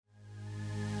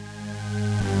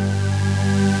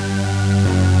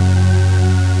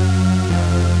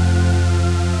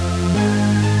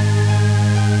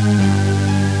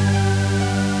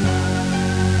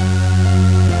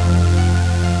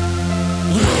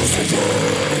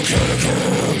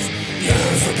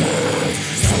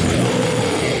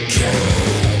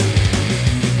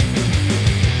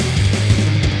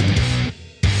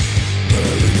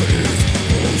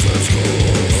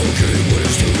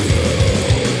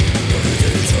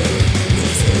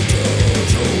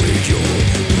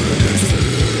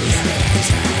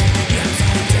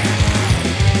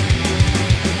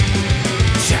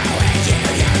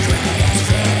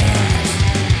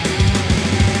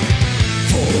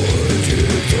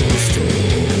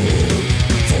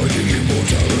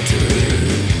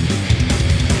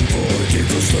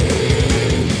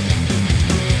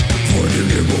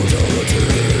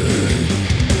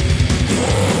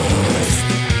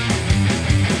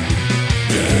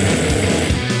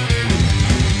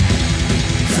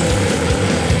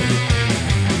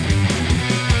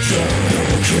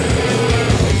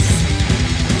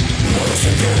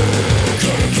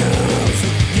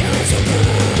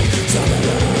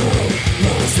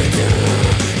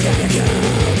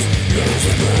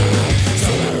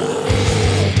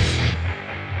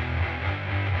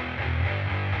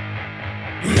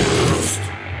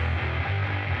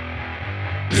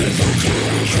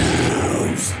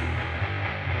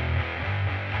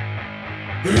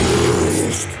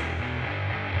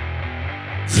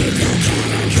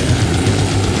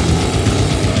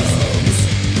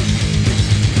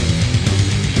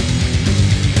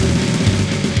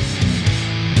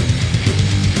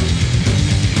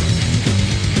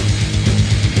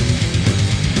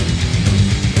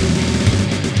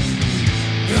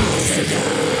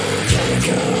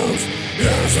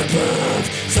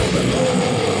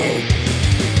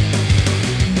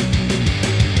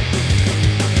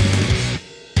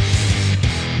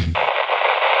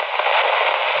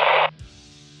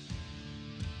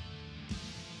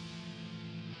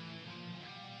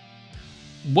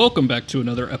Welcome back to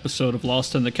another episode of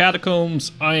Lost in the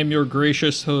Catacombs. I am your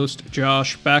gracious host,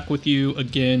 Josh, back with you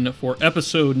again for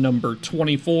episode number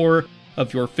 24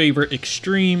 of your favorite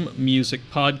extreme music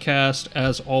podcast.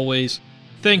 As always,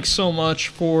 thanks so much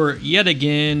for yet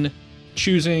again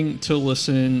choosing to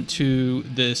listen to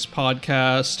this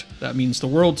podcast. That means the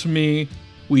world to me.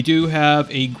 We do have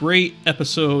a great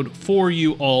episode for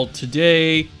you all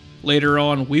today. Later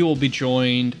on, we will be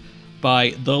joined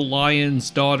by The Lion's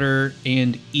Daughter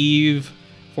and Eave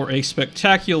for a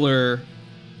spectacular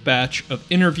batch of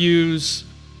interviews.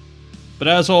 But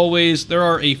as always, there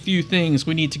are a few things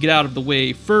we need to get out of the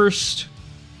way first.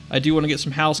 I do want to get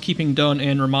some housekeeping done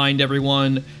and remind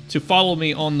everyone to follow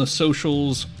me on the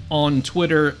socials, on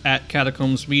Twitter at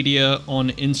Catacombs Media,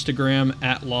 on Instagram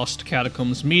at Lost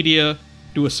Catacombs Media.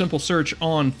 Do a simple search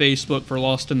on Facebook for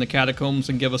Lost in the Catacombs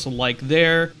and give us a like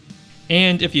there.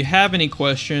 And if you have any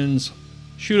questions,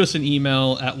 shoot us an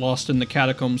email at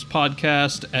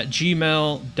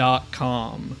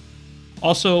lostinthecatacombspodcast@gmail.com.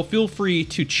 Also, feel free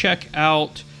to check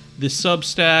out the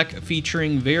Substack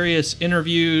featuring various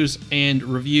interviews and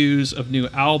reviews of new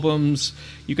albums.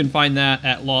 You can find that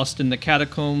at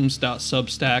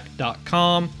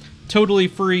lostinthecatacombs.substack.com. Totally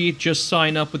free, just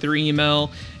sign up with your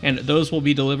email, and those will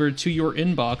be delivered to your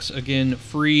inbox, again,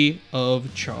 free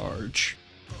of charge.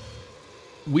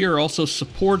 We are also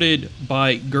supported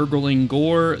by Gurgling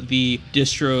Gore, the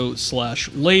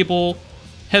distro/label.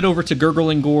 Head over to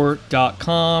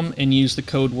gurglinggore.com and use the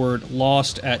code word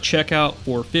LOST at checkout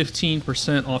for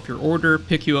 15% off your order.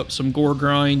 Pick you up some gore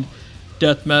grind,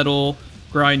 death metal,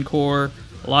 grindcore,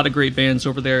 a lot of great bands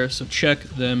over there, so check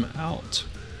them out.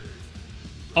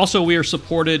 Also, we are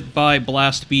supported by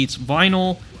Blast Beats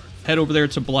Vinyl. Head over there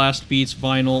to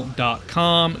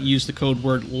blastbeatsvinyl.com. Use the code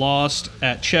word LOST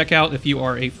at checkout if you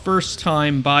are a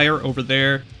first-time buyer over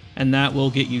there, and that will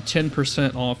get you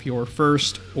 10% off your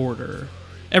first order.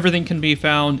 Everything can be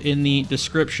found in the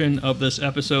description of this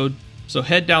episode, so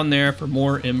head down there for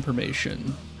more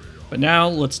information. But now,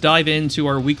 let's dive into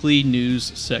our weekly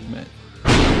news segment.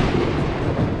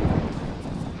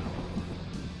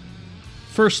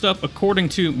 First up, according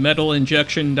to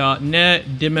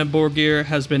metalinjection.net, Dimmu Borgir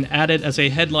has been added as a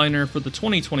headliner for the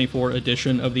 2024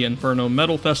 edition of the Inferno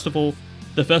Metal Festival.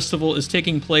 The festival is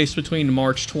taking place between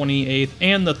March 28th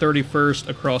and the 31st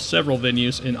across several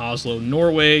venues in Oslo,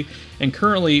 Norway, and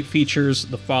currently features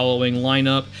the following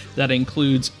lineup that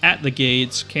includes At the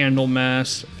Gates,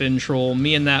 Candlemass, Fintroll,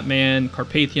 Me and That Man,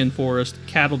 Carpathian Forest,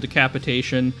 Cattle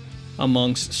Decapitation,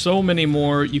 amongst so many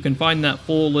more. You can find that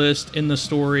full list in the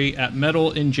story at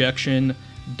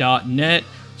metalinjection.net.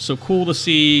 So cool to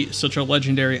see such a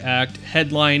legendary act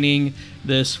headlining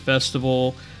this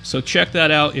festival. So check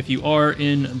that out if you are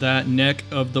in that neck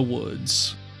of the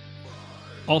woods.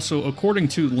 Also, according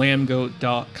to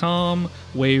lambgoat.com,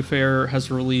 Wayfarer has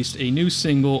released a new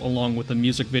single along with a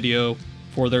music video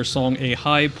for their song A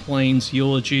High Plains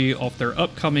Eulogy off their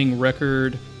upcoming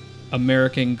record,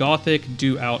 American Gothic,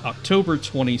 due out October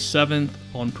 27th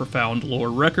on Profound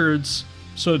Lore Records.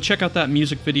 So to check out that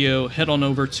music video, head on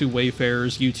over to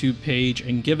Wayfarer's YouTube page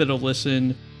and give it a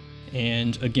listen.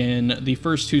 And again, the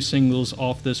first two singles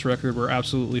off this record were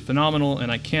absolutely phenomenal,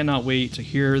 and I cannot wait to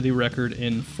hear the record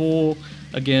in full.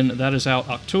 Again, that is out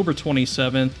October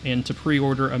 27th, and to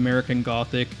pre-order American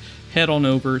Gothic, head on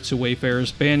over to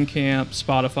Wayfarer's Bandcamp,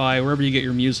 Spotify, wherever you get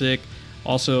your music.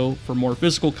 Also, for more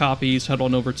physical copies, head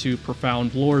on over to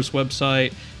Profound Lore's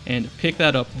website and pick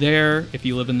that up there. If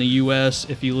you live in the US,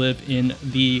 if you live in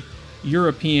the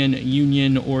European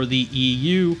Union or the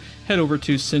EU, head over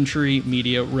to Century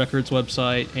Media Records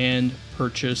website and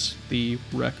purchase the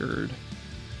record.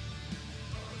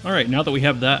 All right, now that we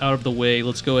have that out of the way,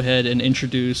 let's go ahead and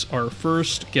introduce our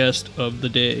first guest of the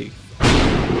day.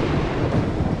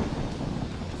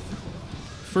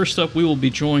 First up, we will be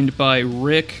joined by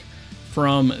Rick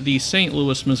from the St.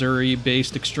 Louis,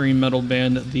 Missouri-based extreme metal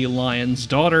band The Lion's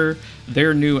Daughter.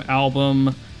 Their new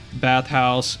album,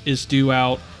 Bathhouse, is due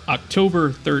out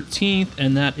October 13th,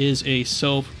 and that is a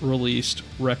self-released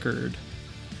record.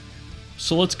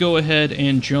 So let's go ahead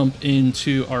and jump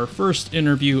into our first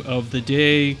interview of the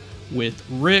day with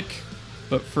Rick.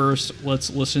 But first, let's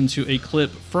listen to a clip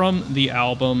from the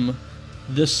album.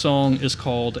 This song is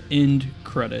called End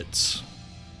Credits.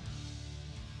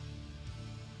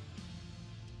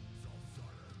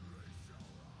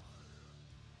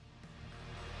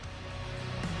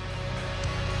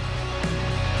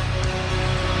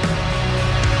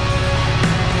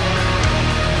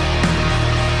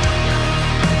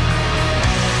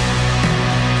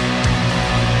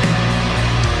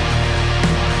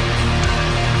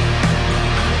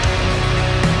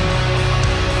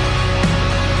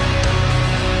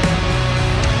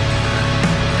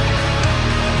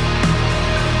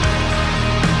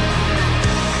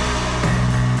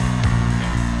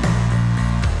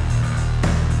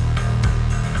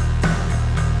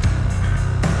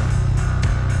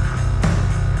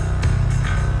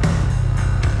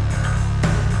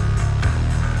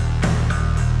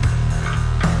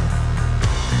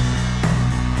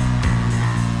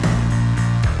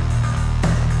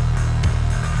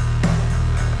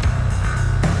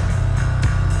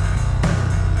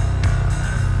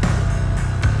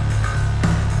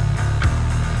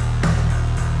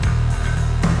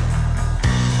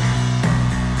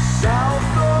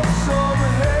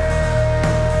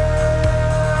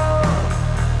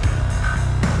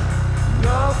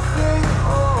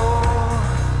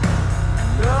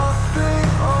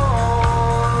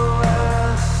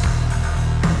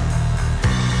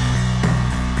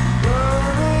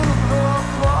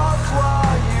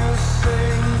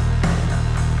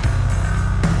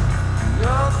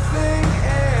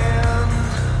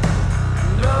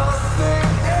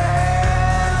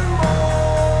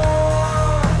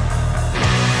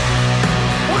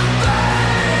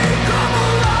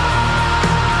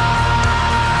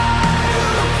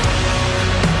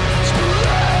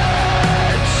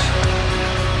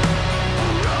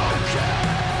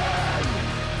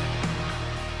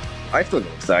 I still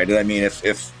get excited. I mean,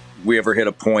 if we ever hit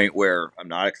a point where I'm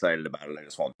not excited about it, I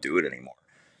just won't do it anymore.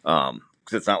 Because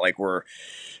it's not like we're,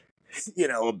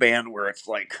 a band where it's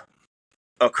like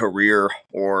a career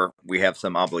or we have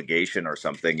some obligation or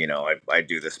something. I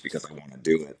do this because I want to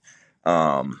do it.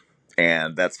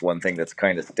 And that's one thing that's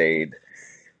kind of stayed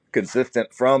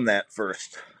consistent from that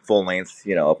first full length,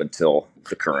 up until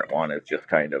the current one. It's just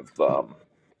kind of,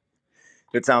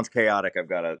 it sounds chaotic. I've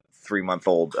got a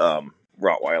 3-month-old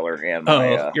Rottweiler and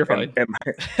my you're fine.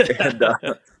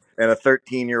 and a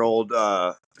 13-year-old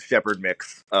shepherd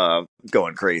mix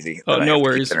going crazy. Oh, no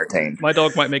worries. Entertained. My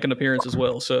dog might make an appearance as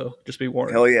well, so just be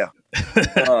warned. Hell yeah.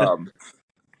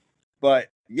 But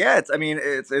yeah,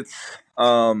 it's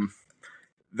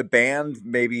the band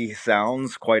maybe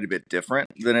sounds quite a bit different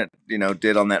than it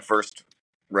did on that first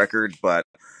record, but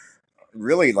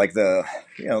really like the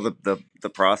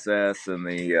process and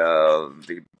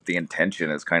the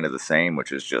intention is kind of the same,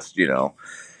 which is just to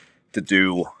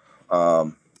do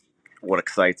what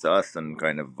excites us and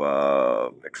kind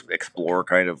of explore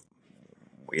kind of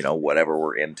whatever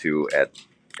we're into at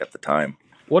the time.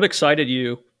 What excited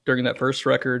you during that first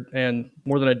record, and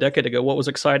more than a decade ago? What was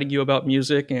exciting you about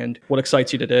music, and what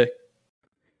excites you today?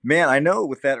 Man, I know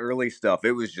with that early stuff,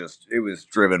 it was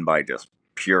driven by just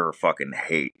pure fucking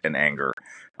hate and anger.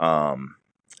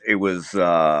 It was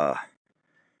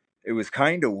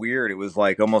kind of weird. It was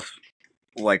like almost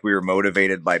like we were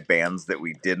motivated by bands that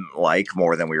we didn't like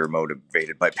more than we were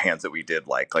motivated by bands that we did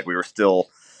like. Like we were still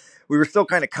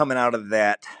kind of coming out of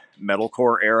that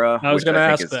metalcore era, I was which going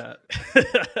I to think ask is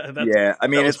that. yeah. I That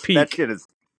mean, was it's that peak. shit is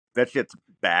that shit's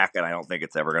back, and I don't think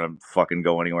it's ever gonna fucking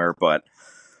go anywhere. But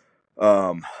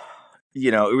um,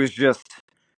 it was just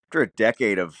after a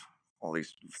decade of all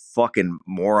these fucking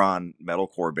moron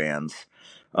metalcore bands.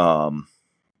 Um,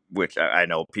 which I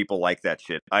know people like that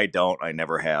shit. I don't. I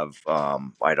never have.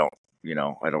 I don't.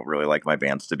 I don't really like my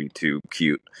bands to be too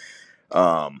cute.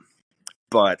 Um,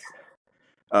 but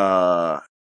uh,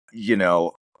 you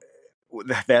know,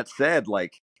 that said,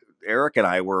 like Eric and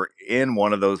I were in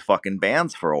one of those fucking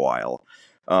bands for a while.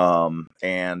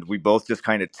 And we both just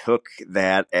kind of took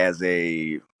that as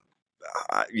a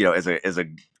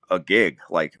gig.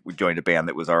 Like we joined a band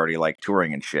that was already like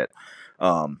touring and shit.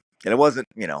 And it wasn't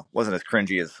as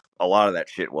cringy as a lot of that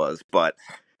shit was, but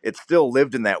it still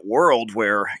lived in that world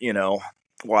where,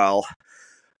 while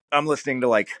I'm listening to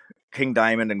like King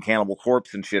Diamond and Cannibal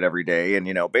Corpse and shit every day, and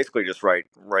basically just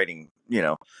writing,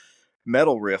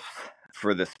 metal riffs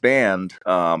for this band,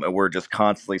 and we're just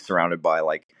constantly surrounded by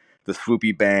like the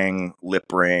swoopy bang, lip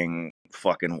ring,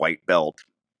 fucking white belt,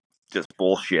 just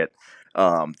bullshit.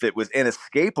 That was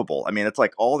inescapable. I mean, it's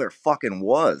like all there fucking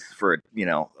was for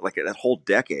like that whole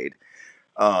decade.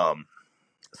 Um,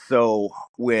 so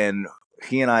when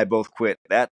he and I both quit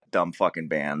that dumb fucking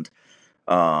band,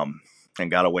 um, and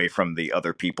got away from the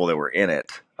other people that were in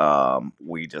it,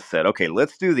 we just said, okay,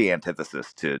 let's do the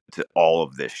antithesis to all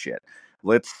of this shit.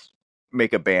 Let's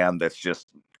make a band that's just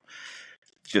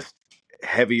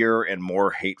heavier and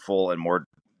more hateful and more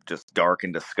just dark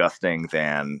and disgusting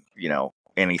than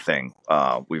anything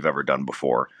we've ever done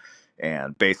before.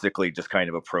 And basically just kind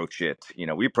of approach it.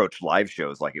 We approached live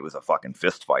shows like it was a fucking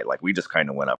fist fight. Like we just kind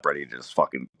of went up ready to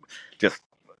just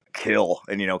kill,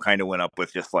 and kind of went up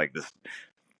with just like this.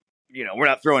 We're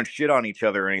not throwing shit on each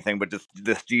other or anything, but just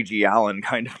this G.G. Allen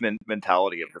kind of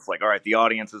mentality of just like, all right, the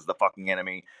audience is the fucking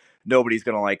enemy. Nobody's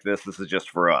gonna like this. This is just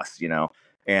for us.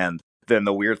 And then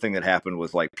the weird thing that happened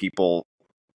was like people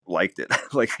liked it.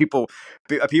 Like people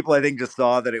I think just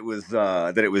saw that it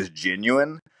was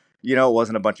genuine. It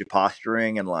wasn't a bunch of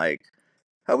posturing and like,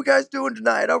 how we guys doing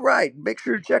tonight? All right, make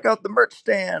sure to check out the merch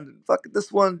stand. Fuck,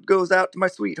 this one goes out to my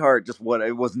sweetheart. Just what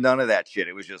it was, none of that shit.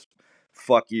 It was just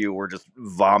fuck you. We're just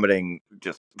vomiting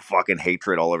just fucking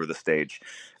hatred all over the stage.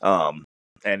 Um,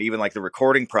 and even like the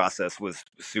recording process was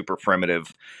super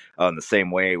primitive, in the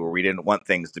same way where we didn't want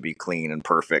things to be clean and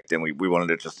perfect, and we wanted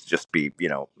it just be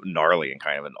gnarly and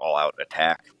kind of an all out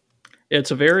attack. It's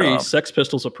a very Um, Sex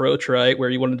Pistols approach, right? Where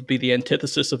you wanted to be the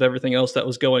antithesis of everything else that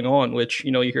was going on, which,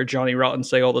 you hear Johnny Rotten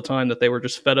say all the time that they were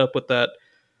just fed up with that,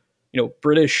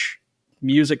 British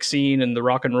music scene and the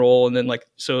rock and roll. And then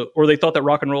or they thought that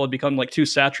rock and roll had become like too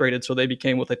saturated. So they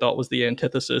became what they thought was the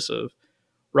antithesis of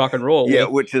rock and roll Yeah,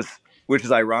 with. which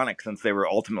is ironic since they were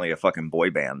ultimately a fucking boy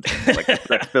band. Like the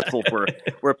Sex Pistols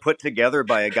were put together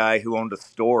by a guy who owned a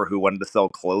store who wanted to sell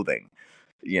clothing,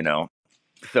 you know.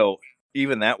 So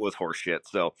even that was horseshit.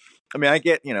 So I mean, I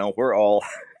get we're all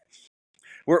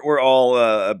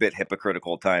a bit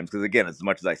hypocritical at times because again, as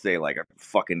much as I say like I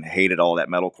fucking hated all that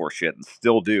metalcore shit and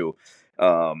still do,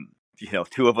 um,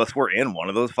 two of us were in one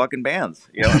of those fucking bands,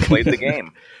 and played the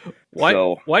game. why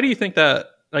So why do you think that?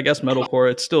 I guess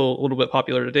metalcore, it's still a little bit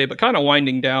popular today, but kind of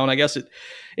winding down. I guess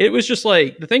it was just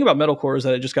like the thing about metalcore is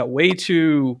that it just got way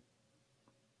too,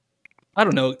 I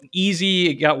don't know, easy.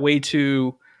 It got way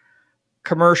too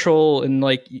commercial, and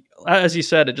like as you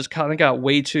said, it just kind of got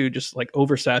way too just like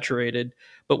oversaturated.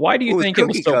 But why do you what was think it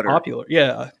was cookie so cutter? popular?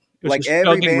 Yeah, it was Like just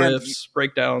every chugging band, riffs, you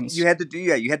breakdowns. had to do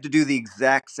yeah, you had to do the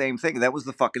exact same thing. That was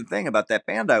the fucking thing about that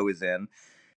band I was in.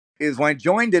 Is when I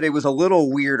joined it, it was a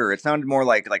little weirder. It sounded more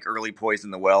like early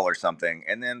Poison the Well or something.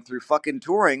 And then through fucking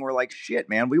touring, we're like, shit,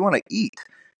 man, we want to eat.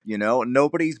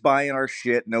 Nobody's buying our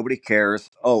shit. Nobody cares.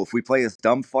 Oh, if we play this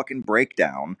dumb fucking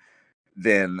breakdown,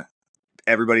 then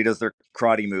everybody does their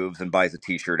karate moves and buys a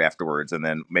T-shirt afterwards, and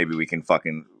then maybe we can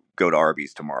fucking go to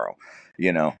Arby's tomorrow.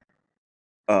 You know.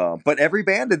 But every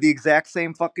band did the exact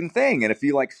same fucking thing, and if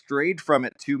you like strayed from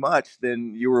it too much,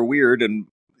 then you were weird and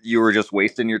you were just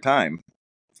wasting your time.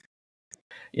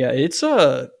 Yeah, it's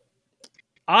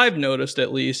I've noticed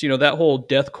at least, that whole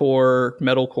deathcore,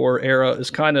 metalcore era is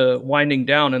kind of winding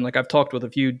down, and like I've talked with a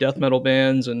few death metal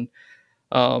bands and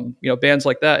bands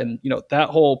like that, and that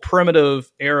whole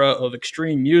primitive era of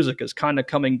extreme music is kind of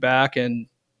coming back, and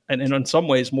in some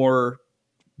ways more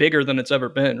bigger than it's ever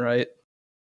been, right?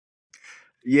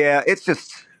 Yeah,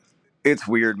 it's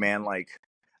weird, man. Like,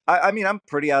 I mean, I'm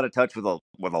pretty out of touch with a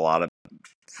lot of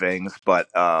things, but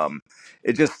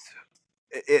it just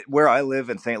where I live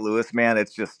in St. Louis, man,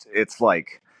 it's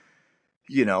like,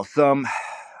 some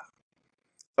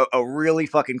a really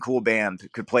fucking cool band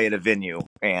could play at a venue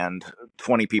and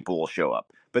 20 people will show up.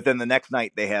 But then the next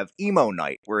night they have emo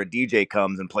night where a DJ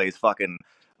comes and plays fucking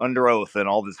Under Oath and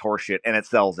all this horseshit and it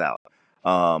sells out.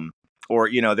 Um, or,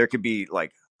 there could be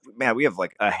like, man, we have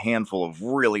like a handful of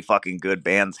really fucking good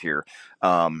bands here.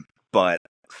 But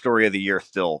Story of the Year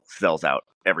still sells out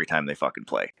every time they fucking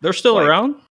play. They're still Like,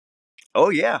 around? oh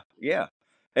yeah, yeah.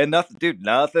 And nothing, dude.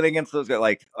 Nothing against those guys.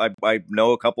 Like I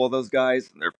know a couple of those guys.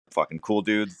 They're fucking cool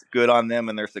dudes. Good on them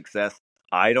and their success.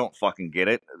 I don't fucking get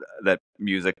it. That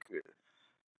music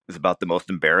is about the most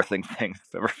embarrassing thing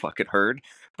I've ever fucking heard.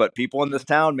 But people in this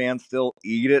town, man, still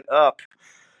eat it up.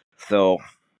 So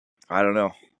I don't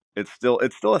know. It's still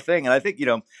a thing, and I think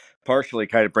partially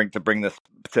kind of bring this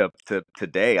to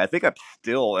today. I think I'm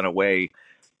still in a way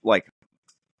like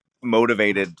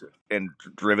motivated and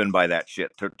driven by that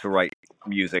shit to write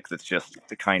music that's just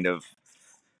the kind of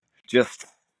just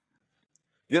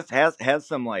has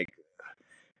some like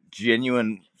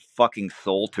genuine fucking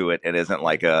soul to it and isn't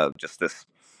like a just this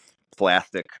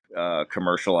plastic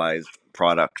commercialized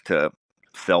product to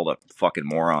sell to fucking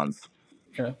morons.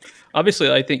 Yeah.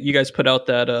 Obviously, I think you guys put out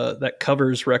that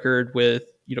covers record with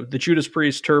the Judas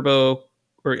Priest Turbo,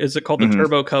 or is it called the Mm-hmm.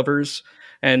 Turbo covers?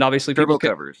 And obviously, Turbo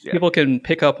covers, yeah. people can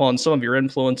pick up on some of your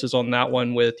influences on that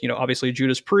one with obviously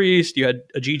Judas Priest. You had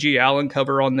a G.G. Allen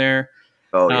cover on there.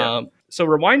 Oh yeah. So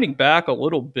rewinding back a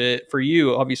little bit for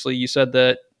you, obviously you said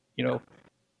that you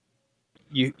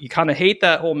kind of hate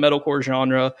that whole metalcore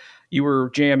genre. You were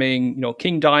jamming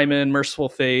King Diamond, Merciful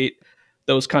Fate,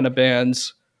 those kind of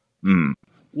bands. Mm.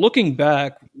 Looking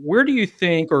back, where do you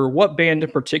think, or what band in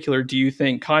particular do you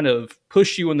think kind of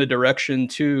pushed you in the direction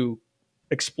to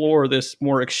explore this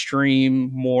more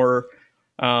extreme, more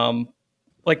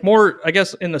more, I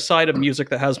guess, in the side of music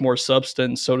that has more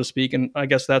substance, so to speak? And I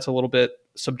guess that's a little bit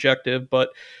subjective, but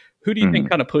who do you think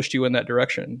kind of pushed you in that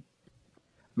direction?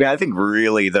 Yeah, I think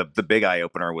really the big eye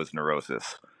opener was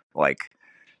Neurosis. Like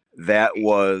that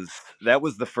was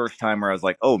the first time where I was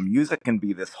like, oh, music can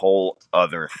be this whole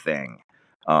other thing.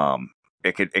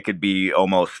 It could be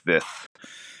almost this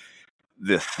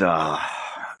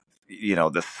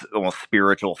almost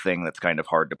spiritual thing that's kind of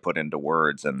hard to put into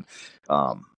words, and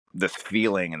this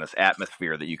feeling and this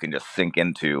atmosphere that you can just sink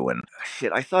into. And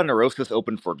shit, I saw Neurosis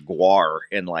open for Guar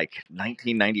in like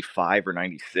 1995 or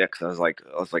 96. I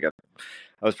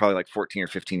was probably like 14 or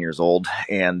 15 years old,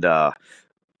 and I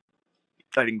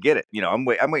didn't get it. I'm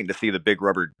waiting to see the big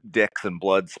rubber dicks and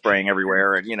blood spraying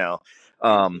everywhere, and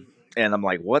and I'm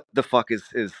like, what the fuck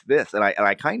is this? And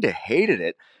I kind of hated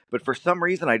it, but for some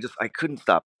reason I couldn't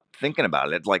stop thinking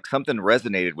about it. Like something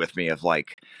resonated with me of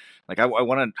like I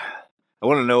want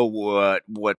to know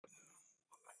what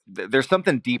there's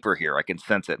something deeper here. I can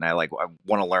sense it, and I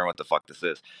want to learn what the fuck this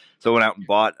is. So I went out and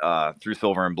bought Through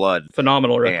Silver and Blood,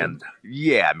 Phenomenal record. and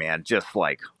yeah, man, just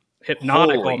like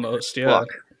Hypnotic holy almost, yeah. fuck.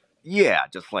 Yeah,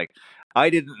 just like I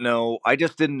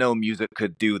just didn't know music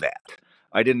could do that.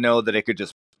 I didn't know that it could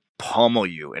just pummel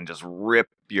you and just rip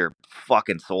your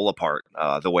fucking soul apart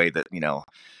the way that,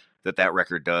 that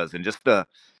record does. And just the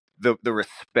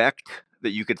respect that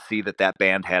you could see that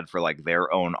band had for like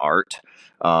their own art.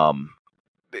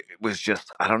 It was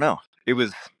just, I don't know. It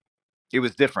was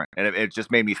different, and it just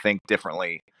made me think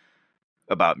differently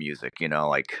about music,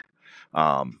 like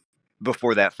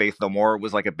before that, Faith No More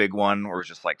was like a big one where it's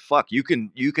just like, fuck, you can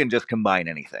just combine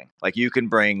anything. Like you can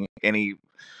bring any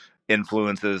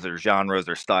influences or genres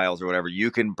or styles or whatever,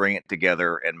 you can bring it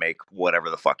together and make whatever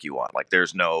the fuck you want. Like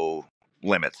there's no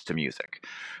limits to music.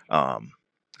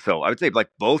 So I would say like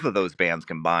both of those bands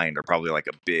combined are probably like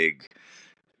a big,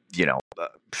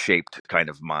 shaped kind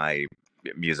of my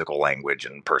musical language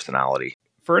and personality.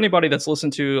 For anybody that's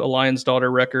listened to a Lion's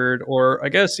Daughter record, or I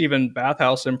guess even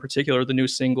Bathhouse in particular, the new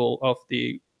single off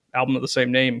the album of the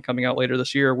same name coming out later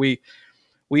this year, we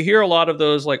hear a lot of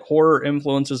those like horror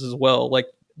influences as well, like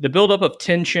the buildup of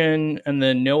tension and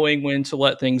then knowing when to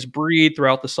let things breathe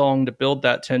throughout the song to build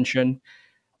that tension.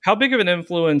 How big of an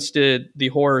influence did the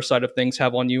horror side of things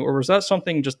have on you, or was that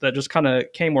something that just kind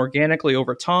of came organically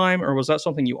over time, or was that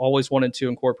something you always wanted to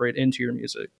incorporate into your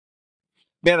music?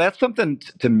 Yeah, that's something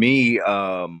to me.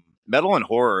 Metal and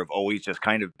horror have always just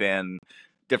kind of been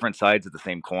different sides of the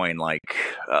same coin. Like,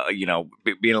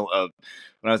 being when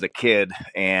I was a kid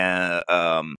and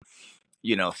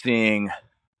seeing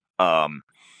um,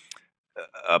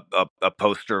 a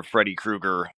poster of Freddy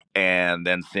Krueger and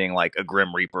then seeing like a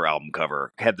Grim Reaper album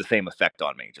cover had the same effect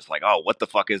on me. Just like, oh, what the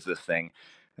fuck is this thing?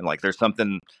 And like, there's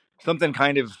something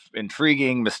kind of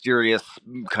intriguing, mysterious,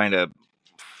 kind of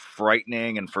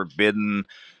frightening and forbidden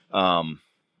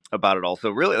about it all.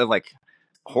 So really, like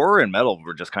horror and metal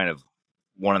were just kind of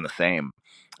one and the same.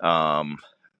 Um,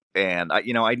 and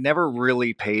I never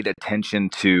really paid attention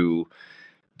to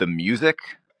the music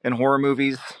in horror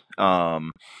movies,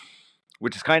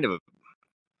 which is kind of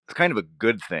a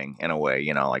good thing in a way.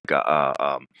 Like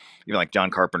even like John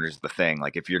Carpenter's The Thing.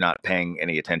 Like if you're not paying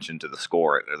any attention to the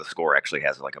score actually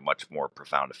has like a much more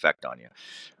profound effect on you.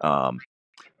 Um,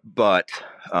 but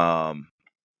um,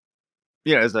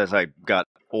 as I got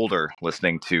older,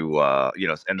 listening to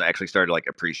and actually started to like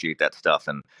appreciate that stuff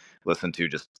and listen to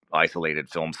just isolated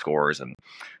film scores and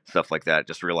stuff like that,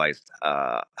 just realized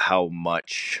how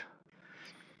much,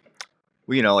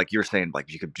 well, like you were saying,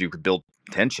 like you could build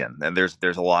tension, and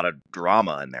there's a lot of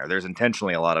drama in there. There's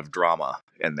intentionally a lot of drama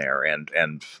in there,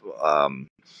 um,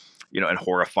 and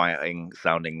horrifying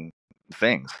sounding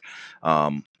things.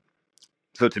 Um,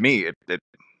 so to me, it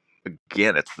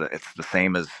again, it's the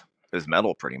same as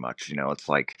metal, pretty much. It's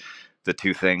like the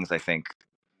two things I think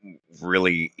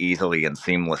really easily and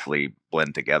seamlessly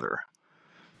blend together.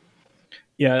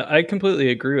 Yeah, I completely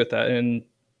agree with that. And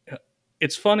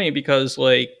it's funny because,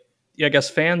 like, yeah, I guess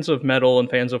fans of metal and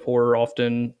fans of horror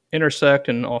often intersect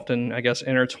and often, I guess,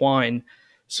 intertwine.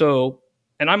 So,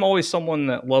 and I'm always someone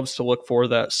that loves to look for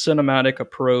that cinematic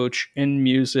approach in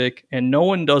music, and no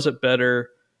one does it better,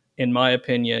 in my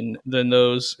opinion, than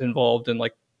those involved in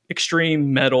like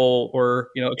extreme metal or,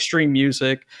 extreme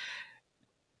music.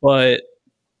 But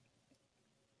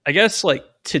I guess, like,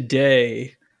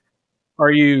 today,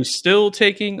 are you still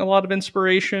taking a lot of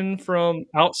inspiration from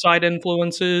outside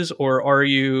influences, or are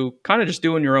you kind of just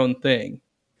doing your own thing?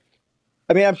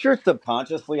 I mean, I'm sure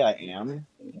subconsciously I am.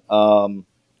 Um,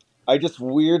 I just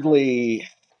weirdly,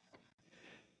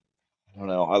 I don't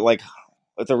know. I like,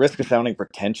 at the risk of sounding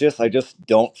pretentious, I just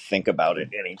don't think about it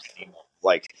anymore.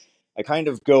 Like, I kind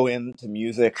of go into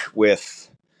music with,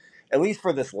 at least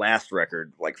for this last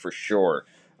record, like for sure.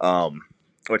 Um,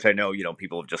 which I know,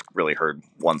 people have just really heard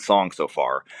one song so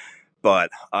far.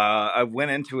 But I went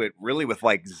into it really with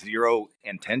like zero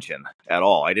intention at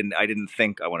all. I didn't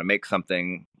think I want to make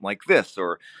something like this,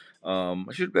 or I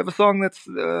should have a song that's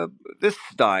this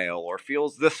style or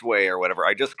feels this way or whatever.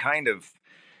 I just kind of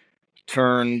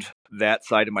turned that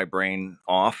side of my brain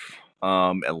off,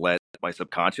 and let my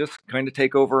subconscious kind of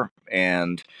take over.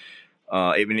 And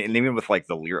even with like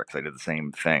the lyrics, I did the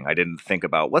same thing. I didn't think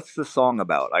about what's the song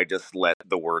about. I just let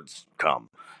the words come.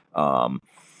 Um,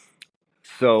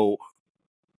 so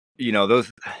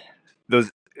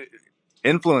those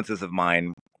influences of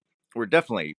mine were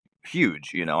definitely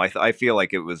huge. I feel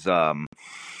like it was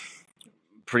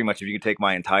pretty much, if you could take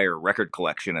my entire record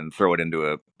collection and throw it into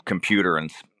a computer and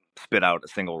spit out a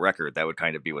single record, that would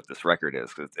kind of be what this record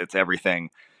is. It's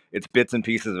everything. It's bits and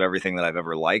pieces of everything that I've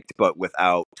ever liked, but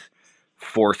without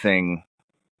forcing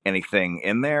anything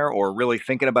in there or really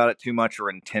thinking about it too much or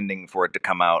intending for it to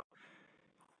come out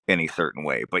any certain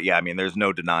way. But yeah, I mean, there's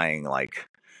no denying, like,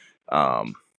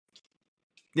 um,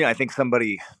 yeah, I think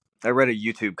I read a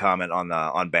YouTube comment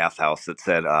on Bathhouse that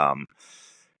said,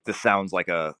 this sounds like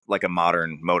a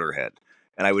modern Motorhead.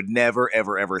 And I would never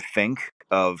ever ever think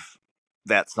of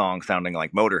that song sounding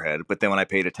like Motorhead, but then when I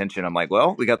paid attention, I'm like,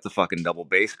 well, we got the fucking double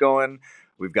bass going.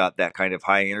 We've got that kind of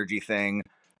high energy thing.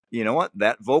 You know what?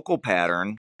 That vocal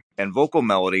pattern and vocal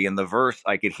melody in the verse,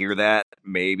 I could hear that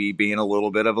maybe being a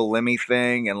little bit of a Lemmy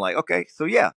thing, and like, okay, so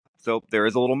yeah. So there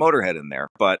is a little Motorhead in there,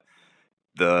 but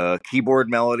the keyboard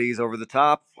melodies over the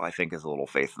top, I think, is a little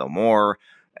Faith No More.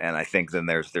 And I think then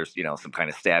there's some kind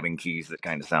of stabbing keys that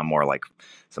kind of sound more like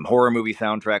some horror movie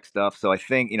soundtrack stuff. So I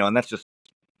think, and that's just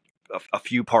a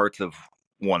few parts of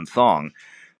one song.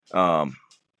 Um,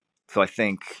 so I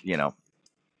think, yeah,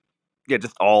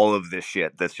 just all of this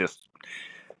shit that's just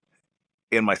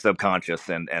in my subconscious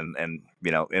and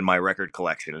in my record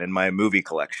collection, in my movie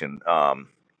collection,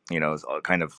 is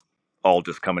kind of all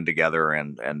just coming together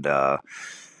and uh,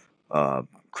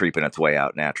 creeping its way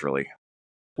out naturally.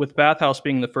 With Bathhouse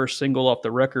being the first single off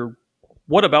the record,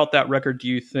 what about that record do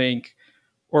you think,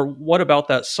 or what about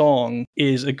that song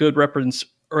is a good reference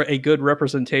or a good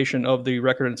representation of the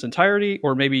record in its entirety,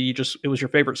 or maybe it was your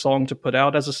favorite song to put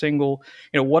out as a single?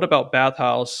 What about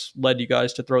Bathhouse led you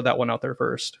guys to throw that one out there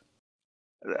first?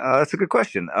 That's a good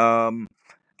question.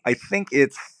 I think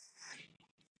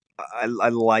I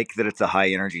like that it's a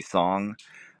high energy song.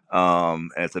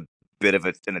 And it's a bit of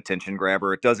an attention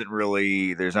grabber. It doesn't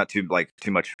really, there's not too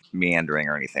much meandering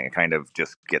or anything. It kind of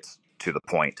just gets to the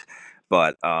point.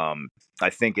 But I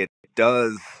think it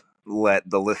does let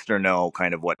the listener know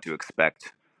kind of what to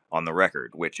expect on the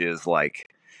record, which is like,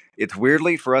 it's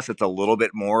weirdly for us, it's a little bit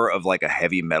more of like a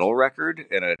heavy metal record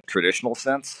in a traditional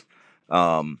sense.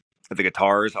 The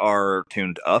guitars are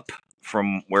tuned up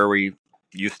from where we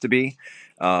used to be.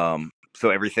 So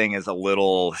everything is a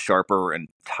little sharper and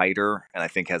tighter, and I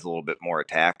think has a little bit more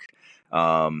attack.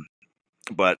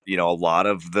 But a lot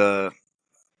of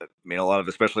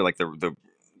especially like the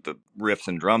riffs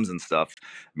and drums and stuff.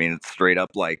 I mean, it's straight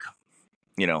up like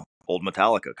old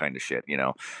Metallica kind of shit.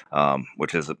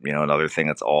 Which is another thing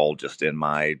that's all just in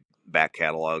my back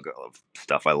catalog of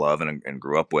stuff I love and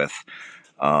grew up with.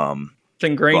 It's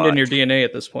ingrained in But your DNA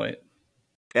at this point.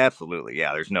 absolutely,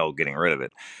 yeah. There's no getting rid of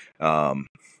it. Um,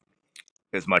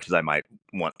 as much as I might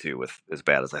want to, with as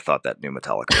bad as I thought that new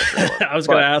Metallica record was. I was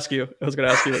going But to ask you. I was going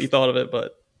to ask you what you thought of it,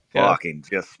 but yeah. fucking,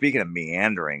 just speaking of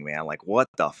meandering, man, like what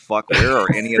the fuck? Where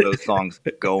are any of those songs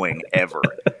going ever?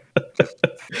 Just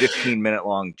 15-minute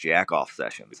long jack off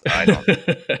sessions.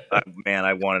 Man,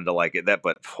 I wanted to like it that,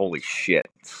 but holy shit,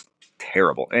 it's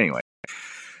terrible. Anyway,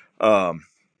 um,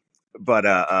 but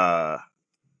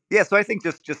yeah, so I think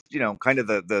just kind of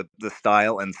the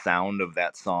style and sound of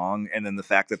that song, and then the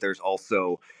fact that there's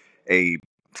also a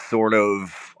sort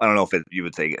of, I don't know if you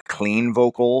would say a clean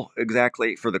vocal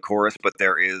exactly for the chorus, but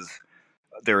there is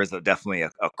definitely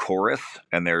a chorus,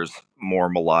 and there's more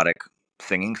melodic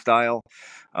singing style,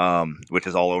 which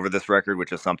is all over this record,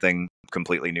 which is something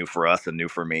completely new for us and new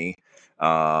for me.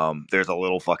 There's a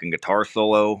little fucking guitar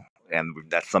solo, and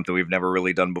that's something we've never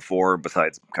really done before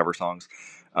besides cover songs.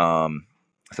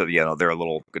 So there are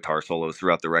little guitar solos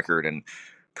throughout the record, and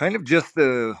kind of just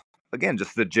the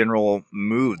general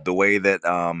mood, the way that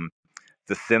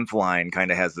the synth line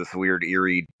kind of has this weird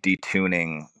eerie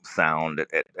detuning sound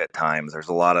at times. There's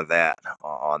a lot of that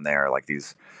on there, like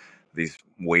these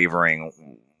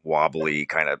wavering, wobbly,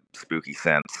 kind of spooky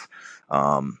synths.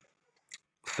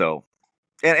 So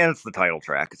and it's the title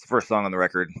track. It's the first song on the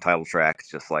record, title track. It's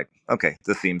just like, okay,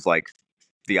 this seems like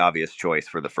the obvious choice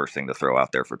for the first thing to throw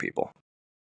out there for people.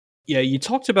 Yeah, you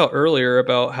talked about earlier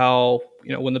about how,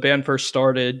 when the band first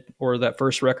started or that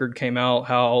first record came out,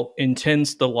 how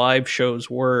intense the live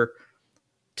shows were.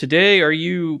 Today, are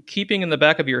you keeping in the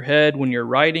back of your head when you're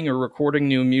writing or recording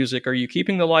new music, are you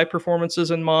keeping the live performances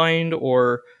in mind,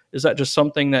 or is that just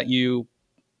something that you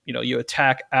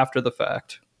attack after the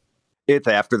fact? It's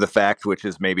after the fact, which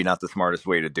is maybe not the smartest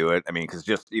way to do it. I mean, because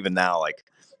just even now, like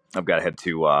I've got to head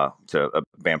to a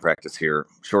band practice here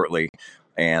shortly,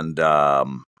 and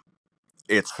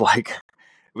it's like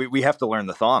we have to learn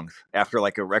the songs after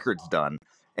like a record's done,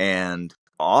 and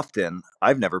often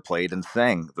I've never played and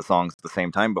sang the songs at the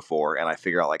same time before, and I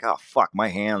figure out like, oh fuck, my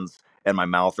hands and my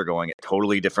mouth are going at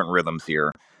totally different rhythms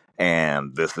here,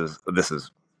 and this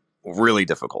is really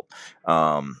difficult.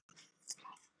 Um,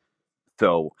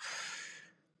 so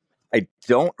I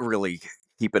don't really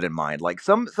keep it in mind. Like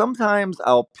sometimes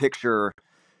I'll picture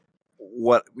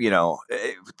what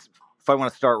if I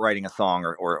want to start writing a song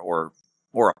or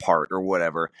a part or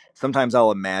whatever. Sometimes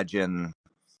I'll imagine,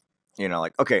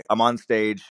 like, okay, I'm on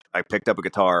stage, I picked up a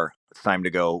guitar, it's time to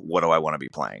go. What do I want to be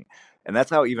playing? And that's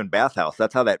how even Bathhouse.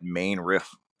 That's how that main riff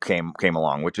came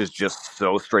along, which is just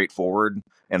so straightforward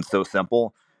and so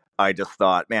simple. I just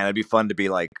thought, man, it'd be fun to be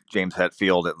like James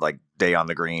Hetfield at like Day on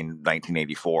the Green,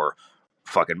 1984,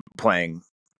 fucking playing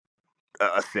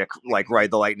a sick like Ride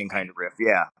the Lightning kind of riff.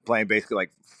 Yeah, playing basically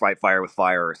like Fight Fire with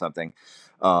Fire or something.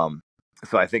 Um,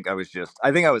 so I think I was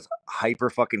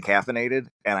hyper fucking caffeinated,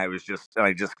 and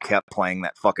I just kept playing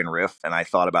that fucking riff, and I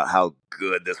thought about how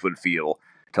good this would feel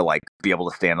to like be able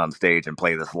to stand on stage and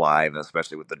play this live,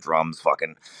 especially with the drums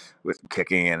fucking with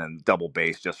kicking in and double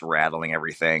bass just rattling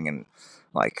everything, and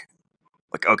like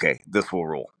okay, this will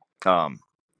rule. Um,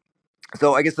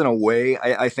 so I guess in a way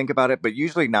I think about it, but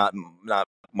usually not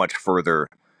much further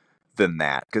than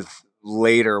that, because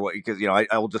later what because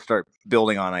I will just start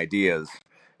building on ideas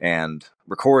and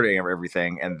recording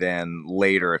everything, and then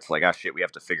later it's like, ah shit, we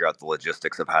have to figure out the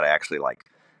logistics of how to actually like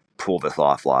pull this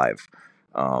off live,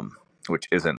 which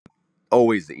isn't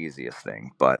always the easiest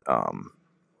thing, but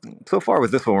so far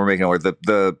with this one we're making, or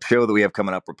the show that we have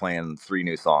coming up, we're playing 3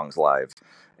 new songs live,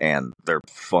 and they're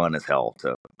fun as hell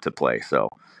to play, so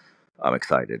I'm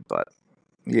excited. But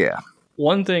yeah.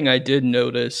 One thing I did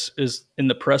notice is in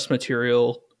the press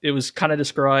material, it was kind of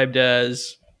described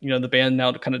as, the band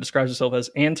now kind of describes itself as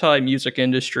anti-music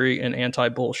industry and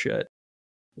anti-bullshit.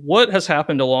 What has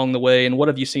happened along the way, and what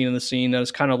have you seen in the scene that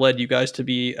has kind of led you guys to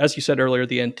be, as you said earlier,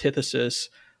 the antithesis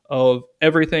of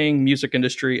everything music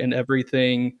industry and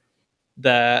everything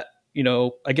that,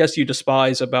 I guess you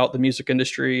despise about the music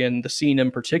industry and the scene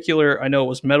in particular? I know it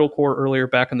was metalcore earlier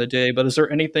back in the day, but is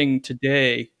there anything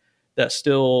today that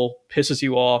still pisses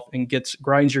you off and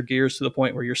grinds your gears to the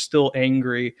point where you're still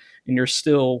angry and you're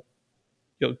still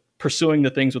pursuing the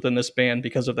things within this band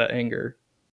because of that anger?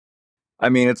 I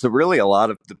mean, it's really a lot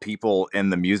of the people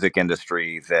in the music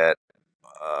industry that,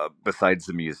 besides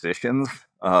the musicians,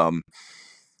 um,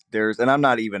 and I'm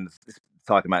not even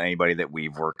talking about anybody that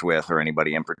we've worked with or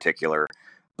anybody in particular,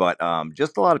 but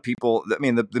just a lot of people. I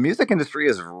mean, the music industry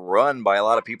is run by a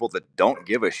lot of people that don't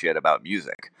give a shit about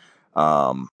music,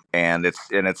 and it's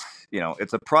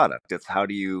it's a product. It's how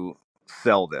do you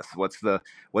sell this? What's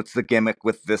the gimmick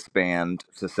with this band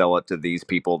to sell it to these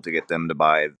people to get them to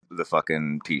buy the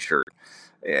fucking t-shirt?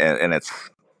 And it's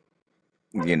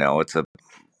a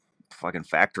fucking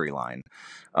factory line,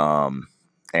 um,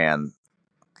 and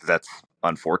that's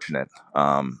unfortunate,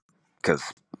 because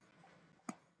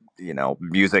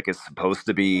music is supposed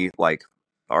to be like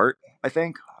art. I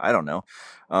think I don't know,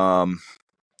 um,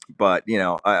 but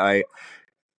I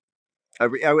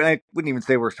wouldn't even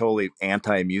say we're totally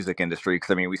anti-music industry,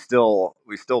 because I mean we still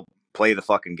play the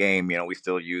fucking game. We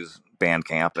still use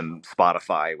Bandcamp and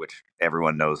Spotify, which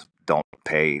everyone knows don't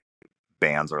pay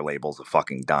bands or labels a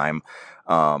fucking dime.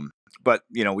 Um, but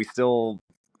we still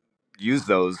use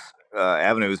those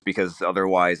avenues, because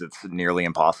otherwise it's nearly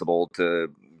impossible to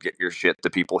get your shit to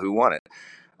people who want it.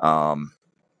 Um,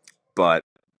 but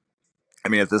I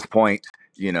mean, at this point,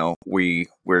 we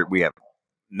have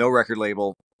no record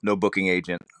label, no booking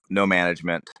agent, no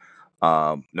management,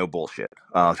 no bullshit.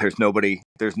 There's nobody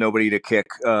to kick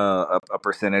a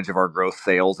percentage of our gross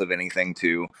sales of anything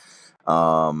to.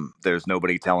 There's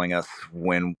nobody telling us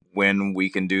when we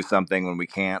can do something, when we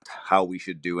can't, how we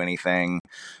should do anything.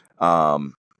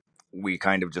 Um, we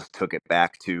kind of just took it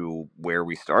back to where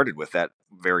we started with that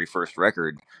very first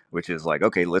record, which is like,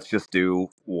 okay, let's just do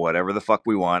whatever the fuck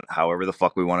we want, however the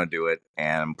fuck we want to do it,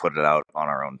 and put it out on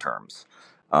our own terms.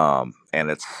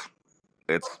 And it's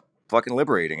fucking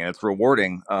liberating, and it's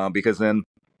rewarding, because then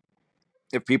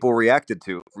if people react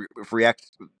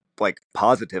like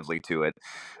positively to it,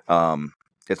 um,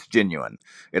 it's genuine.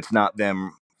 It's not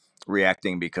them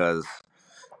reacting because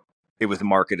it was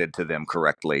marketed to them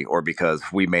correctly, or because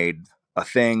we made a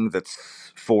thing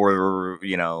that's for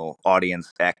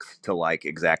audience X to like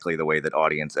exactly the way that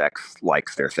audience X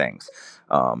likes their things.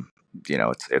 um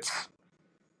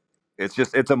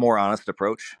it's a more honest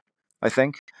approach, I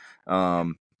think.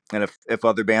 And if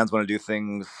other bands want to do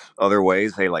things other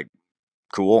ways, hey, like,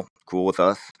 cool with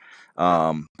us.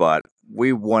 But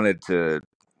we wanted to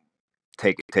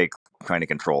take kind of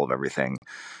control of everything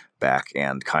back,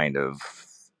 and kind of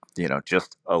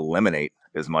just eliminate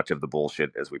as much of the bullshit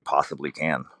as we possibly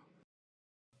can.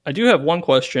 I do have one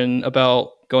question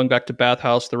about going back to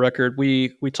Bathhouse, the record. We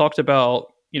talked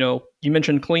about, you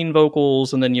mentioned clean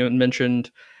vocals, and then you mentioned,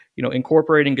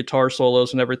 incorporating guitar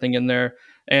solos and everything in there.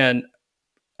 And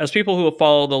as people who have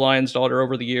followed the Lion's Daughter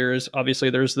over the years, obviously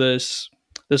there's this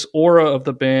aura of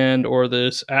the band, or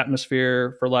this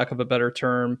atmosphere, for lack of a better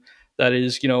term, that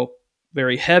is,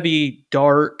 very heavy,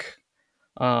 dark.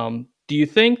 Do you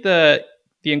think that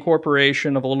the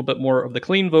incorporation of a little bit more of the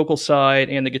clean vocal side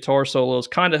and the guitar solos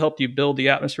kind of helped you build the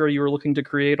atmosphere you were looking to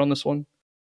create on this one?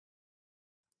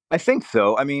 I think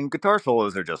so. I mean, guitar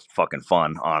solos are just fucking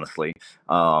fun, honestly.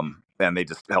 And they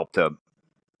just help to,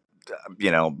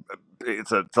 you know,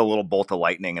 it's a little bolt of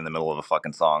lightning in the middle of a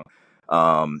fucking song.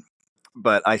 Um,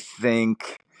 but I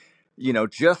think,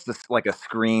 just like a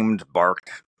screamed,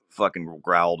 barked, fucking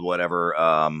growled, whatever,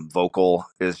 vocal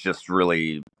is just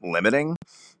really limiting.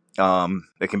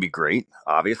 It can be great,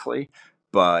 obviously,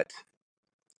 but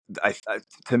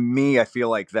to me, I feel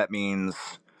like that means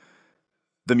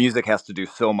the music has to do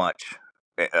so much,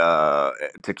 uh,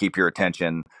 to keep your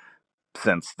attention,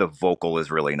 since the vocal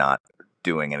is really not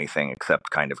doing anything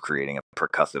except kind of creating a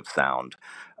percussive sound.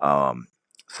 Um,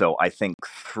 so I think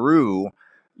through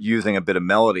using a bit of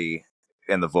melody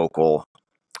in the vocal,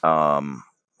 um,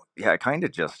 yeah, it kind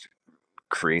of just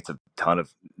creates a ton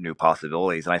of new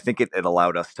possibilities. And I think it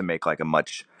allowed us to make like a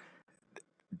much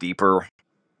deeper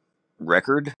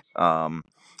record,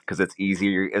 because it's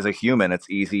easier as a human, it's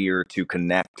easier to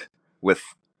connect with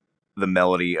the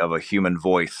melody of a human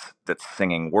voice that's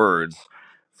singing words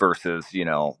versus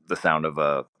the sound of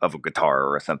a guitar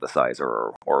or a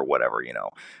synthesizer, or whatever.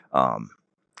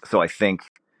 So I think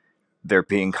there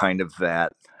being kind of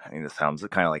that, I mean, this sounds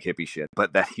kind of like hippie shit,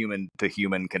 but that human to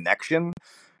human connection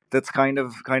that's kind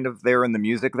of there in the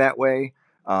music that way.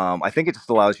 I think it just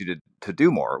allows you to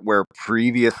do more, where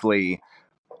previously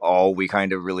all we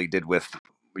kind of really did with,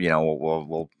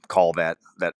 we'll call that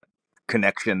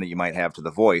connection that you might have to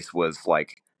the voice, was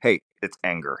like, hey, it's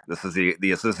anger. This is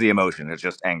the emotion. It's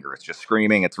just anger. It's just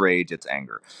screaming. It's rage. It's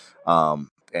anger.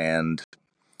 And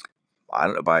I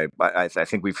don't know. I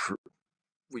think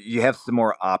you have some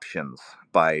more options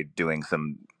by doing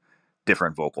some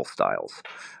different vocal styles.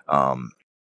 Um,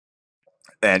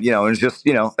 and it's just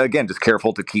again, just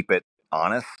careful to keep it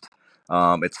honest.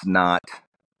 It's not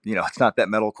it's not that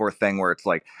metalcore thing where it's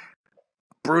like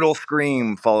brutal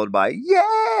scream followed by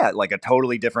yeah, like a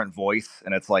totally different voice,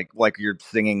 and it's like you're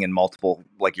singing in multiple,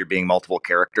 like you're being multiple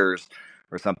characters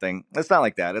or something. It's not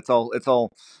like that. It's all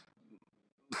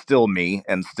still me,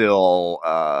 and still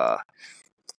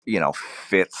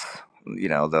fits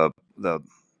the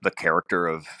the character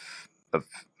of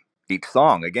each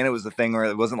song. Again, it was the thing where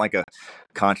it wasn't like a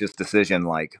conscious decision,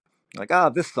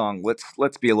 this song,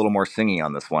 let's be a little more singy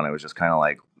on this one. It was just kind of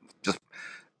like just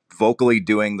vocally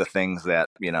doing the things that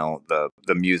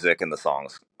the music and the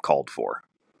songs called for.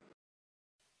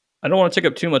 I don't want to take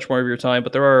up too much more of your time,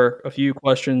 but there are a few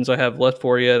questions I have left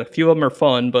for you. A few of them are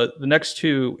fun, but the next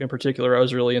two in particular I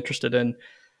was really interested in.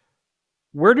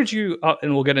 Where did you,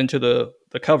 and we'll get into the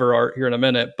cover art here in a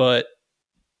minute, but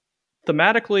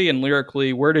thematically and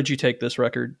lyrically, where did you take this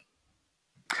record?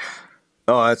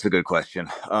 Oh, that's a good question.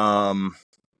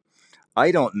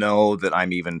 I don't know that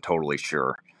I'm even totally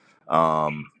sure.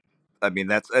 um I mean,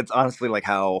 that's honestly like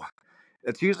how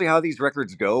it's usually how these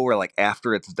records go, where like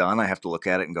after it's done I have to look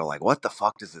at it and go like, what the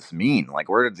fuck does this mean? Like,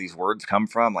 where did these words come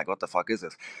from? Like, what the fuck is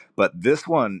this? But this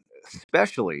one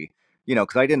especially,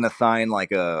 because I didn't assign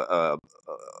like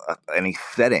any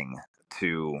setting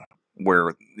to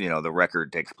where the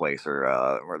record takes place,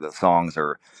 or the songs,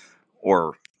 or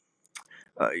or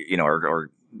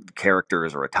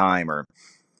characters, or a time, or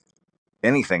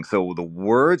anything. So the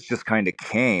words just kind of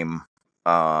came,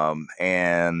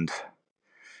 and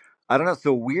I don't know.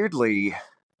 So weirdly,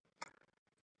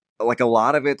 like a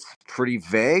lot of it's pretty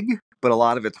vague, but a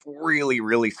lot of it's really,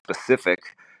 really specific,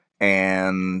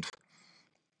 and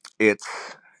it's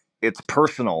it's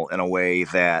personal in a way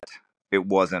that it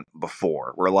wasn't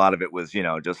before. Where a lot of it was,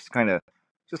 just kind of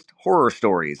just horror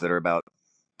stories that are about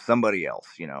somebody else.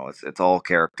 It's all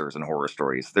characters and horror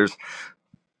stories. There's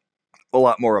a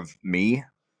lot more of me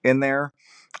in there,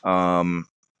 um,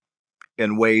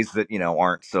 in ways that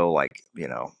aren't so like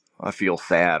I feel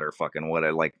sad or fucking what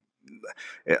I like.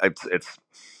 It's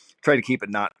try to keep it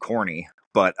not corny,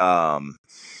 but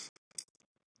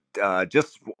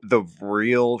just the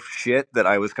real shit that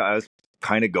I was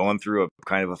kind of going through a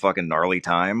kind of a fucking gnarly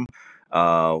time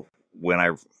uh, when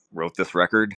I wrote this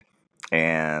record,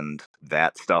 and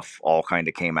that stuff all kind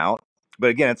of came out. But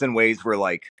again, it's in ways where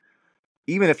like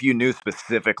even if you knew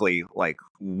specifically like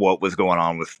what was going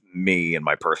on with me and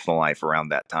my personal life around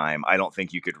that time, I don't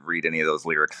think you could read any of those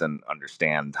lyrics and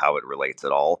understand how it relates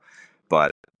at all.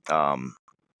 But um,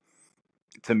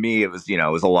 to me, it was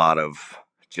a lot of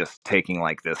just taking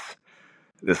like this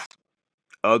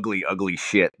ugly, ugly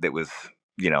shit that was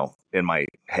in my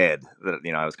head, that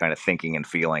I was kind of thinking and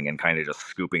feeling, and kind of just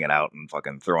scooping it out and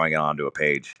fucking throwing it onto a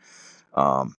page.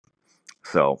 Um,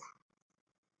 so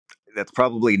that's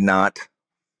probably not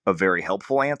a very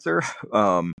helpful answer.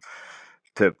 Um,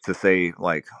 to say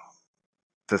like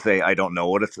to say I don't know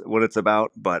what it's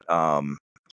about, but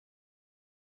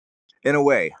in a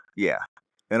way, yeah,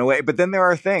 in a way. But then there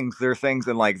are things,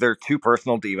 and like they're too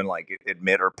personal to even like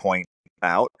admit or point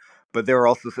out. But there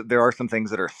are some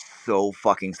things that are so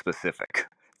fucking specific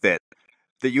that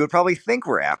you would probably think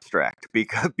were abstract,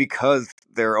 because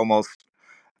they're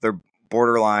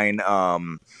borderline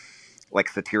like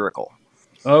satirical.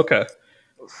 Okay,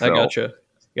 I So gotcha.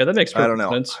 Yeah, that makes I don't perfect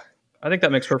know. sense. I think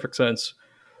that makes perfect sense.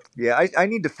 Yeah, I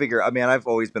need to figure. I mean, I've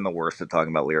always been the worst at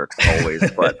talking about lyrics, always.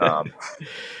 But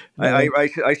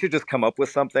I should just come up with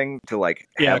something to like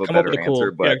Yeah, have a come up with better a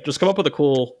answer. cool. Yeah, But just come up with a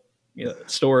cool,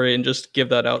 story and just give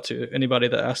that out to anybody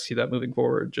that asks you that moving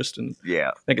forward. Just and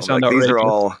yeah, make it I'm sound like, these are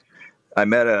outrageous. all. I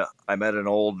met an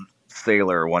old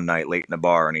sailor one night late in a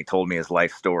bar, and he told me his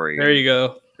life story, There and you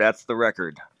go. that's the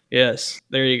record. Yes,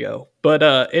 there you go. But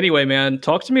anyway, man,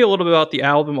 talk to me a little bit about the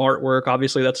album artwork.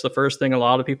 Obviously, that's the first thing a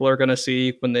lot of people are going to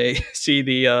see when they see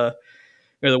the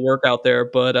work out there.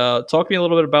 But talk to me a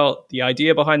little bit about the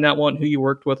idea behind that one, who you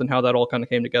worked with, and how that all kind of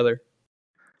came together.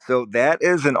 So that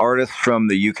is an artist from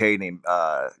the UK named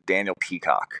Daniel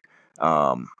Peacock,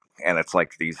 um, and it's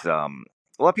like these. A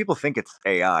lot of people think it's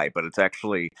AI, but it's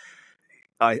actually.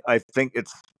 I think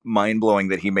it's mind blowing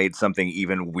that he made something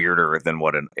even weirder than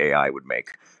what an AI would make.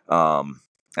 And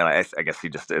I guess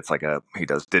it's like he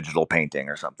does digital painting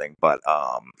or something. But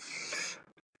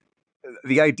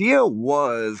the idea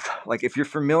was like, if you're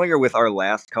familiar with our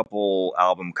last couple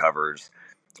album covers,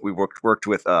 we worked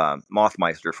with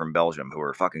Mothmeister from Belgium, who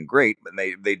are fucking great, but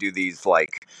they do these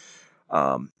like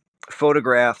um,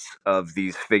 photographs of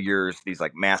these figures, these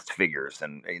like masked figures,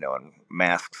 and and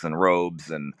masks and robes,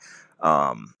 and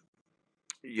um,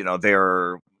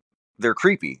 they're they're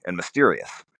creepy and mysterious.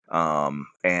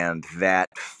 And that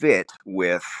fit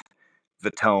with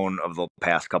the tone of the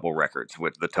past couple records.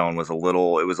 With the tone was it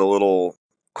was a little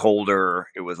colder.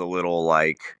 It was a little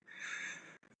like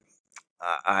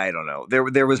I don't know.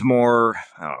 There was more.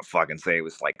 I don't know. Fucking say it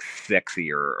was like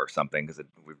sexy or something because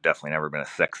we've definitely never been a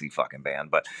sexy fucking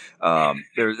band. But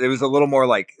it was a little more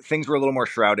like things were a little more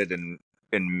shrouded in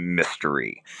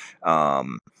mystery,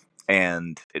 um,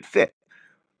 and it fit.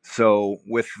 So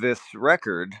with this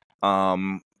record's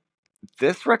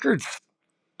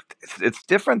it's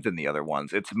different than the other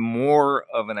ones. It's more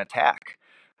of an attack.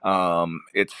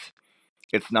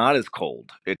 It's not as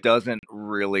cold. It doesn't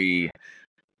really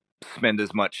spend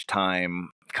as much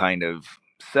time kind of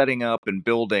setting up and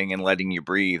building and letting you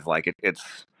breathe. Like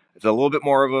it's a little bit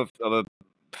more of a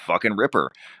fucking ripper.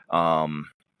 Um,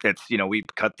 it's we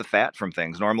cut the fat from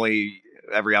things. Normally,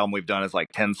 every album we've done is like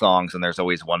 10 songs, and there's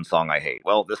always one song I hate.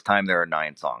 Well, this time there are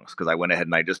 9 songs because I went ahead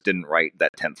and I just didn't write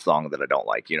that 10th song that I don't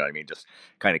like. You know what I mean? Just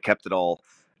kind of kept it all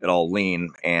lean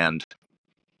and.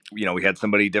 We had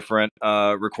somebody different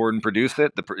record and produce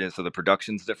it. So the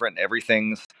production's different.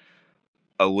 Everything's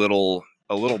a little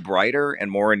brighter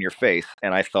and more in your face,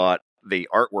 and I thought the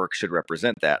artwork should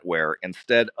represent that, where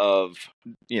instead of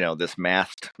this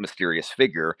masked mysterious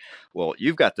figure, well,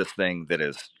 you've got this thing that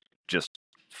is just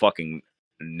fucking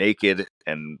naked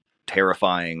and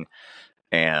terrifying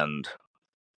and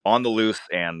on the loose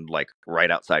and like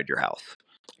right outside your house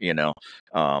you know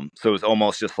so it was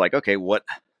almost just like, okay, what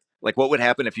would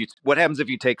happen what happens if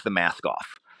you take the mask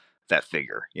off that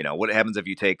figure? What happens if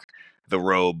you take the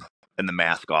robe and the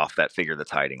mask off that figure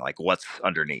that's hiding? Like, what's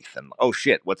underneath? And oh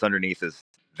shit, what's underneath is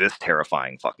this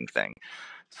terrifying fucking thing.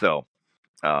 So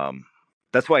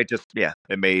that's why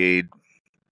it made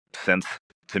sense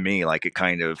to me. Like it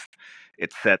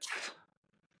sets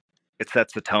it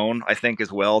sets the tone, I think,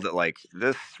 as well, that like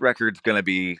this record's gonna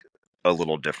be a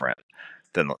little different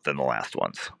than the last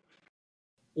ones.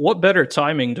 What better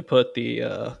timing to put the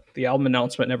album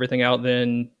announcement and everything out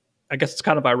than, I guess it's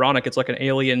kind of ironic. It's like an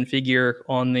alien figure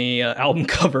on the album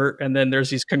cover, and then there's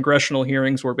these congressional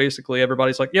hearings where basically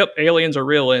everybody's like, "Yep, aliens are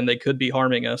real and they could be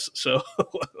harming us." So,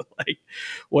 like,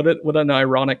 what an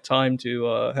ironic time to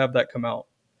have that come out.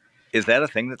 Is that a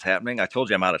thing that's happening? I told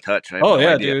you I'm out of touch. I have Oh no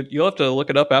yeah, idea. dude. You'll have to look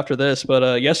it up after this.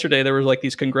 But yesterday there was like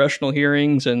these congressional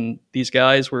hearings, and these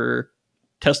guys were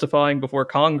testifying before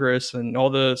Congress, and all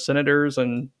the senators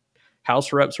and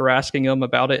House reps were asking them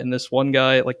about it. And this one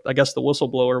guy, like I guess the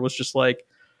whistleblower, was just like,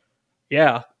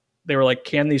 "Yeah." They were like,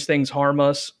 "Can these things harm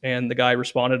us?" And the guy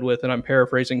responded with, and I'm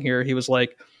paraphrasing here, he was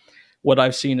like, "What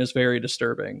I've seen is very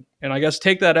disturbing." And I guess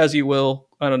take that as you will.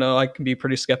 I don't know. I can be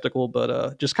pretty skeptical,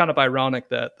 but just kind of ironic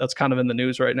that that's kind of in the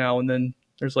news right now. And then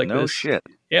there's like No this. shit.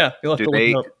 Yeah, you'll have Do to look it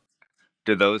they? up.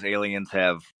 Do those aliens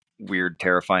have weird,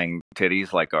 terrifying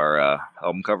titties like our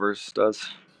album covers does?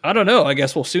 I don't know. I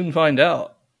guess we'll soon find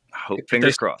out. Hope If they...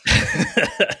 fingers crossed.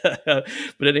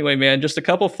 But anyway, man, just a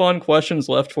couple fun questions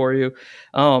left for you.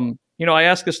 I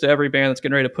ask this to every band that's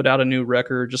getting ready to put out a new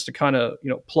record, just to kind of,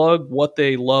 plug what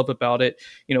they love about it.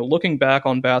 Looking back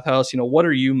on Bathhouse, what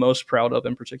are you most proud of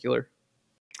in particular?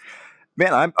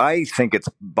 Man, I think it's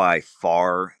by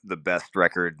far the best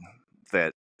record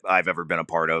that I've ever been a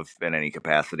part of in any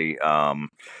capacity.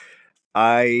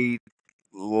 I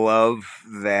love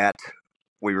that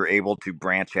we were able to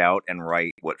branch out and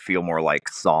write what feel more like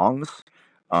songs,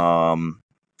 um,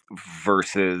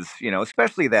 versus,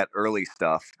 especially that early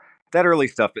stuff. That early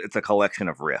stuff, it's a collection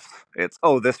of riffs. It's,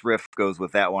 oh, this riff goes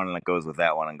with that one, and it goes with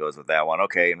that one, and goes with that one.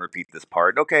 Okay, and repeat this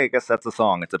part. Okay, I guess that's a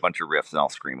song. It's a bunch of riffs, and I'll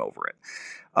scream over it.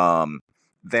 Um,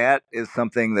 that is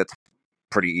something that's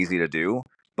pretty easy to do,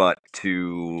 but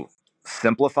to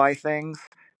simplify things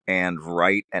and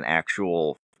write an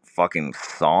actual fucking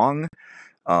song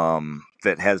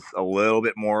that has a little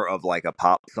bit more of like a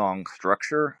pop song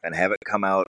structure and have it come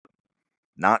out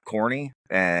not corny.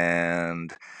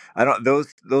 And I don't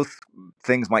those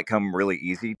things might come really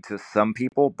easy to some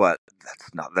people, but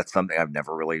that's something I've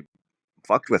never really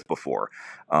fucked with before.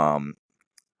 um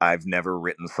I've never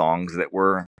written songs that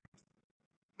were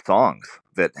songs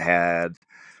that had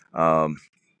um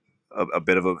a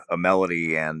bit of a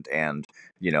melody and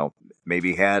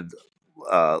maybe had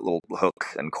little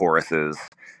hooks and choruses.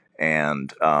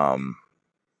 And I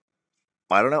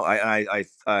don't know. I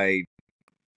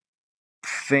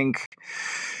think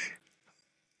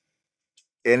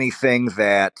anything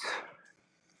that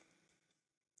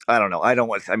I don't know. I don't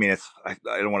want. I mean, I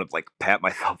don't want to like pat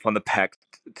myself on the back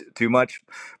too much,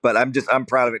 but I'm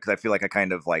proud of it because I feel like I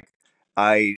kind of like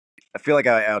I I feel like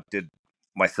I outdid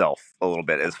myself a little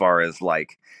bit as far as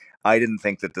like I didn't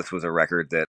think that this was a record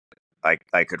that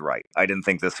I could write. I didn't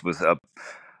think this was a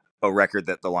record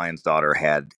that the Lion's Daughter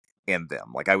had in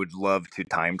them. Like I would love to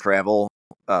time travel,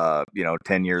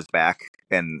 10 years back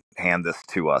and hand this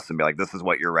to us and be like, this is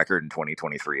what your record in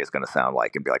 2023 is going to sound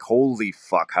like, and be like, holy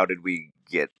fuck, how did we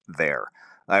get there?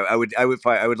 I would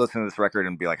listen to this record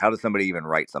and be like, how does somebody even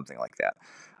write something like that?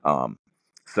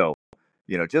 So,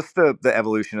 just the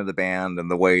evolution of the band and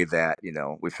the way that,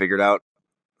 we figured out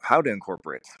how to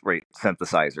incorporate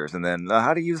synthesizers, and then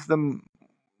how to use them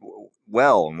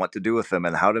well, and what to do with them,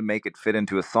 and how to make it fit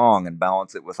into a song and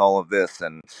balance it with all of this,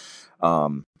 and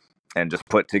just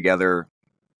put together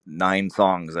 9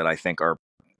 songs that I think are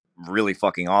really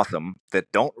fucking awesome,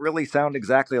 that don't really sound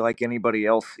exactly like anybody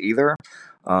else either.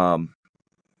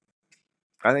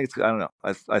 I think I don't know.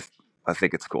 I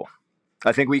think it's cool.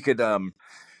 I think we could,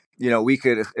 we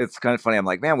could. It's kind of funny. I'm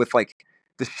like, man, with like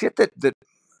the shit that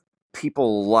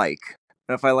people like.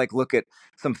 And if I like look at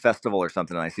some festival or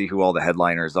something and I see who all the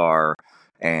headliners are,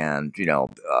 and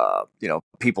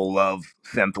people love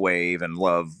synthwave and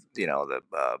love the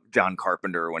John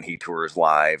Carpenter when he tours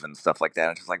live and stuff like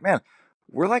that. It's just like, man,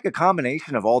 we're like a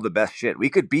combination of all the best shit. We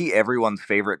could be everyone's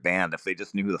favorite band if they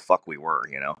just knew who the fuck we were.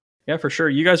 Yeah, for sure.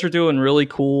 You guys are doing really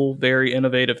cool, very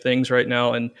innovative things right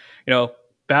now, and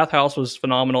Bathhouse was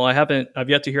phenomenal. I've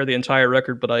yet to hear the entire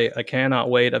record, but I cannot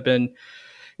wait. I've been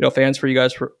fans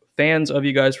of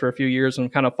you guys for a few years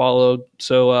and kind of followed.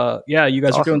 So yeah, you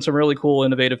guys are doing some really cool,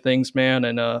 innovative things, man.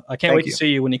 And I can't wait to see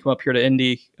you when you come up here to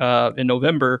Indy in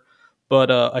November. But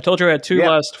I told you I had 2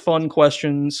 last fun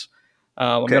questions.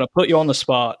 I'm going to put you on the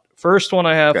spot. First one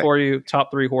I have for you: top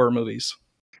 3 horror movies.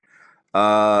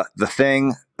 The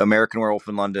Thing, American Werewolf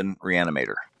in London,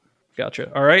 Reanimator.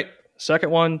 Gotcha. All right. Second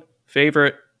one: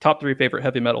 top 3 favorite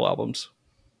heavy metal albums.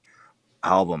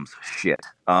 Shit.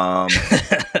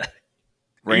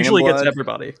 Usually gets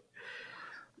everybody.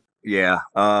 Yeah.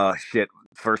 Shit.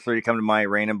 First 3 come to mind: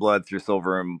 Rain and Blood, Through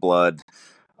Silver and Blood,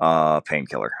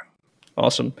 Painkiller.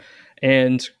 Awesome.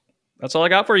 And that's all I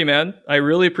got for you, man. I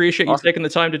really appreciate you taking the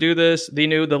time to do this.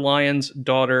 The Lion's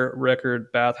Daughter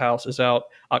record, Bathhouse, is out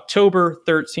October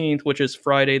 13th, which is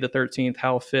Friday the 13th.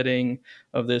 How fitting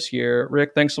of this year.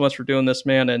 Rick, thanks so much for doing this,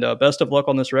 man. And best of luck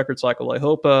on this record cycle. I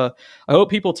hope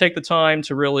people take the time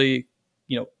to really,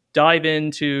 dive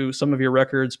into some of your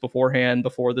records beforehand,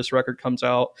 before this record comes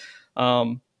out.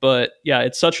 But yeah,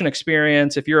 it's such an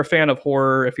experience. If you're a fan of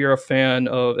horror, if you're a fan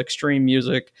of extreme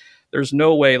music, there's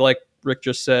no way, like Rick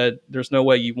just said, there's no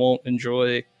way you won't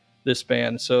enjoy this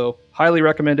band. So highly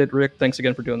recommended. Rick, thanks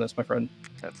again for doing this, my friend.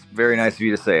 That's very nice of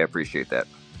you to say. I appreciate that.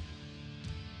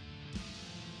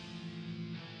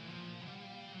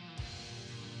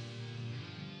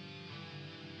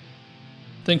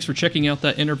 Thanks for checking out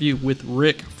that interview with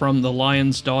Rick from The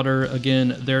Lion's Daughter.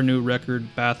 Again, their new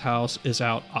record, Bathhouse, is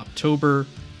out October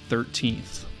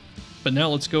 13th. But now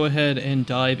let's go ahead and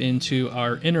dive into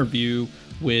our interview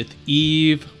with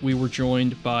Eave. We were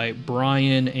joined by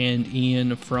Brian and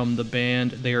Ian from the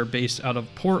band. They are based out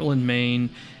of Portland, Maine,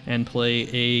 and play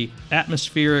a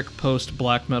atmospheric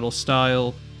post-black metal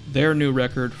style. Their new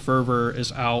record, Fervor,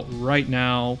 is out right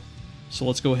now. So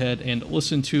let's go ahead and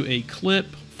listen to a clip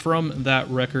from that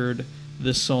record.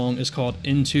 This song is called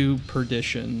Into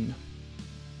Perdition.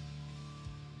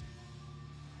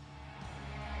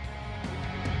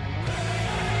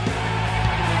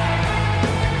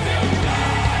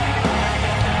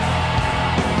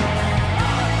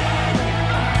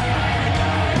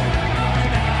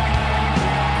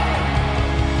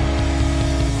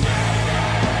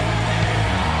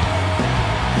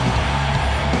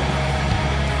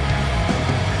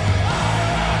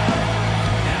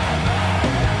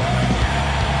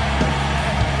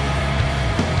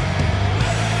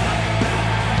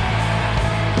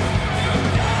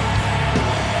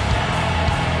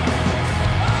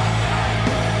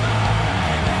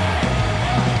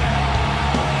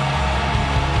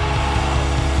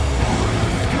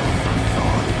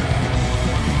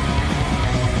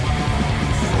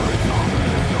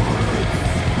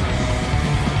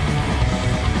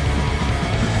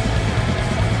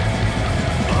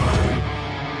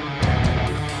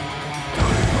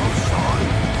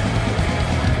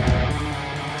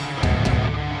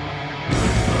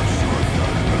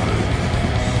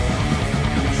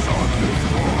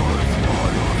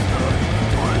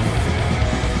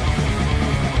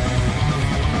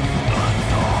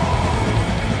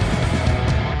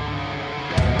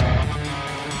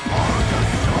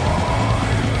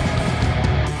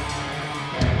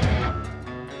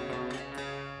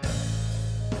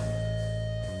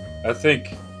 I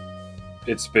think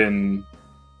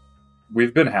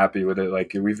we've been happy with it.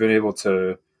 Like, we've been able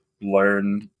to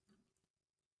learn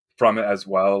from it as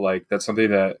well. Like that's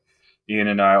something that Ian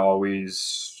and I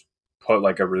always put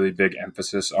like a really big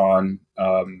emphasis on.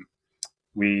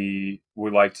 We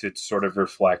would like to sort of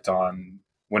reflect on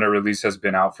when a release has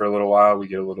been out for a little while. We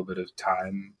get a little bit of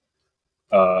time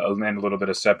and a little bit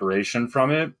of separation from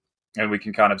it, and we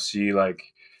can kind of see like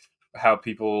how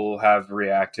people have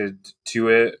reacted to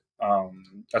it,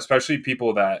 especially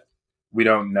people that we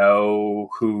don't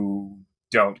know who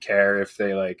don't care if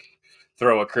they like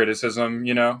throw a criticism,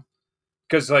 you know,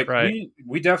 because like Right.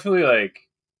 we definitely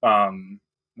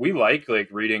we like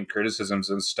reading criticisms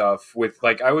and stuff with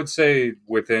like I would say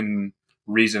within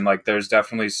reason. Like there's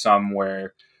definitely some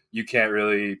where you can't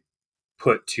really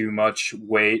put too much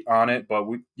weight on it, but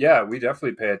we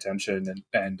definitely pay attention,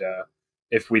 and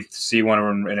if we see one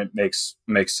and it makes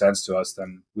sense to us,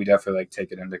 then we definitely like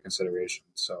take it into consideration.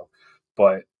 So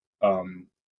but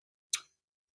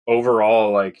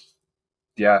overall, like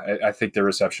I think the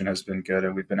reception has been good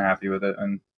and we've been happy with it,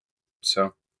 and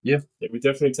so yeah, we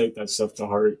definitely take that stuff to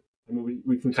heart. I mean,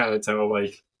 we can kind of tell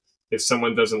like if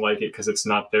someone doesn't like it because it's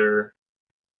not their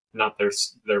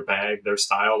bag, their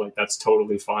style, like that's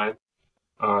totally fine.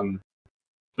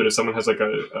 But if someone has like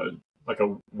a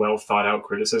well thought out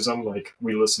criticism, like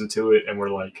we listen to it and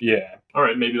we're like, yeah, all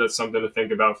right, maybe that's something to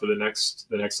think about for the next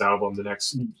album, the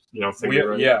next thing.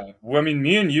 Yeah, well, I mean,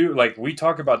 me and you, like we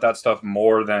talk about that stuff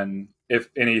more than if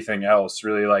anything else,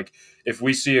 really. Like if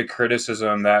we see a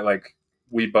criticism that like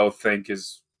we both think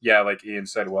is like Ian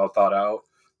said, well thought out,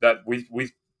 that we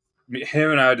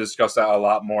him and I discuss that a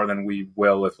lot more than we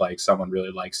will if like someone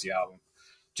really likes the album,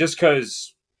 just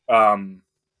because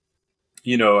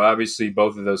obviously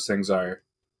both of those things are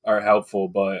helpful,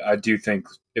 but I do think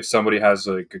if somebody has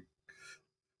like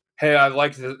hey, I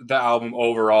liked the album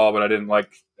overall, but I didn't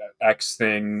like X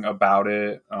thing about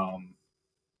it,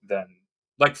 then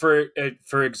like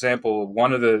for example,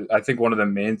 I think one of the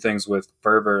main things with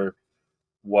Fervor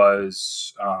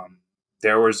was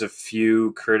there was a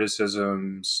few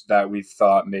criticisms that we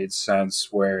thought made sense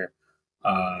where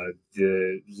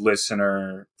the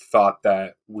listener thought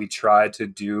that we tried to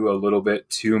do a little bit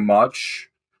too much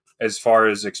as far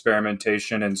as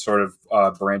experimentation and sort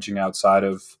of branching outside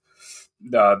of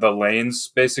the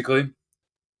lanes, basically,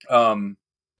 and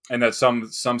that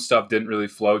some stuff didn't really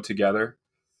flow together.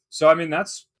 So I mean,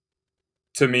 that's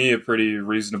to me a pretty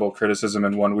reasonable criticism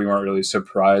and one we weren't really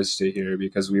surprised to hear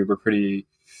because we were pretty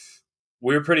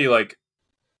like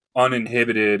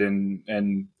uninhibited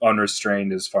and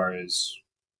unrestrained as far as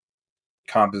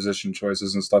composition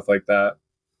choices and stuff like that.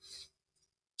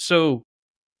 So,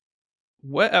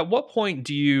 at what point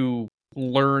do you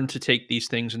learn to take these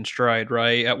things in stride,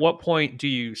 right? At what point do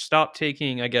you stop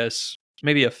taking, I guess,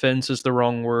 maybe offense is the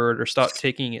wrong word, or stop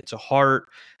taking it to heart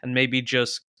and maybe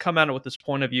just come at it with this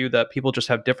point of view that people just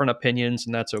have different opinions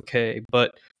and that's okay?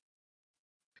 But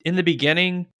in the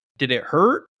beginning, did it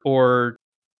hurt or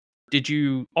did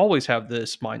you always have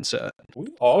this mindset? We've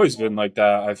always been like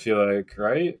that, I feel like,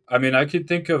 right? I mean, I could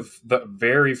think of the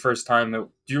very first time do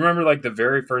you remember like the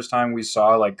very first time we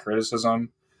saw like criticism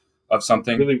of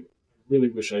something? Really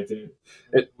wish I did.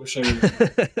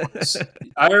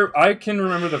 I can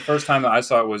remember the first time that I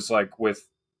saw it was like with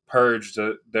Purge.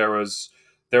 There was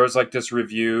like this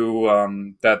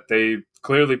review that they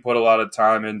clearly put a lot of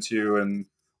time into, and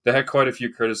they had quite a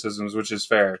few criticisms, which is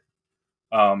fair.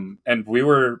 And we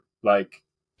were not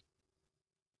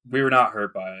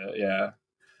hurt by it. Yeah.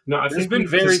 No, there's been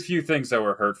very few things that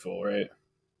were hurtful, right?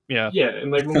 Yeah. Yeah,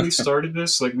 and like when we started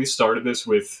this,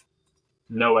 with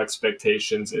no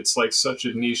expectations. It's like such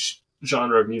a niche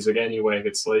genre of music anyway.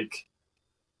 It's like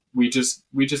we just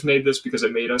made this because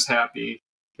it made us happy.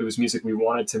 It was music we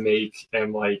wanted to make,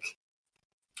 and like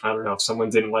I don't know, if someone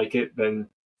didn't like it, then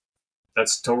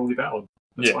that's totally valid.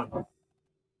 That's fine.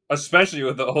 Especially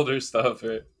with the older stuff,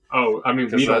 right? Oh, I mean,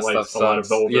 we don't like a lot of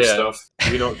the older stuff.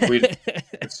 We don't.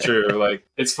 It's true. Like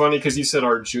it's funny because you said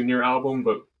our junior album,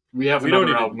 but we have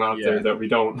another album out there that we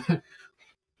don't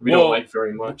don't like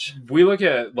very much. We look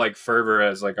at like Fervor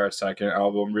as like our second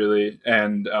album, really,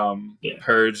 and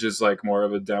Purge is like more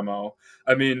of a demo.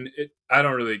 I mean, I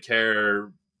don't really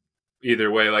care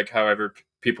either way. Like, however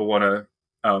people want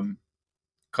to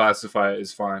classify it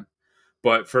is fine.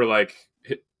 But for like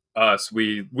us,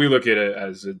 we look at it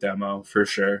as a demo for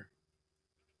sure.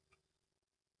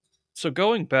 So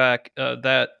going back,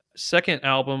 that second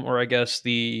album, or I guess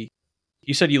you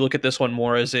said you look at this one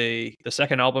more as the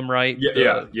second album, right?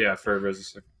 Yeah. Fervor is the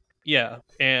second. Yeah,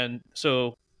 and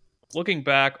so looking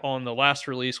back on the last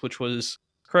release, which was,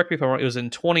 correct me if I'm wrong, it was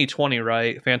in 2020,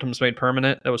 right? Phantoms Made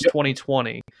Permanent. That was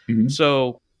 2020. Mm-hmm.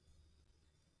 So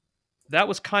that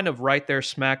was kind of right there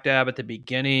smack dab at the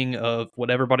beginning of what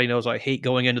everybody knows I hate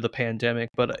going into the pandemic,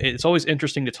 but it's always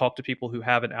interesting to talk to people who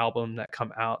have an album that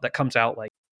comes out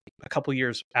like a couple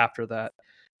years after that.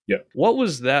 Yeah. What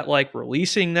was that like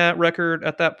releasing that record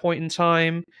at that point in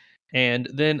time? And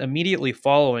then immediately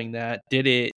following that,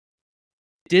 did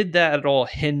that at all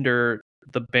hinder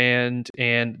the band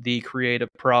and the creative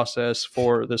process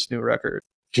for this new record?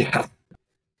 Yeah.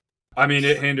 I mean,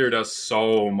 it hindered us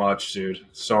so much, dude.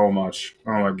 So much.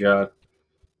 Oh my god.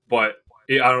 But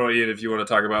I don't know, Ian, if you want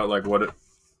to talk about like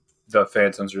the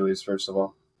Phantoms release first of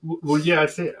all. Well, yeah, I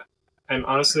think, and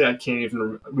honestly, I can't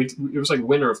even. It was like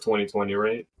winter of 2020,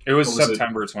 right? It was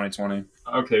September 2020.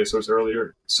 Okay, so it was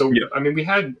earlier. So yeah. I mean,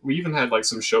 we even had like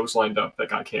some shows lined up that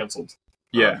got canceled.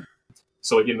 Yeah.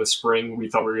 So like in the spring, we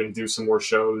thought we were going to do some more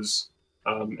shows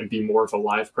and be more of a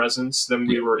live presence than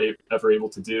we were ever able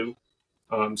to do.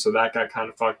 So that got kind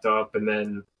of fucked up, and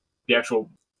then the actual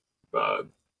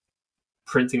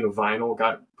printing of vinyl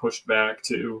got pushed back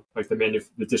too. Like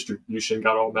the distribution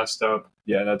got all messed up.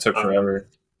 Yeah, that took forever.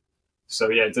 So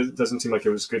yeah, it doesn't seem like it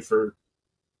was good for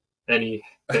any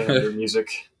band or music.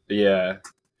 Yeah,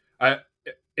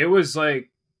 it was like,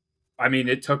 I mean,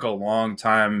 it took a long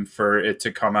time for it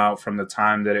to come out from the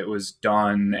time that it was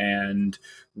done, and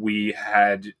we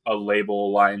had a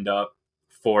label lined up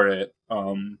for it.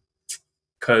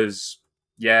 'Cause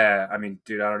yeah, I mean,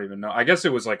 dude, I don't even know. I guess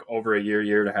it was like over a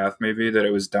year and a half maybe that it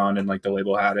was done, and like the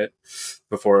label had it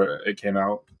before it came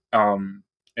out. And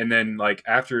then like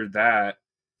after that,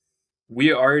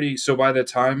 so by the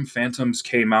time Phantoms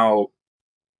came out,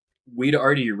 we'd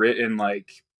already written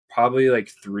like probably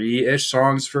like 3-ish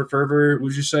songs for Fervor,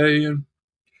 would you say, Ian?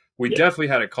 We definitely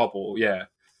had a couple, yeah.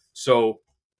 So,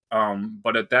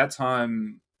 but at that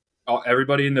time,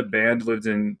 everybody in the band lived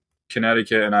in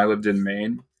Connecticut and I lived in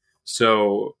Maine.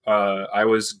 So I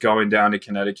was going down to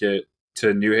Connecticut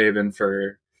to New Haven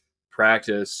for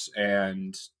practice,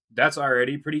 and that's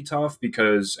already pretty tough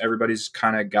because everybody's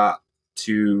kind of got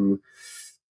to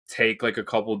take like a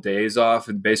couple days off,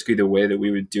 and basically the way that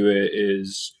we would do it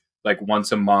is like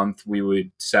once a month we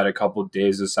would set a couple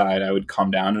days aside. I would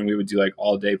come down and we would do like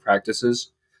all day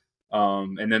practices.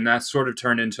 And then that sort of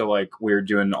turned into like we were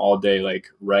doing all day like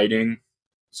writing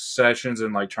sessions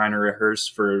and like trying to rehearse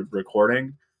for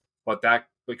recording. But that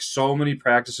like so many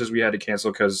practices we had to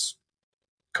cancel because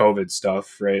COVID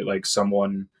stuff, right? Like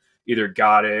someone either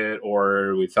got it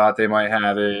or we thought they might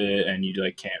have it, and you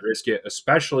like can't risk it,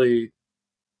 especially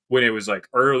when it was like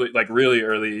early, like really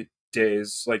early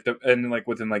days, like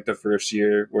within like the first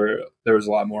year where there was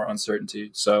a lot more uncertainty.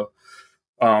 So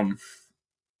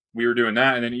we were doing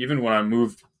that, and then even when I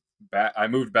moved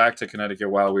back to Connecticut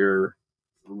while we were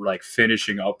like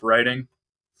finishing up writing.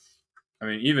 I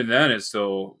mean, even then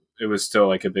it was still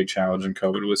like a big challenge, and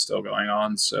COVID was still going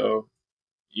on. So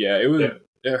yeah,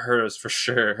 it hurt us for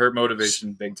sure. It hurt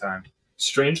motivation big time.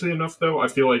 Strangely enough, though, I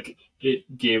feel like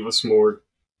it gave us more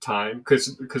time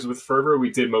because with Fervor we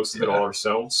did most of it all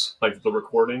ourselves, like the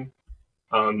recording.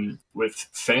 With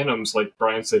Phantoms, like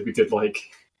Brian said, we did like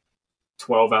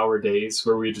 12-hour days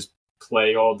where we just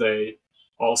play all day,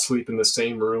 all sleep in the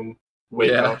same room,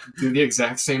 wake up, do the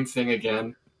exact same thing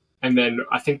again. And then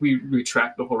I think we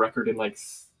tracked the whole record in like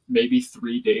maybe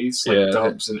 3 days, like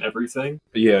dubs and everything.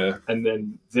 Yeah. And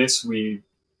then this we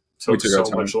took so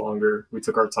much longer. We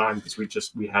took our time because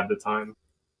we had the time.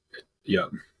 Yeah.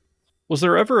 Was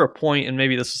there ever a point, and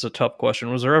maybe this is a tough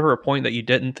question, was there ever a point that you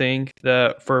didn't think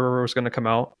that Fervor was going to come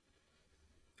out?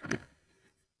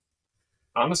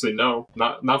 Honestly, no,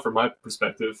 not from my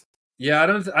perspective. Yeah, I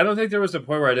don't think there was a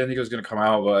point where I didn't think it was going to come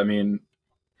out, but I mean,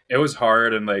 it was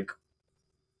hard, and like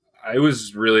it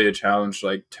was really a challenge,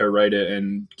 like to write it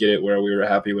and get it where we were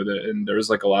happy with it, and there was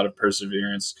like a lot of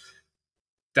perseverance,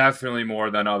 definitely more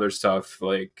than other stuff.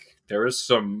 Like there was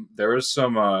some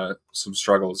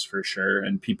struggles for sure,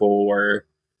 and people were.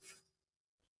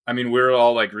 I mean, we were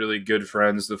all like really good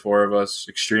friends, the four of us,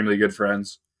 extremely good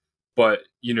friends. But,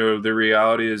 you know, the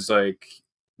reality is like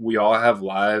we all have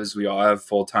lives, we all have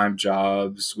full-time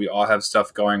jobs, we all have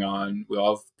stuff going on, we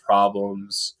all have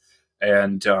problems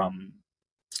and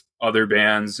other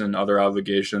bands and other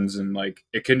obligations, and like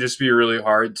it can just be really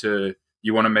hard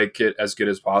you want to make it as good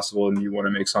as possible, and you want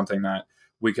to make something that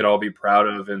we could all be proud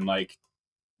of, and like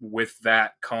with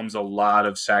that comes a lot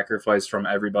of sacrifice from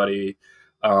everybody.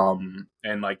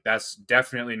 And like that's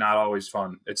definitely not always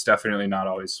fun. It's definitely not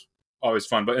always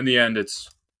fun, but in the end it's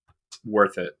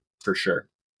worth it for sure.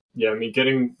 Yeah, I mean,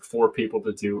 getting 4 people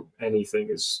to do anything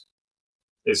is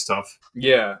tough.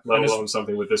 Yeah, let alone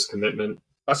something with this commitment.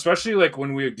 especially like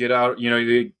when we get out,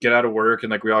 you get out of work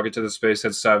and like we all get to the space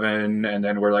at 7, and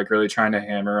then we're like really trying to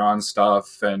hammer on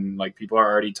stuff, and like people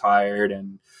are already tired,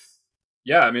 and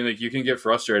yeah, I mean, like you can get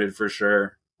frustrated for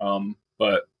sure.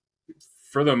 But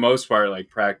for the most part, like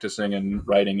practicing and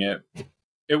writing it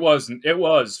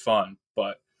was fun,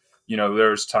 but there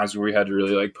was times where we had to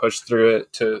really like push through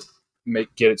it to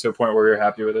get it to a point where we were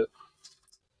happy with it.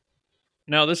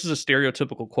 Now, this is a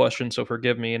stereotypical question, so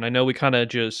forgive me. And I know we kind of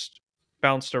just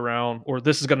bounced around, or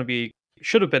this is going to be,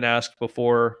 should have been asked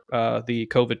before the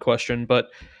COVID question. But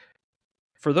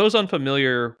for those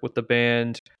unfamiliar with the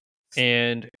band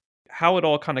and how it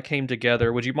all kind of came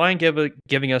together, would you mind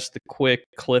giving us the quick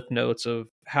cliff notes of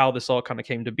how this all kind of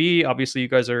came to be? Obviously, you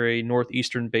guys are a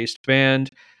Northeastern based band.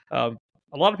 Um,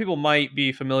 a lot of people might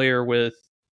be familiar with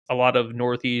a lot of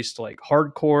Northeast like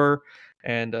hardcore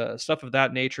and stuff of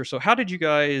that nature. So, how did you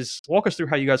guys walk us through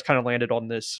how you guys kind of landed on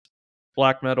this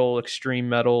black metal, extreme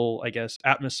metal, I guess,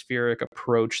 atmospheric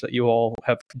approach that you all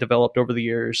have developed over the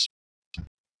years?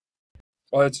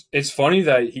 Well, it's funny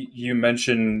that you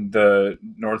mentioned the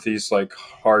Northeast like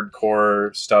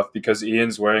hardcore stuff, because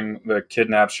Ian's wearing the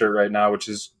Kidnap shirt right now, which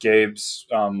is Gabe's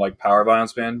like power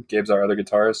violence band. Gabe's our other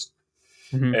guitarist,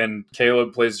 Mm-hmm. and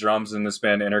Caleb plays drums in this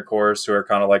band Intercourse, who are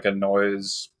kind of like a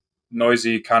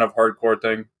noisy kind of hardcore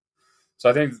thing. So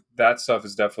I think that stuff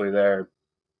is definitely there.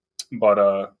 But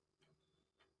I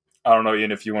don't know,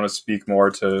 Ian, if you want to speak more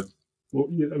to. Well,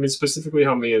 I mean, specifically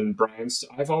how me and Brian's,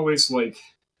 I've always like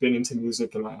been into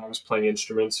music, and I was playing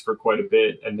instruments for quite a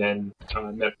bit, and then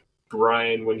met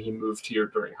Brian when he moved here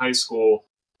during high school.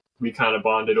 We kind of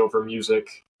bonded over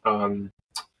music, and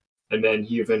then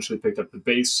he eventually picked up the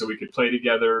bass so we could play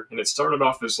together. And it started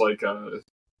off as like a,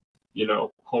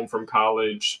 home from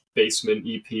college basement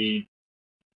EP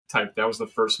type. That was the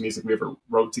first music we ever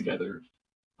wrote together.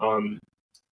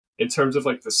 In terms of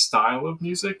like the style of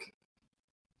music,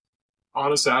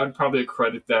 honestly, I would probably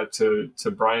credit that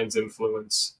to Brian's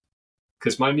influence,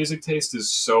 because my music taste is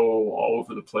so all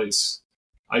over the place.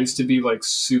 I used to be like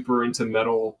super into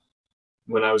metal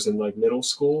when I was in like middle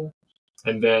school,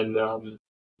 and then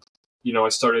I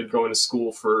started going to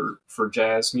school for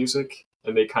jazz music,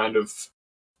 and they kind of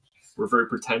were very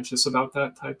pretentious about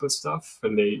that type of stuff,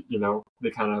 and they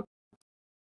kind of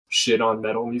shit on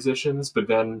metal musicians. But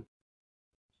then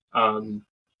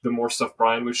the more stuff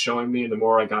Brian was showing me and the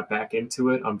more I got back into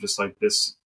it, I'm just like,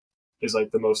 this is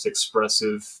like the most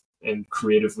expressive and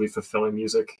creatively fulfilling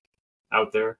music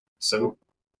out there. So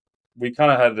We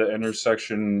kind of had the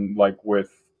intersection like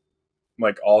with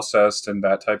like Alcest and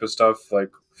that type of stuff, like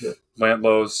yeah.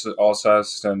 Lantlow's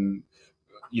Alcest, and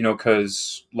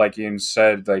because like Ian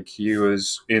said, like he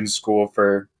was in school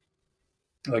for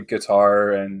like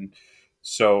guitar, and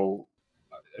so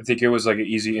I think it was like an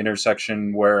easy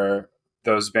intersection where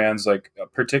those bands, like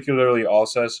particularly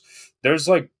Alcest, there's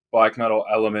like black metal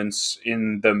elements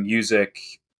in the music,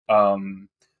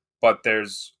 but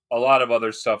there's a lot of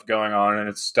other stuff going on, and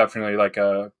it's definitely like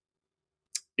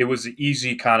it was an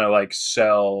easy kind of like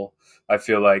sell, I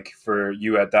feel like, for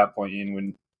you at that point,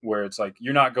 Ian, where it's like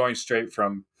you're not going straight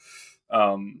from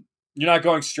you're not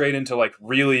going straight into like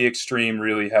really extreme,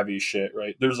 really heavy shit,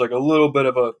 right? There's like a little bit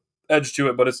of a edge to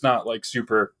it, but it's not like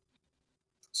super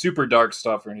dark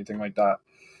stuff or anything like that.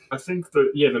 I think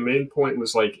the main point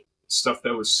was like stuff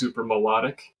that was super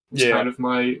melodic was kind of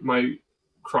my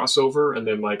crossover. And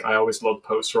then like I always loved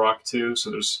post rock too,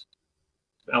 so there's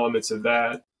elements of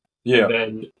that. Yeah.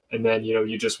 And then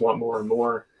you just want more and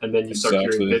more, and then you start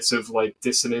hearing bits of like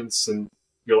dissonance, and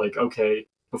you're like, okay,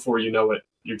 before you know it,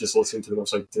 you're just listening to the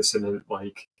most like dissonant,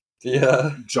 like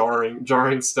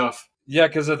jarring stuff. Yeah,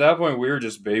 because at that point we were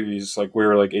just babies. Like we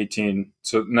were like 18,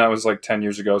 so that was like 10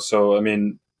 years ago. So I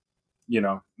mean,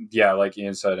 like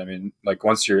Ian said, I mean, like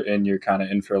once you're in, you're kind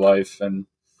of in for life, and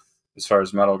as far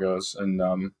as metal goes, and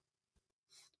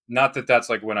not that that's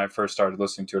like when I first started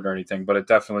listening to it or anything, but it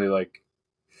definitely like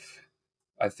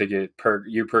I think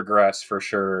you progress for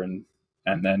sure, and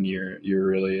then you're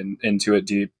really into it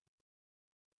deep.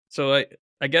 So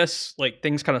I guess like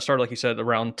things kind of started, like you said,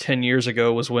 around 10 years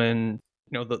ago was when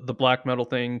the black metal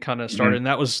thing kind of started, and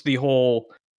that was the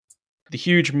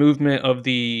huge movement of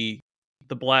the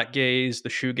black gaze, the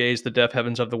shoegaze, the Deaf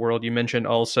Heavens of the world. You mentioned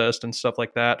Alcest and stuff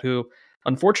like that, who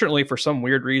unfortunately for some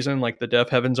weird reason, like the Deaf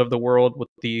Heavens of the world with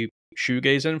the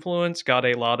shoegaze influence, got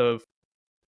a lot of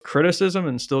criticism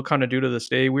and still kind of do to this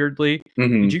day, weirdly.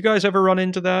 Did you guys ever run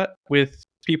into that with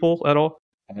people at all?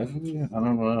 I don't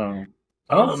know.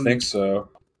 I don't think so.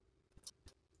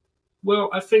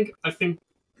 Well, I think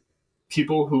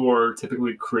people who are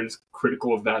typically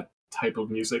critical of that type of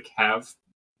music have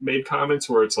made comments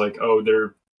where it's like, oh,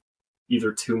 they're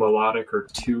either too melodic or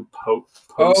too posty.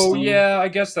 Oh yeah, I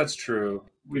guess that's true.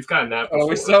 We've gotten that before. Oh,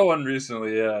 we saw one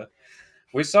recently, yeah.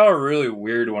 We saw a really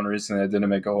weird one recently that didn't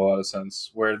make a whole lot of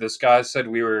sense. Where this guy said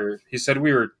we were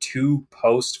too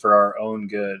post for our own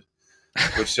good,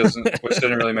 which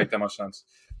didn't really make that much sense.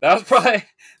 That was probably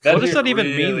what does that even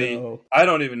mean, though? I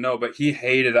don't even know, but he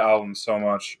hated the album so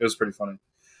much. It was pretty funny.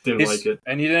 Didn't like it,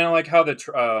 and he didn't like how the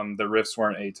riffs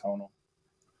weren't atonal.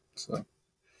 So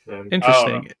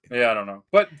interesting. I don't know,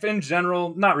 but in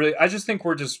general, not really. I just think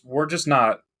we're just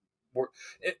not.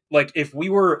 Like if we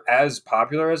were as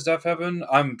popular as Def Heaven,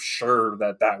 I'm sure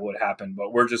that would happen,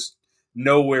 but we're just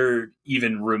nowhere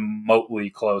even remotely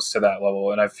close to that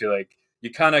level. And I feel like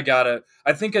you kind of gotta.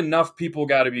 I think enough people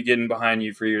got to be getting behind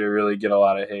you for you to really get a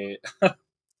lot of hate.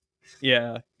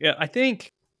 Yeah. I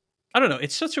think I don't know.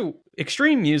 It's such a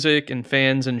extreme music and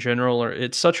fans in general,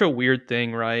 it's such a weird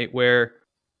thing, right? Where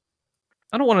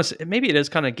I don't want to say, maybe it is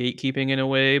kind of gatekeeping in a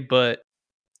way, but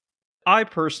I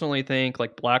personally think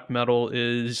like black metal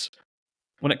is,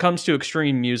 when it comes to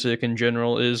extreme music in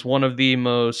general, is one of the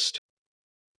most,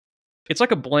 it's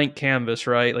like a blank canvas,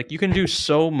 right? Like you can do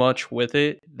so much with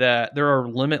it that there are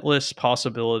limitless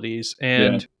possibilities,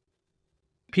 and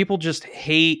people just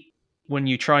hate when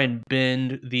you try and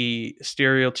bend the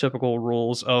stereotypical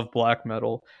rules of black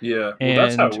metal. Yeah, well,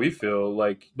 that's how And we feel.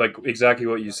 Like exactly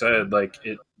what you said. Like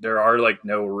there are like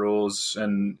no rules,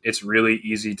 and it's really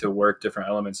easy to work different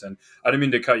elements. And I didn't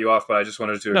mean to cut you off, but I just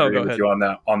wanted to agree with you on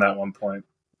that one point.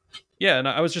 Yeah, and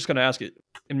I was just going to ask it,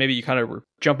 and maybe you kind of were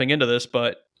jumping into this,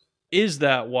 but is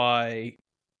that why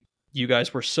you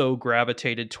guys were so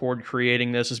gravitated toward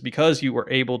creating this? Is because you were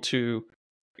able to,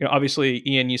 obviously,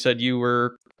 Ian, you said you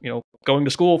were, going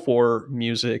to school for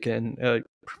music and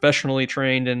professionally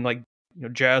trained in like,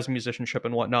 jazz musicianship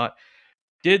and whatnot.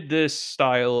 Did this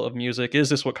style of music, is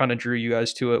this what kind of drew you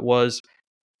guys to it? Was,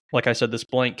 like I said, this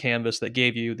blank canvas that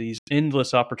gave you these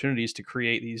endless opportunities to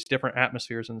create these different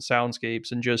atmospheres and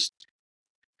soundscapes and just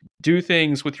do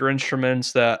things with your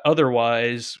instruments that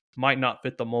otherwise might not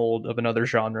fit the mold of another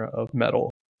genre of metal?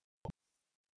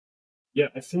 Yeah,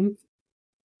 I think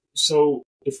so.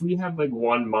 If we have like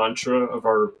one mantra of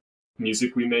our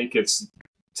music we make, it's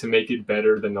to make it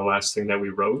better than the last thing that we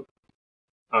wrote.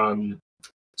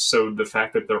 So the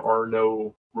fact that there are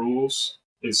no rules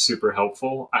is super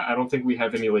helpful. I don't think we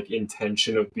have any like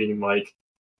intention of being like,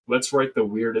 let's write the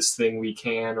weirdest thing we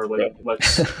can, or like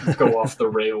let's go off the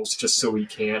rails just so we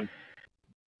can.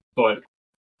 But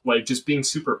like just being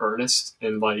super earnest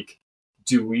and like,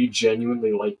 do we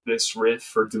genuinely like this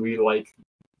riff, or do we like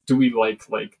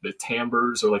the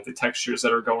timbres or like the textures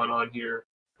that are going on here?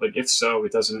 Like if so,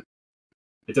 it doesn't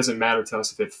matter to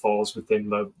us if it falls within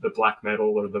the black metal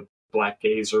or the black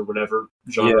gaze or whatever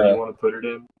genre you want to put it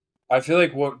in. I feel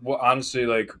like what honestly,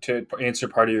 like, to answer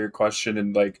part of your question,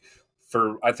 and like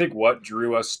I think what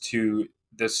drew us to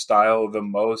this style the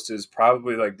most is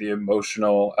probably like the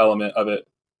emotional element of it.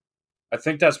 I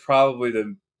think that's probably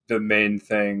the main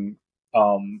thing.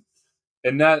 And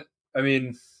that, I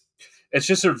mean, it's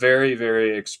just a very,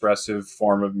 very expressive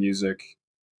form of music.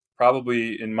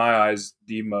 Probably in my eyes,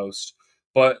 the most.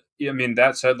 But I mean,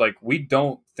 that said, like, we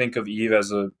don't think of Eave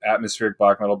as an atmospheric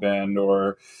black metal band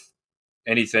or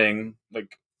anything.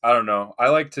 Like, I don't know. I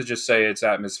like to just say it's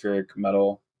atmospheric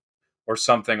metal or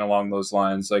something along those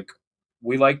lines. Like,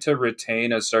 we like to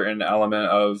retain a certain element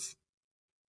of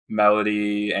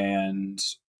melody and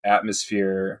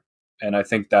atmosphere, and I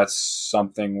think that's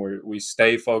something we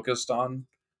stay focused on.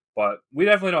 But we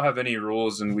definitely don't have any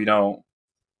rules, and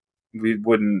we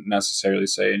wouldn't necessarily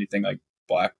say anything like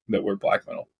that we're black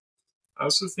metal. I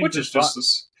also think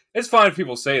it's fine if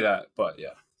people say that, but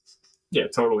yeah,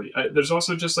 totally. There's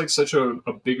also just like such a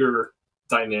bigger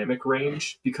dynamic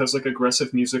range, because like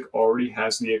aggressive music already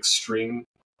has the extreme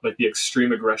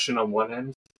aggression on one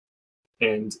end,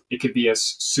 and it could be as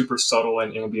super subtle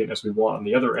and ambient as we want on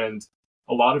the other end.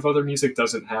 A lot of other music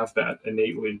doesn't have that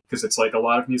innately, because it's like a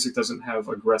lot of music doesn't have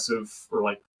aggressive or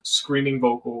like screaming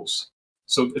vocals.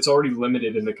 So it's already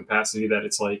limited in the capacity that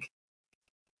it's like,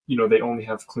 they only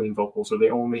have clean vocals, or they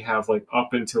only have like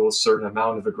up until a certain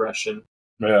amount of aggression.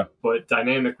 Yeah. But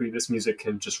dynamically, this music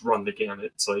can just run the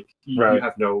gamut. It's like you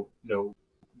have no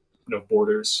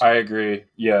borders. I agree.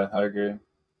 Yeah, I agree.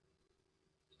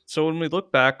 So when we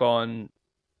look back on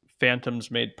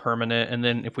Phantoms Made Permanent, and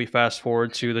then if we fast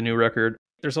forward to the new record,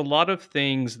 there's a lot of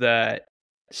things that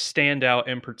stand out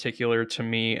in particular to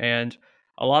me, and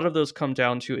a lot of those come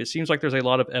down to, it seems like there's a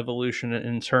lot of evolution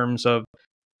in terms of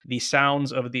the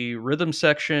sounds of the rhythm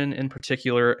section in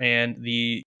particular, and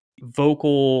the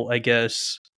vocal, I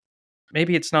guess,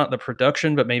 maybe it's not the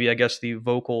production, but maybe I guess the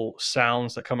vocal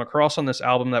sounds that come across on this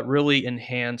album that really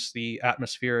enhance the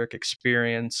atmospheric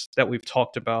experience that we've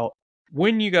talked about.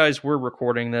 When you guys were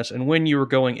recording this and when you were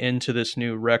going into this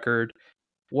new record,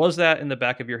 was that in the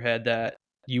back of your head that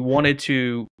you wanted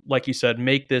to, like you said,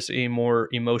 make this a more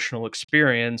emotional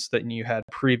experience than you had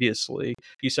previously?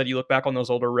 You said you look back on those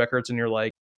older records and you're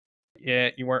like, yeah,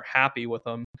 you weren't happy with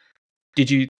them.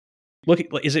 Did you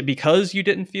is it because you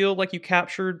didn't feel like you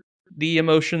captured the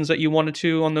emotions that you wanted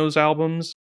to on those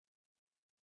albums?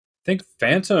 I think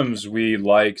Phantoms we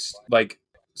liked, like,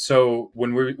 so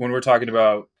when we're talking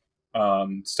about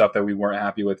stuff that we weren't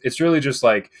happy with, it's really just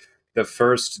like the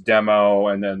first demo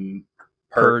and then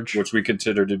Purge, which we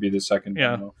consider to be the second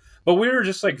demo. But we were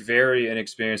just like very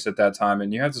inexperienced at that time,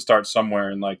 and you have to start somewhere,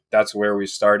 and like that's where we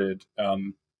started,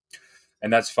 and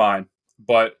that's fine.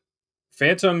 But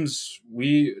Phantoms,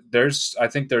 I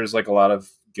think there's like a lot of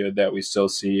good that we still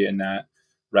see in that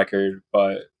record,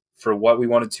 but for what we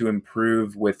wanted to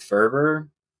improve with Fervor,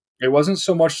 it wasn't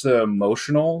so much the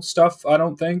emotional stuff, I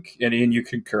don't think. And Ian, you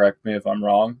can correct me if I'm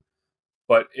wrong,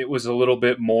 but it was a little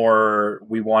bit more,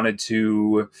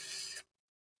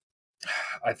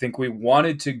 I think we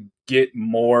wanted to get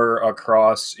more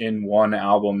across in one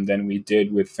album than we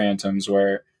did with Phantoms,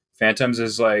 where Phantoms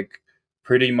is like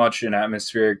pretty much an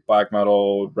atmospheric black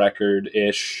metal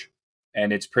record-ish,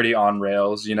 and it's pretty on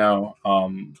rails, and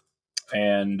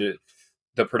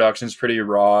the production's pretty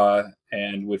raw.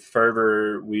 And with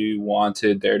Fervor, we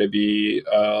wanted there to be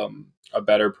a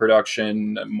better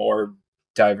production, more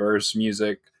diverse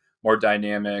music, more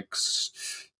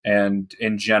dynamics, and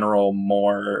in general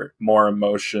more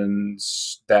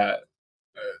emotions that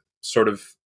sort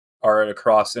of are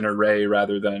across an array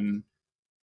rather than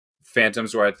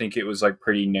Phantoms, where I think it was like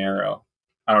pretty narrow.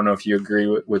 I don't know if you agree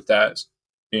with that.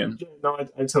 Yeah, no,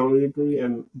 I totally agree.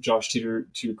 And Josh, to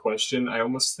your question, I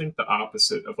almost think the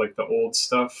opposite of like the old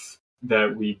stuff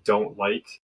that we don't like.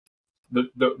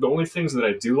 The only things that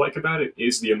I do like about it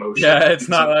is the emotion. Yeah, it's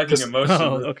not lacking emotion.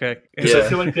 Oh, okay. Because I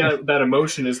feel like that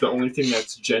emotion is the only thing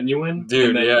that's genuine.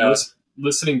 Dude, and then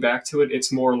listening back to it,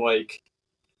 it's more like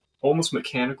almost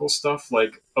mechanical stuff.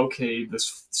 Like, okay,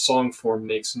 this song form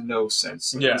makes no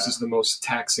sense. Like, this is the most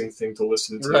taxing thing to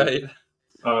listen to. Right.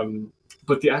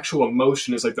 But the actual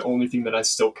emotion is like the only thing that I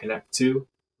still connect to.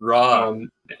 Raw.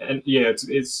 And yeah,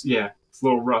 it's a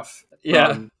little rough.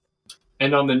 Yeah.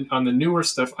 And on the newer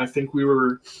stuff, I think we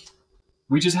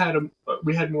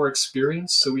had more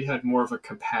experience, so we had more of a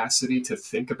capacity to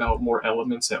think about more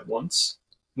elements at once.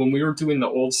 When we were doing the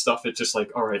old stuff, it's just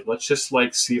like, all right, let's just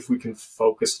like see if we can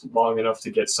focus long enough to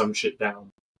get some shit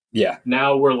down. Yeah.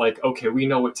 Now we're like, okay, we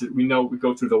go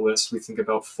through the list, we think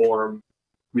about form,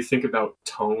 we think about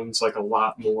tones like a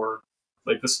lot more.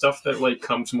 Like the stuff that like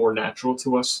comes more natural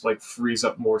to us, like frees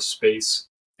up more space.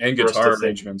 And guitar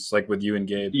arrangements, like with you and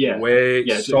Gabe.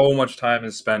 Yeah. So much time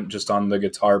is spent just on the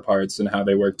guitar parts and how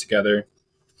they work together.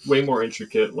 Way more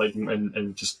intricate, like,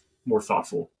 and just more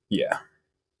thoughtful. Yeah.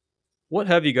 What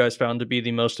have you guys found to be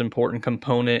the most important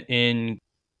component in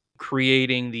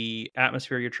creating the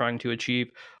atmosphere you're trying to achieve,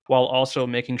 while also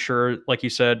making sure, like you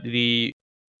said, the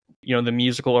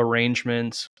musical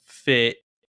arrangements fit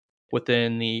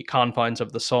within the confines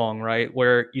of the song, right?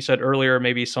 Where you said earlier,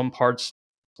 maybe some parts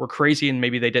were crazy and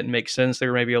maybe they didn't make sense. They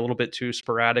were maybe a little bit too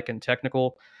sporadic and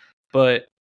technical, but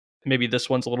maybe this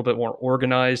one's a little bit more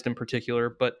organized in particular.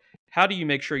 But how do you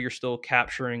make sure you're still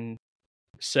capturing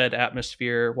said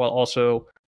atmosphere while also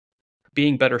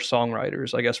being better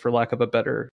songwriters, I guess, for lack of a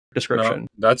better description? No,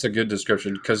 that's a good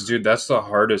description, because dude, that's the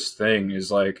hardest thing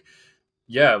is like,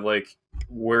 yeah, like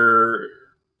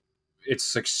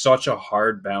it's like such a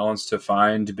hard balance to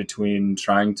find between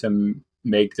trying to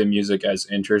make the music as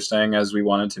interesting as we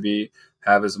want it to be,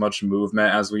 have as much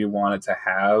movement as we want it to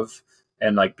have,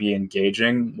 and like be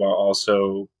engaging, while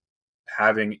also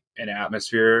having an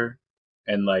atmosphere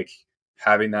and like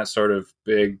having that sort of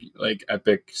big like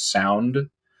epic sound.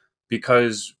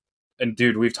 Because, and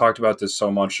dude, we've talked about this so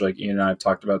much, like Ian and I have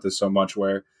talked about this so much,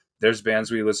 where there's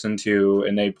bands we listen to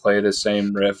and they play the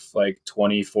same riff like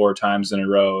 24 times in a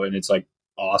row and it's like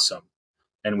awesome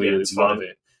and we love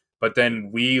it. But then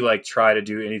we like try to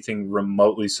do anything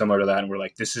remotely similar to that and we're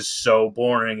like, this is so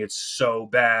boring, it's so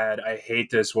bad, I hate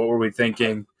this, what were we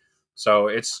thinking? So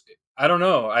I don't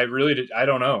know, I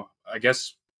don't know, I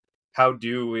guess, how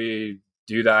do we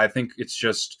do that? I think it's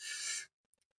just,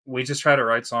 we just try to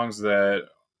write songs that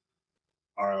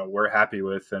we're happy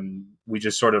with, and we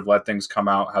just sort of let things come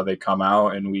out how they come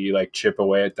out, and we like chip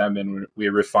away at them and we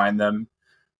refine them,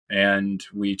 and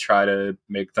we try to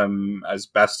make them as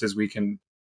best as we can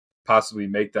possibly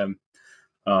make them.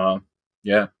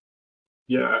 Yeah.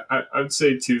 Yeah, I would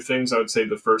say two things. I would say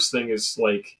the first thing is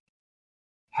like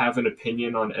have an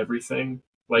opinion on everything.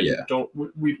 Like Yeah.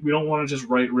 we don't want to just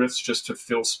write riffs just to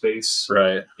fill space.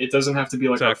 Right. It doesn't have to be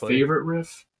like our Exactly. favorite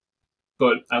riff,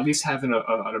 but at least having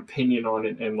an opinion on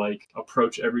it and like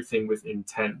approach everything with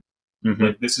intent. Mm-hmm.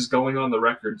 Like this is going on the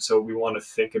record, so we want to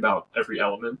think about every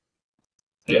element.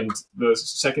 Yep. And the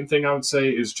second thing I would say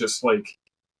is just like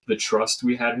the trust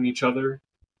we had in each other.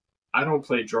 I don't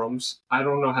play drums. I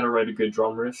don't know how to write a good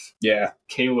drum riff. Yeah.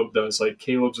 Caleb does. Like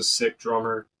Caleb's a sick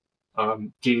drummer.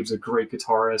 Gabe's a great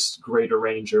guitarist, great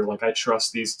arranger. Like I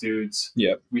trust these dudes.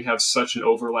 Yep. We have such an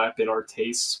overlap in our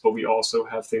tastes, but we also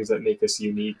have things that make us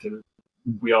unique, and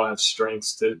we all have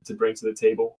strengths to bring to the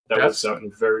table. That works out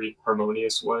in a very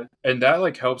harmonious way. And that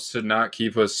like helps to not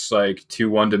keep us like too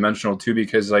one-dimensional too,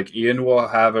 because like Ian will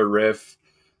have a riff,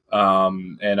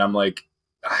 and I'm like,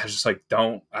 I just like I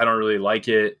don't really like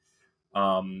it.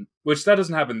 Which that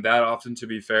doesn't happen that often, to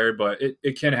be fair, but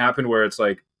it can happen where it's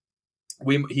like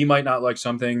he might not like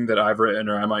something that I've written,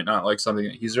 or I might not like something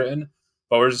that he's written,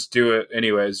 but we'll just do it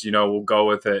anyways. We'll go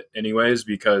with it anyways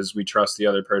because we trust the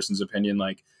other person's opinion.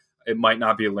 Like it might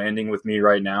not be landing with me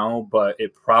right now, but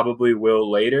it probably will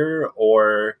later.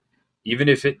 Or even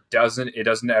if it doesn't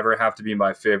ever have to be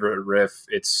my favorite riff.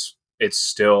 It's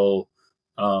still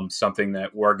something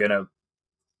that we're gonna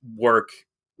work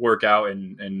out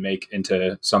and make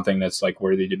into something that's like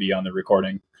worthy to be on the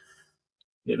recording.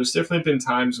 Yeah, there's definitely been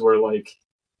times where like,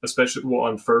 especially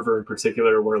on Fervor in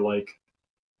particular, where like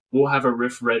we'll have a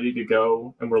riff ready to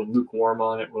go and we're lukewarm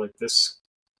on it. We're like, this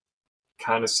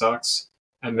kind of sucks,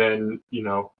 and then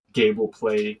Gabe will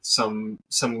play some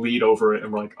lead over it,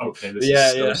 and we're like, okay, this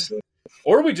is so sick.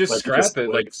 Or we just Like, scrap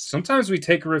it. Like sometimes we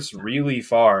take riffs really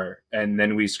far and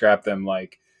then we scrap them.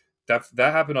 Like that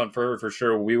happened on Fervor for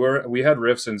sure. We had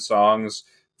riffs and songs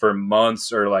for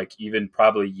months or like even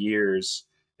probably years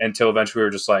until eventually we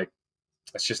were just like,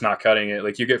 it's just not cutting it.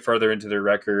 Like you get further into the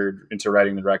record, into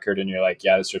writing the record, and you're like,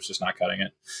 yeah, this riff's just not cutting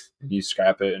it. And you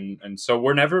scrap it. And so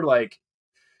we're never like,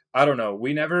 I don't know.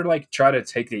 We never like try to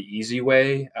take the easy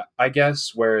way, I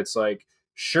guess, where it's like,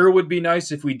 sure would be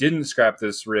nice if we didn't scrap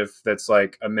this riff that's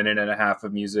like a minute and a half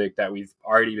of music that we've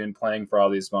already been playing for all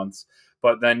these months.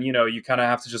 But then, you kind of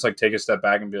have to just like take a step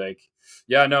back and be like,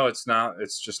 yeah, no, it's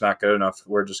just not good enough.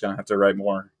 We're just going to have to write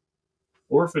more.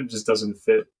 Or if it just doesn't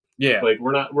fit. Yeah. Like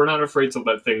we're not afraid to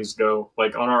let things go.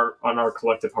 Like on our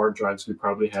collective hard drives, we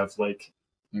probably have like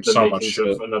the so makings much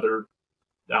of another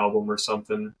album or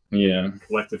something. Yeah.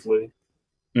 Collectively.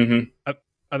 Mm-hmm.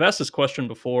 I've asked this question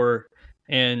before,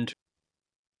 and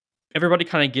everybody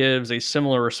kind of gives a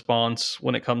similar response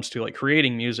when it comes to like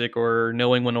creating music or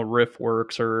knowing when a riff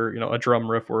works, or a drum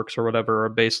riff works or whatever, or a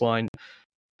bass line.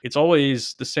 It's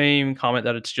always the same comment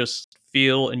that it's just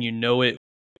feel, and you know it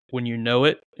when you know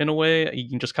it. In a way, you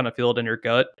can just kind of feel it in your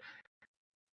gut.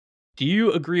 Do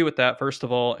you agree with that, first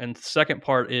of all? And the second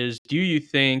part is, do you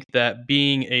think that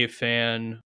being a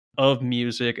fan of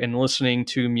music and listening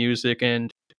to music, and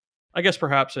I guess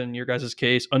perhaps in your guys'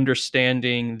 case,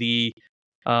 understanding the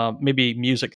maybe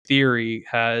music theory,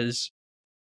 has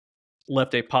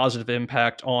left a positive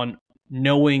impact on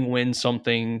knowing when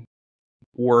something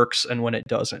works and when it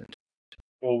doesn't?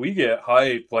 Well, we get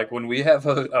hype. Like when we have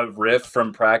a riff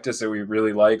from practice that we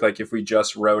really like if we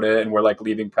just wrote it and we're like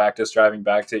leaving practice, driving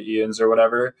back to Ian's or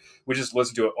whatever, we just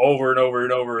listen to it over and over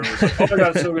and over. And we're like, oh my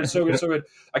God, it's so good, so good, so good.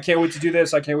 I can't wait to do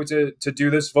this. I can't wait to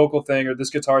do this vocal thing or this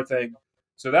guitar thing.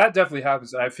 So that definitely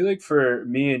happens. And I feel like for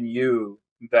me and you,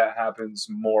 that happens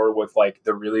more with like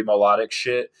the really melodic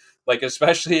shit. Like,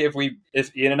 especially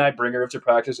if Ian and I bring a riff to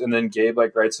practice and then Gabe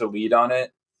like writes a lead on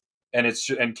it,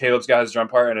 and Caleb's got his drum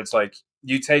part, and it's like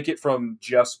you take it from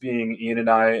just being Ian and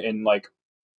I in like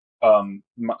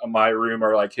my room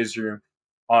or like his room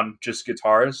on just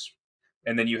guitars,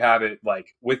 and then you have it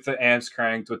like with the amps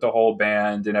cranked, with the whole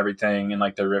band and everything, and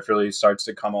like the riff really starts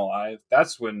to come alive.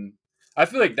 That's when I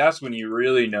feel like that's when you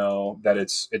really know that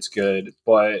it's good.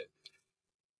 But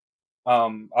I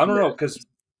don't know, because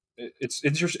it's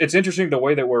interesting the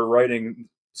way that we're writing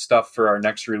stuff for our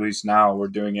next release now. We're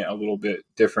doing it a little bit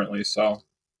differently, so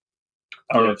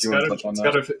I don't know if you want to touch on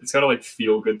that. It's gotta like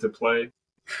feel good to play.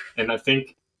 And I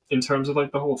think in terms of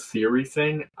like the whole theory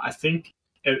thing, I think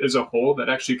as a whole that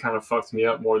actually kind of fucked me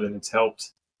up more than it's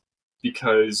helped,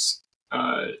 because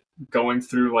going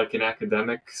through like an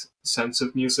academic sense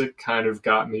of music kind of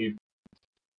got me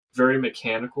very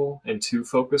mechanical and too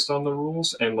focused on the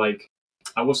rules, and like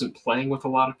I wasn't playing with a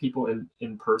lot of people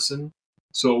in person.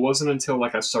 So it wasn't until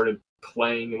like I started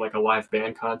playing in like a live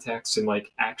band context and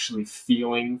like actually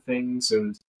feeling things,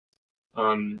 and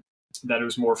that it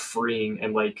was more freeing,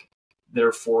 and like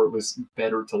therefore it was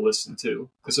better to listen to.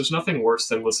 Because there's nothing worse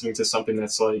than listening to something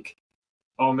that's like,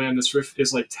 oh man, this riff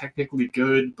is like technically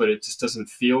good, but it just doesn't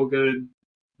feel good.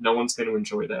 No one's going to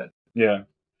enjoy that. Yeah.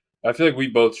 I feel like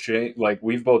we've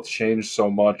both changed so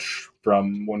much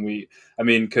from when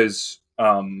because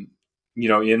Ian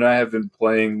and I have been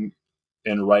playing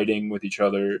and writing with each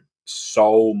other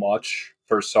so much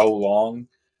for so long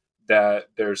that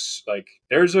there's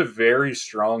a very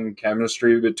strong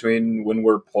chemistry between when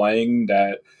we're playing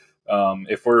that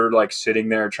if we're like sitting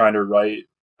there trying to write,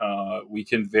 we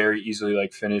can very easily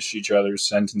like finish each other's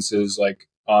sentences like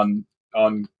on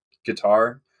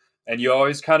guitar. And we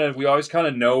always kind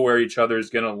of know where each other is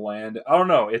going to land. I don't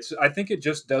know. I think it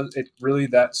just does. It really,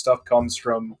 that stuff comes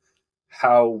from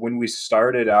how when we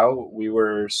started out, we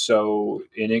were so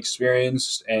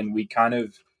inexperienced, and we kind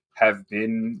of have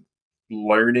been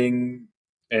learning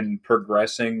and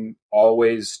progressing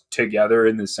always together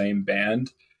in the same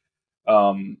band.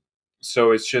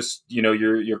 So it's just,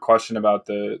 your question about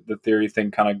the theory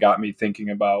thing kind of got me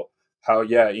thinking about how,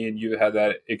 yeah, Ian, you had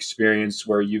that experience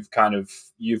where you've kind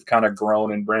of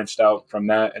grown and branched out from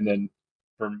that. And then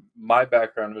from my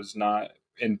background was not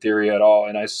in theory at all.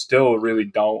 And I still really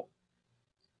don't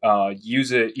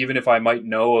use it. Even if I might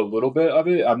know a little bit of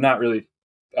it, I'm not really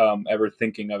ever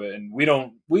thinking of it. And we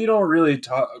don't really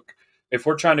talk, if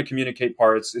we're trying to communicate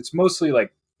parts, it's mostly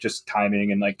like just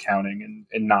timing and like counting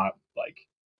and not like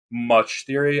much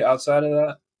theory outside of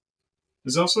that.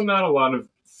 There's also not a lot of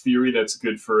theory that's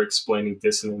good for explaining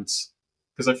dissonance,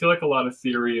 because I feel like a lot of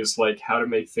theory is like how to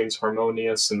make things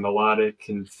harmonious and melodic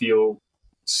and feel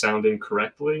sounding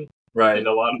correctly. Right. And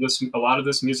a lot of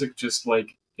this music just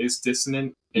like is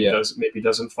dissonant and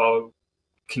doesn't follow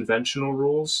conventional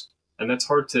rules, and that's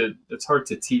hard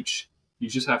to teach. You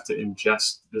just have to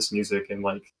ingest this music and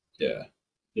like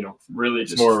really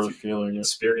it's just more of a feeling,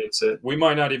 experience it. We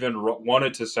might not even want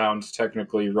it to sound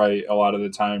technically right a lot of the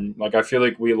time. Like I feel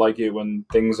like we like it when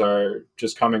things are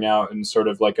just coming out in sort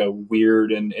of like a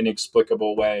weird and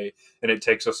inexplicable way, and it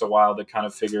takes us a while to kind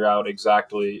of figure out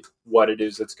exactly what it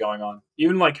is that's going on.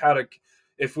 Even like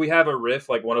if we have a riff,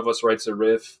 like one of us writes a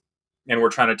riff and we're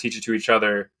trying to teach it to each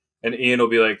other, and Ian will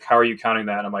be like, how are you counting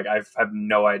that? And I'm like, I have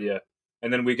no idea.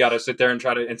 And then we got to sit there and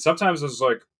try to, and sometimes it's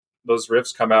like, those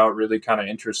riffs come out really kind of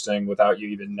interesting without you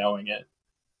even knowing it.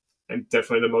 And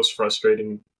definitely the most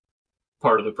frustrating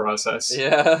part of the process.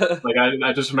 Yeah. Like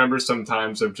I just remember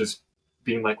sometimes of just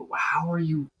being like, how do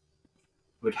you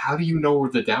know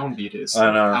where the downbeat is? Like,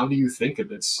 I know. how do you think of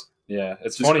this? Yeah.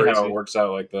 It's funny crazy how it works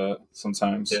out like that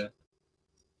sometimes. Yeah.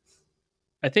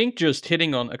 I think just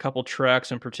hitting on a couple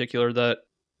tracks in particular that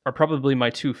are probably my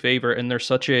two favorite, and they're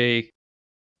such a,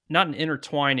 not an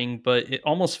intertwining, but it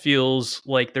almost feels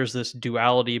like there's this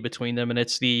duality between them, and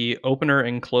it's the opener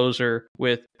and closer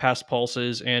with Past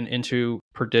Pulses and Into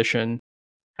Perdition.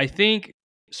 I think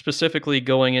specifically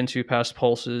going into Past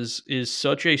Pulses is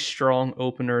such a strong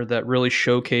opener that really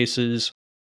showcases,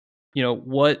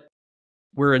 what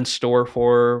we're in store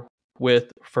for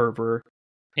with Fervor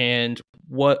and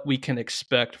what we can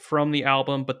expect from the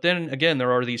album. But then again,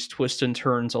 there are these twists and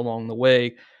turns along the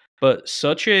way, but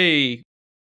such a,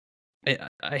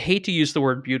 I hate to use the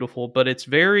word beautiful, but it's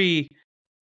very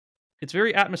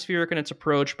atmospheric in its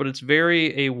approach, but it's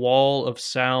very a wall of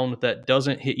sound that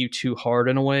doesn't hit you too hard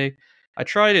in a way. I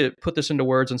try to put this into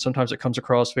words, and sometimes it comes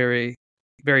across very,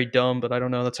 very dumb, but I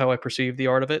don't know. That's how I perceive the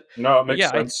art of it. No, it makes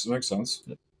sense. It makes sense.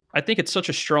 I think it's such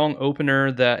a strong opener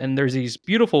and there's these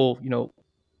beautiful,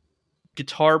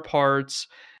 guitar parts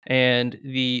and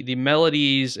the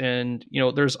melodies, and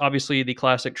there's obviously the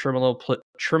classic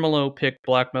tremolo pick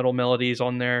black metal melodies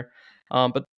on there,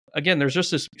 but again there's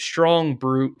just this strong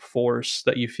brute force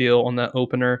that you feel on that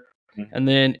opener. Mm-hmm. And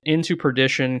then Into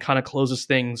Perdition kind of closes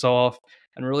things off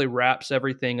and really wraps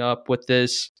everything up with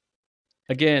this,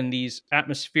 again, these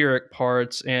atmospheric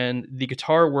parts, and the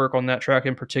guitar work on that track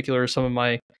in particular is some of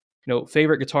my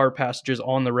favorite guitar passages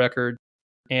on the record.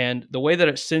 And the way that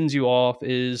it sends you off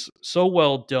is so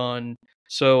well done.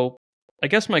 So I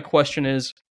guess my question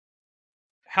is,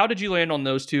 how did you land on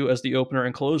those two as the opener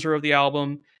and closer of the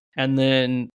album? And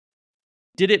then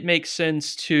did it make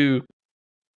sense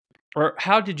or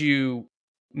how did you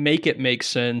make it make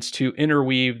sense to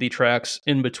interweave the tracks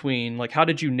in between? Like, how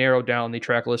did you narrow down the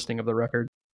track listing of the record?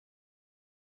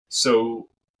 So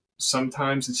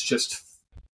sometimes it's just,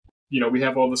 we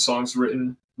have all the songs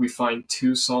written. We find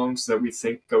two songs that we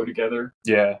think go together.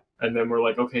 Yeah. And then we're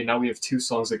like, okay, now we have two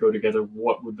songs that go together.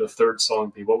 What would the third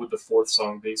song be? What would the fourth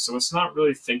song be? So it's not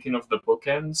really thinking of the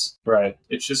bookends. Right.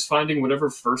 It's just finding whatever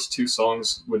first two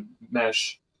songs would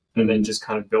mesh. and then just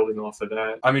kind of building off of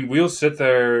that. I mean, we'll sit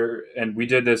there, and we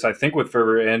did this, I think, with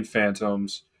Fervor and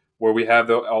Phantoms, where we have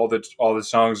all the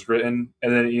songs written,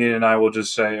 and then Ian and I will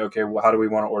just say, okay, well, how do we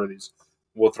want to order these?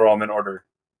 We'll throw them in order,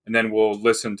 and then we'll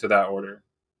listen to that order,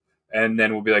 and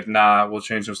then we'll be like, nah, we'll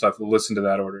change some stuff. We'll listen to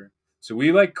that order. So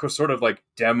we like sort of like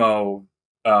demo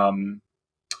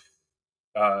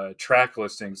track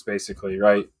listings, basically,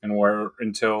 right? And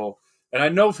I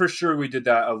know for sure we did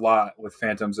that a lot with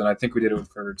Phantoms, and I think we did it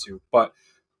with Fervor too, but.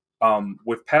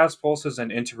 With Past Pulses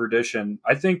and Into Perdition,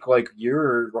 I think like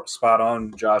you're spot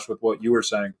on, Josh, with what you were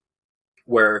saying,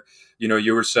 where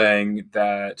you were saying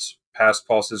that Past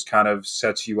Pulses kind of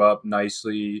sets you up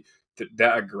nicely.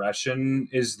 That aggression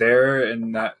is there,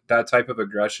 and that type of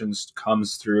aggression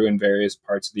comes through in various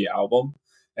parts of the album,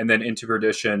 and then Into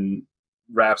Perdition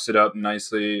wraps it up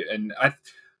nicely. And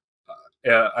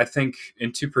I think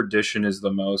Into Perdition is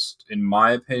the most, in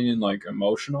my opinion, like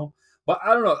emotional. But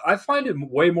I don't know. I find it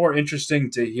way more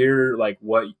interesting to hear like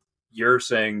what you're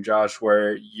saying, Josh,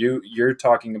 where you're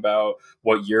talking about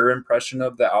what your impression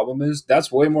of the album is.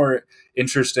 That's way more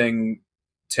interesting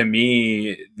to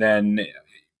me than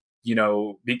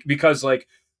because like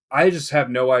I just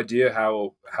have no idea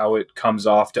how it comes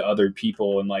off to other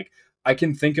people, and like I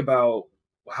can think about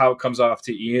how it comes off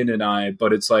to Ian and I,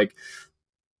 but it's like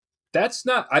that's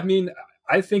not. I mean,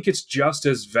 I think it's just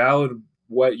as valid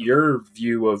what your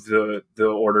view of the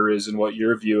order is and what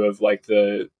your view of like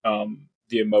the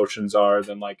emotions are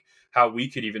than like how we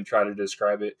could even try to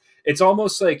describe it. It's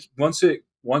almost like once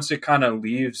it kind of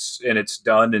leaves and it's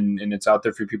done and it's out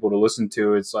there for people to listen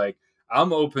to, it's like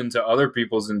I'm open to other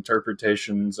people's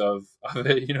interpretations of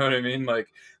it. You know what I mean? Like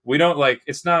we don't like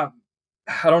it's not.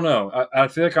 I don't know. I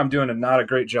feel like I'm doing not a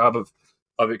great job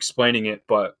of explaining it,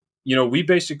 but we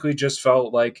basically just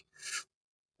felt like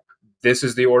this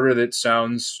is the order that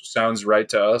sounds right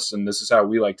to us, and this is how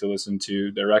we like to listen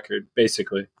to the record,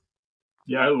 basically.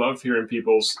 Yeah, I love hearing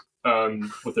people's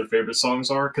what their favorite songs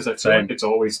are, because I feel like it's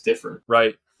always different,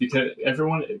 right?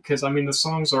 Because I mean the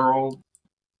songs are all.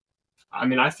 I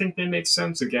mean, I think they make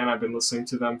sense. Again, I've been listening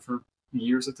to them for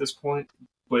years at this point,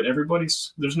 but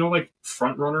there's no like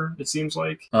front runner. It seems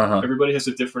like everybody has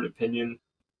a different opinion,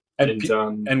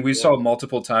 and we saw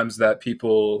multiple times that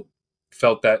people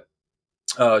felt that.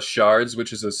 Shards,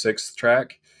 which is a 6th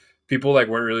track, people like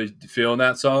weren't really feeling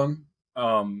that song.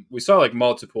 We saw like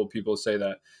multiple people say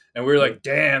that, and we were like,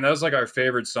 damn, that was like our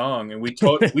favorite song, and we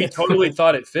totally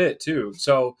thought it fit too.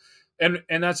 So and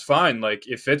that's fine, like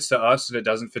it fits to us and it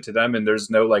doesn't fit to them, and there's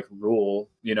no like rule,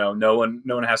 no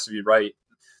one has to be right.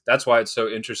 That's why it's so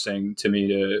interesting to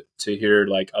me to hear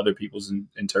like other people's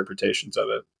interpretations of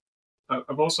it.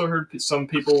 I've also heard some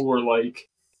people were like,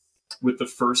 with the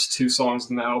first 2 songs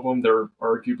in the album, they're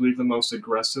arguably the most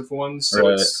aggressive ones.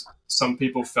 So some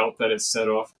people felt that it set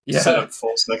up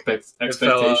false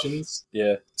expectations.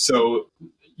 Yeah. So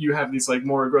you have these like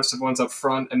more aggressive ones up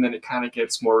front, and then it kind of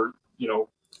gets more,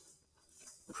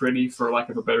 pretty, for lack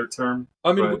of a better term.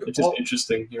 I mean, it's just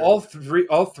interesting here. All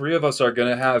three of us are going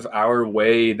to have our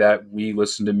way that we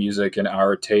listen to music and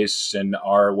our tastes and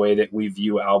our way that we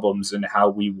view albums and how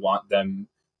we want them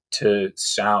to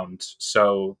sound.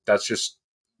 So that's just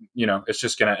it's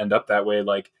just going to end up that way.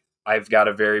 Like I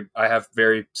have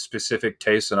very specific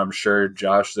tastes, and I'm sure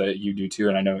Josh that you do too,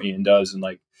 and I know Ian does, and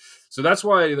like so that's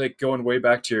why, like, going way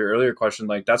back to your earlier question,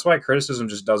 like that's why criticism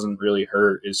just doesn't really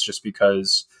hurt. It's just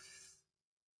because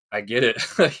I get it.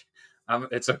 Like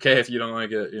it's okay if you don't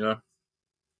like it,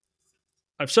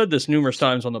 I've said this numerous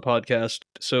times on the podcast,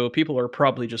 so people are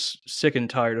probably just sick and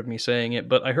tired of me saying it,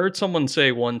 but I heard someone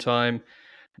say one time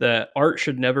that art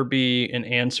should never be an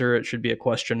answer, it should be a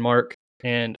question mark.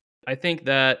 And I think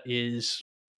that is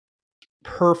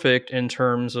perfect in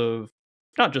terms of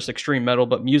not just extreme metal,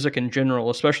 but music in general,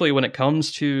 especially when it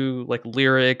comes to like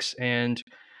lyrics and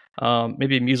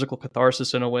maybe musical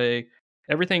catharsis in a way.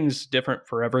 Everything's different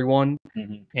for everyone.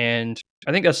 Mm-hmm. And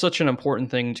I think that's such an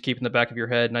important thing to keep in the back of your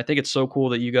head. And I think it's so cool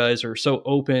that you guys are so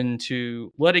open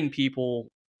to letting people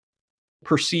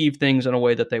perceive things in a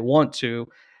way that they want to,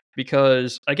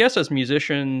 because I guess as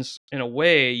musicians, in a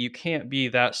way, you can't be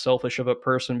that selfish of a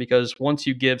person, because once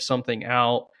you give something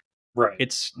out, right,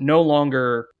 it's no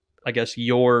longer, I guess,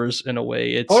 yours in a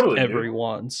way. It's totally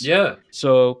everyone's. Dude. Yeah.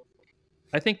 So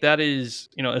I think that is,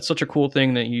 it's such a cool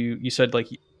thing that you said, like,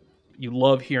 you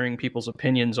love hearing people's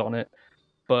opinions on it.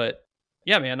 But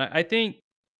yeah, man, I think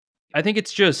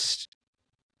it's just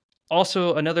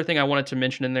also another thing I wanted to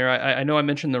mention in there. I know I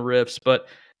mentioned the riffs, but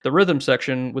the rhythm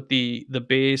section with the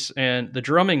bass and the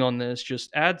drumming on this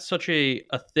just adds such a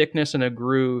thickness and a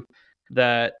groove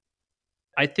that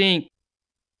I think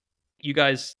you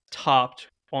guys topped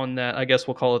on that. I guess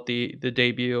we'll call it the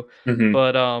debut. Mhm.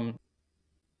 But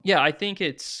yeah, I think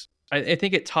I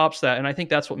think it tops that, and I think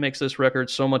that's what makes this record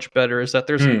so much better. Is that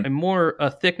there's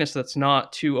a thickness that's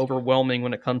not too overwhelming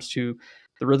when it comes to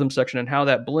the rhythm section and how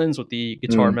that blends with the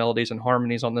guitar melodies and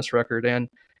harmonies on this record, and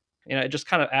it just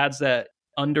kind of adds that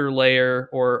under layer,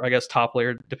 or I guess top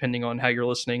layer, depending on how you're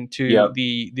listening, to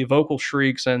the vocal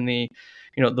shrieks and the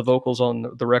the vocals on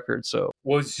the record. So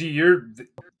well, see,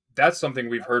 that's something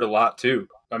we've heard a lot too.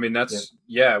 I mean, that's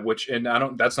and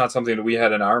that's not something that we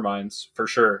had in our minds for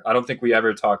sure. I don't think we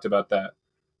ever talked about that.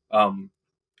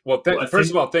 Well,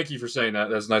 first of all, thank you for saying that.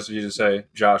 That's nice of you to say,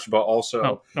 Josh. But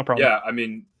also, no problem. Yeah, I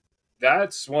mean,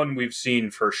 that's one we've seen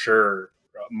for sure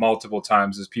multiple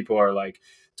times. As people are like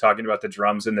talking about the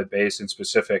drums and the bass in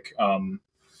specific, and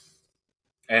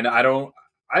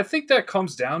I think that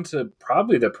comes down to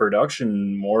probably the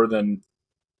production more than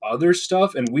other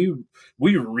stuff, and we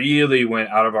really went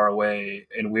out of our way,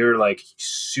 and we were like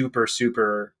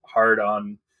super hard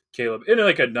on Caleb in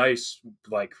like a nice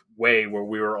like way where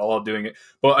we were all doing it.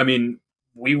 But I mean,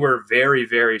 we were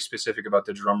very specific about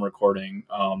the drum recording,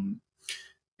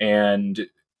 and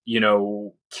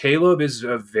Caleb is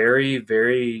a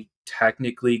very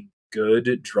technically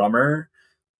good drummer,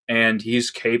 and he's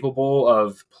capable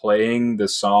of playing the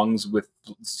songs with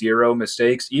zero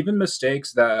mistakes, even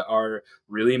mistakes that are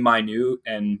really minute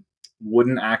and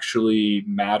wouldn't actually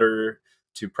matter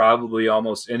to probably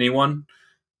almost anyone.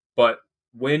 But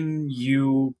when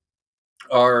you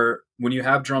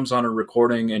have drums on a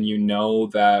recording and you know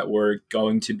that we're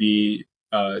going to be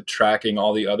tracking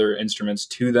all the other instruments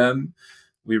to them,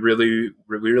 we really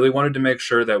wanted to make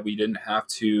sure that we didn't have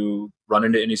to run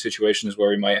into any situations where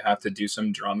we might have to do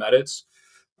some drum edits.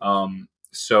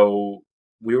 So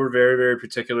we were very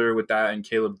particular with that, and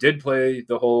Caleb did play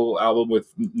the whole album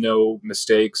with no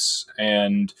mistakes,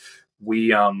 and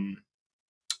we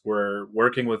were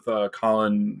working with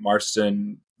Colin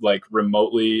Marston like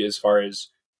remotely as far as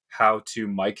how to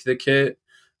mic the kit.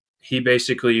 He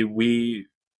basically we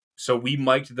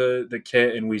mic'd the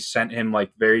kit, and we sent him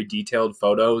like very detailed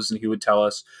photos, and he would tell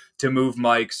us to move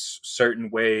mics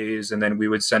certain ways, and then we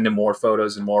would send him more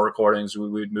photos and more recordings. We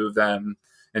would move them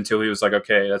until he was like,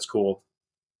 okay, that's cool.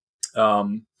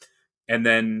 And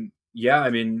then I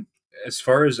mean, as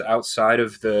far as outside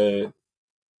of the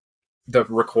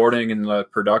recording and the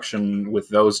production with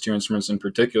those two instruments in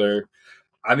particular,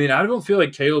 I mean, I don't feel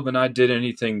like Caleb and I did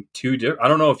anything too different. I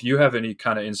don't know if you have any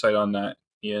kind of insight on that,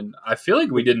 Ian. I feel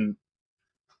like we didn't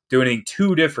do anything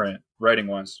too different writing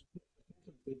wise.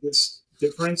 The biggest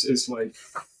difference is like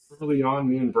early on,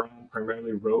 me and Brian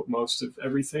primarily wrote most of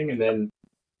everything, and then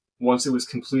once it was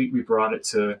complete, we brought it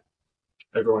to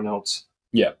everyone else.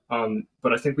 Yeah.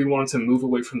 But I think we wanted to move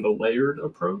away from the layered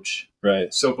approach.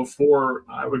 Right. So before,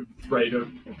 I would write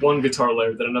one guitar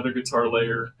layer, then another guitar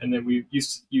layer, and then we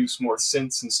used to use more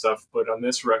synths and stuff. But on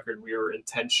this record, we were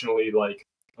intentionally like,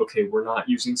 okay, we're not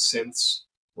using synths.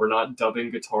 We're not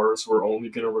dubbing guitars. We're only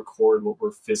going to record what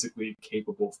we're physically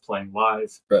capable of playing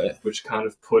live, right? Which kind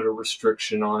of put a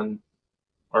restriction on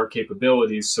our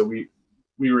capabilities. So we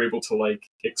were able to like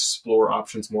explore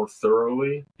options more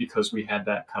thoroughly because we had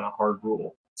that kind of hard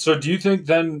rule. So do you think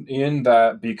then, Ian,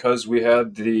 that because we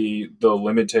had the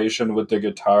limitation with the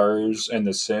guitars and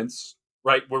the synths,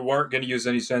 right, we weren't going to use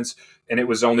any synths, and it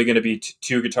was only going to be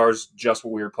two guitars, just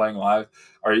what we were playing live,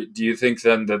 do you think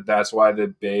then that that's why the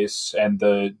bass and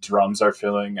the drums are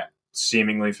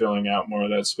seemingly filling out more of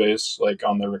that space, like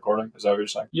on the recording? Is that what you're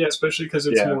saying? Yeah, especially because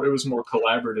it was more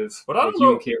collaborative. But I don't know.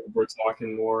 You and Caleb were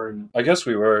talking more, and I guess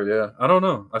we were. Yeah, I don't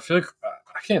know. I feel like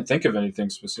I can't think of anything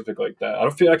specific like that. I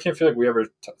can't feel like we ever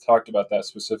talked about that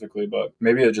specifically, but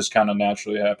maybe it just kind of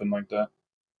naturally happened like that.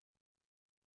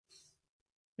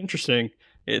 Interesting.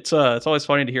 It's always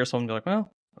funny to hear someone be like,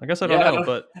 well, I guess I don't know,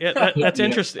 but yeah, that's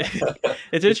interesting.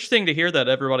 It's interesting to hear that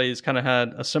everybody's kind of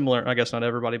had a similar, I guess not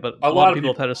everybody, but a lot of people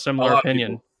have had a similar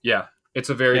opinion. Yeah, it's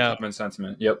a very common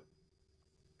sentiment. Yep.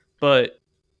 But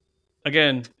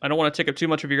again, I don't want to take up too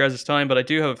much of your guys' time, but I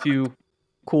do have a few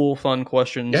cool, fun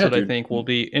questions that I think will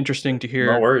be interesting to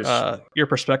hear your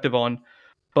perspective on.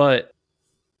 But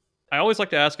I always like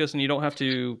to ask this, and you don't have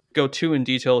to go too in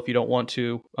detail if you don't want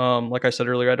to. Like I said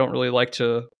earlier, I don't really like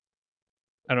to,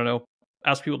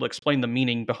 ask people to explain the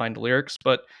meaning behind the lyrics.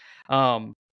 But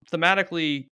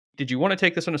thematically, did you want to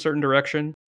take this in a certain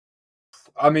direction?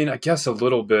 I mean, I guess a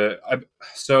little bit.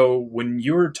 So when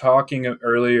you were talking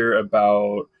earlier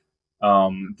about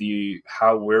how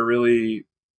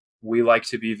we like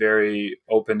to be very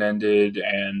open-ended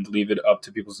and leave it up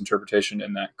to people's interpretation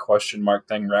in that question mark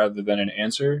thing rather than an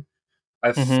answer.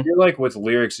 I feel like with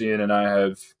lyrics, Ian and I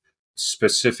have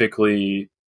specifically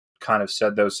kind of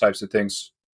said those types of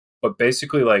things. But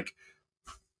basically, like,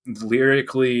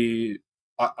 lyrically,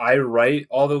 I write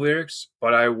all the lyrics,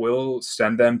 but I will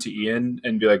send them to Ian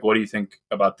and be like, what do you think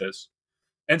about this?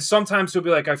 And sometimes he'll be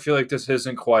like, I feel like this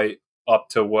isn't quite up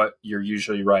to what you're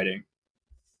usually writing.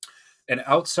 And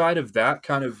outside of that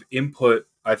kind of input,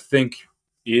 I think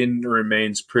Ian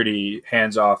remains pretty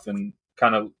hands off and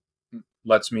kind of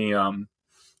lets me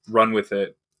run with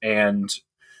it. And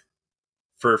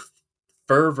for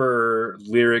Fervor,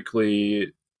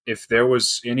 lyrically, if there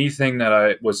was anything that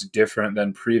I was different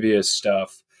than previous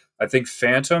stuff, I think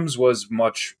Phantoms was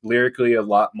much lyrically a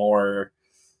lot more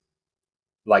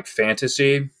like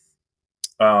fantasy.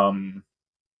 And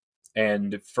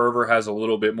Fervor has a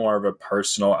little bit more of a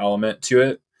personal element to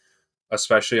it,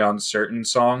 especially on certain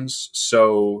songs.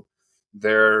 So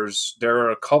there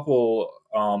are a couple.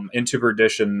 Into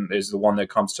Perdition is the one that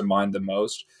comes to mind the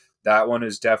most. That one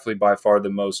is definitely by far the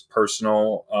most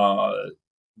personal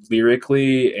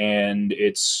lyrically, and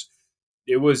it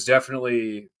was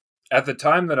definitely at the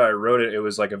time that I wrote it. It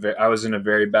was like I was in a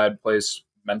very bad place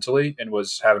mentally and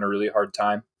was having a really hard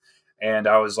time, and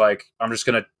I was like, I'm just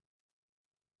gonna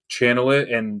channel it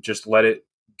and just let it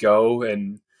go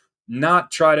and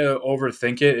not try to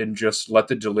overthink it and just let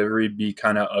the delivery be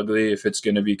kind of ugly if it's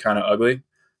going to be kind of ugly.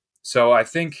 So I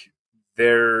think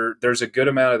there's a good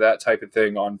amount of that type of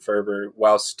thing on Fervor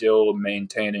while still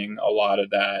maintaining a lot of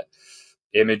that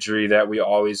imagery that we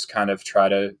always kind of try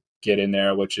to get in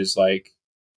there, which is like,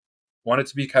 want it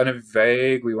to be kind of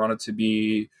vague. We want it to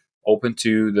be open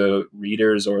to the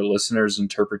readers or listeners'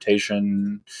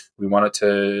 interpretation. We want it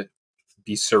to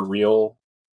be surreal,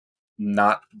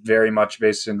 not very much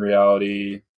based in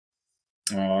reality.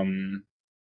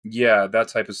 Yeah, that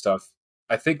type of stuff.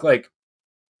 I think like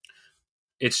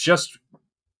it's just,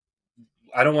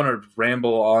 I don't want to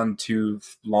ramble on too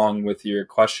long with your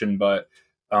question, but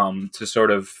to sort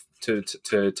of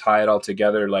to tie it all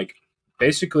together, like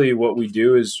basically what we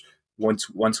do is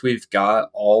once we've got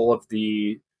all of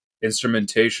the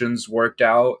instrumentations worked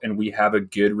out and we have a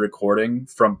good recording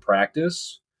from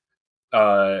practice,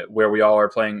 where we all are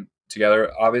playing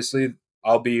together, obviously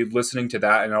I'll be listening to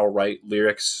that and I'll write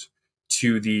lyrics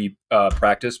to the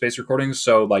practice based recordings.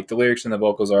 So like the lyrics and the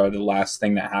vocals are the last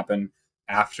thing that happen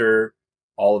after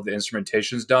all of the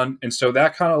instrumentation's done. And so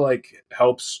that kind of like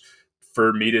helps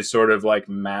for me to sort of like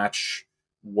match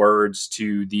words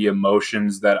to the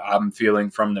emotions that I'm feeling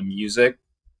from the music.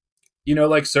 You know,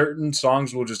 like certain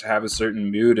songs will just have a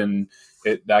certain mood, and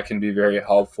that can be very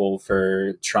helpful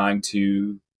for trying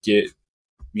to give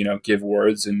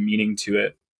words and meaning to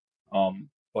it.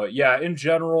 But yeah, in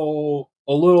general,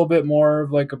 a little bit more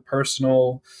of like a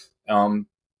personal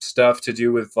stuff to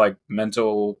do with like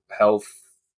mental health,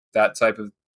 that type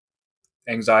of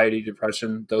anxiety,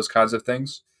 depression, those kinds of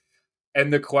things.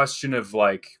 And the question of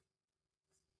like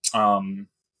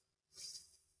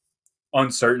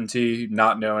uncertainty,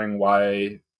 not knowing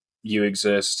why you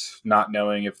exist, not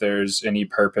knowing if there's any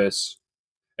purpose,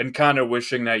 and kind of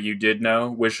wishing that you did know,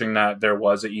 wishing that there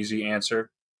was an easy answer.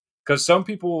 Because some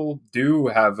people do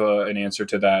have an answer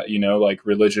to that, like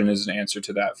religion is an answer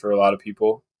to that for a lot of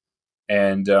people.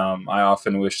 And I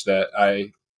often wish that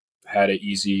I had an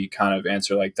easy kind of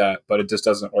answer like that, but it just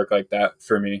doesn't work like that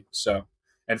for me. So,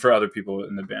 and for other people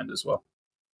in the band as well.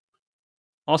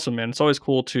 Awesome, man. It's always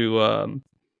cool to, I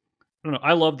don't know,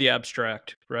 I love the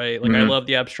abstract, right? Like, I love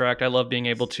the abstract. I love being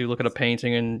able to look at a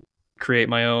painting and create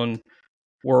my own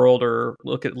world, or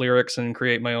look at lyrics and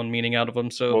create my own meaning out of them.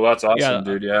 So, well, that's awesome,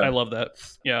 dude. Yeah. I love that.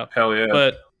 Yeah. Hell yeah.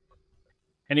 But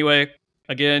anyway,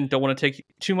 again, don't want to take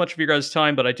too much of your guys'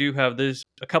 time, but I do have a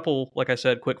couple, like I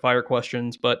said, quick fire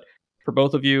questions. But for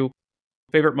both of you,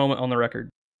 favorite moment on the record?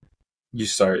 You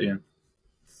start, Ian.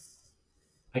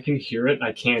 I can hear it.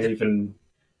 I can't even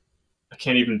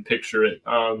picture it.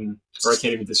 Or I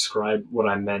can't even describe what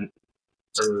I meant.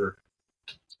 Or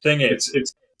sing it.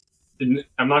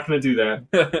 I'm not going to do that.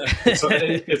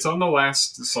 It's on the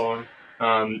last song.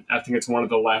 I think it's one of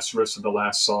the last riffs of the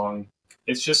last song.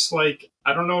 It's just like,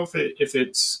 I don't know if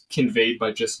it's conveyed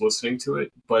by just listening to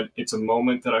it, but it's a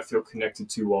moment that I feel connected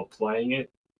to while playing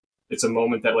it. It's a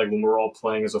moment that, like, when we're all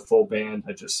playing as a full band,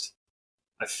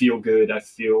 I feel good. I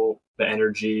feel the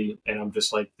energy, and I'm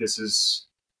just like, this is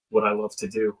what I love to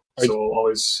do. So I'll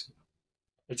always.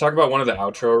 You talk about one of the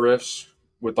outro riffs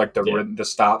with like the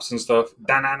stops and stuff.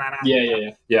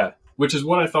 Yeah. Which is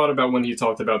what I thought about when he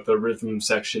talked about the rhythm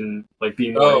section, like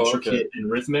being more intricate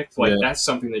and rhythmic. Like that's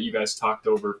something that you guys talked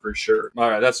over for sure. All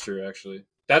right, that's true. Actually,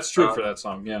 that's true for that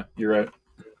song. Yeah, you're right.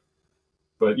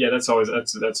 But yeah, that's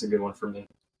a good one for me.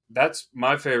 That's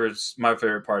my favorite. My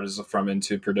favorite part is from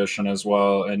Into Perdition as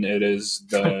well, and it is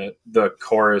the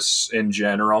chorus in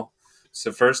general. It's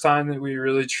the first time that we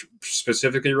really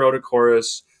specifically wrote a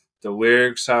chorus. The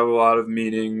lyrics have a lot of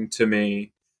meaning to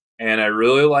me, and I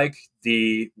really like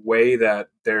the way that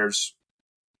there's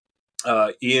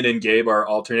Ian and Gabe are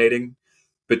alternating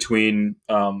between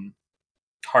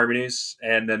harmonies,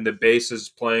 and then the bass is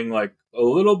playing like a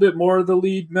little bit more of the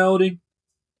lead melody.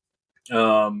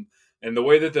 And the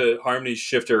way that the harmonies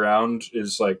shift around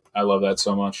is like, I love that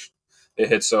so much. It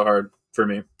hits so hard for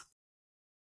me.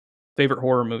 Favorite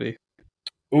horror movie?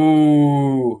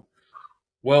 Ooh,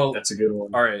 well, That's a good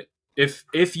one. All right,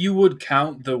 if you would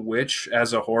count The Witch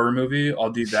as a horror movie, I'll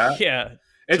do that. Yeah,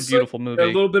 it's a beautiful like movie. A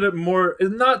little bit more,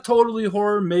 it's not totally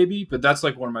horror, maybe, but that's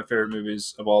like one of my favorite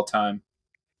movies of all time.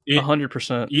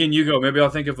 100%. Ian, you go. Maybe I'll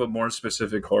think of a more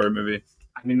specific horror movie.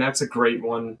 I mean, that's a great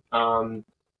one.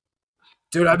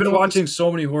 Dude, I've been watching so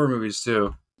many horror movies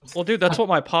too. Well, dude, that's what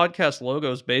my podcast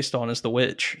logo is based on, is The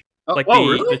Witch.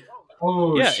 Really?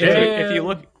 Yeah, shit.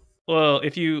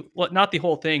 if you look, not the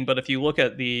whole thing, but if you look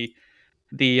at the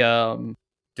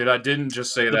Dude, I didn't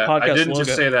just say the that. I podcast didn't just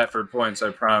logo. say that for points.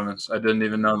 I promise. I didn't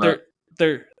even know that.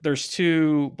 There's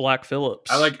two Black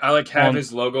Phillips. I like have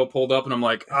his logo pulled up, and I'm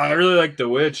like, I really like The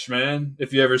Witch, man.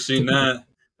 If you ever seen that.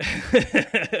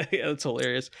 Yeah, that's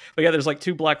hilarious. But yeah, there's like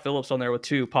two Black Phillips on there with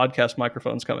two podcast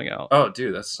microphones coming out. Oh,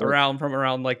 dude, that's so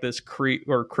around like this Crypt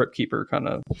Keeper kind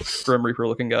of Grim Reaper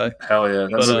looking guy. Hell yeah,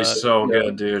 that movie's so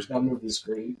good, dude. That movie's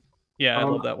great. Yeah, I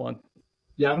love that one.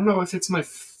 Yeah, I don't know if it's my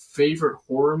favorite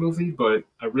horror movie, but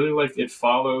I really like It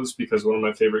Follows because one of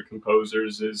my favorite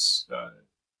composers is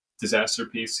Disaster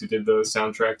Piece, who did the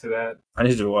soundtrack to that. I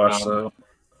need to watch that.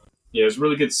 Yeah, it's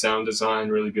really good sound design,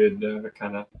 really good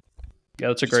kind of. Yeah,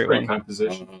 that's a great one.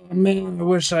 Composition. Oh, man, I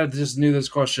wish I just knew this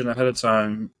question ahead of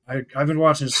time. I've been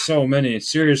watching so many.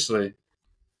 Seriously.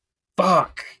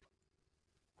 Fuck.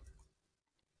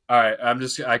 All right,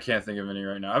 I can't think of any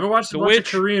right now. I've been watching a bunch of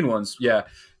Korean ones. Yeah,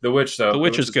 The Witch, though. The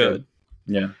Witch is good.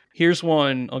 Yeah. Here's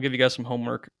one. I'll give you guys some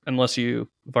homework. Unless you've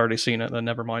already seen it, then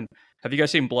never mind. Have you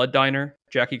guys seen Blood Diner?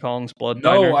 Jackie Kong's Blood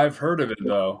Diner? No, I've heard of it,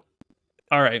 though.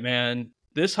 All right, man.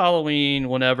 This Halloween,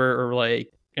 whenever, or like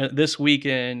this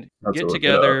weekend, get look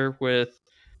together with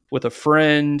a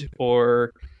friend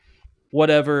or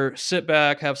whatever. Sit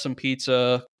back, have some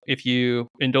pizza. If you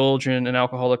indulge in an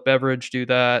alcoholic beverage, do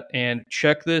that, and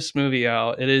check this movie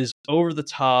out. It is over the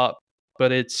top,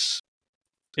 but it's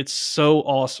so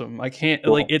awesome. I can't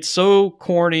like it's so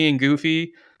corny and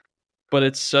goofy, but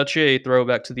it's such a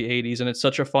throwback to the 80s, and it's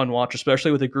such a fun watch,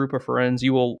 especially with a group of friends.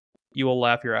 You will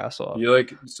laugh your ass off.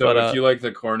 If you like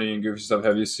the corny and goofy stuff,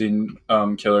 have you seen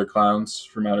Killer Clowns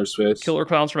from Outer Space? Killer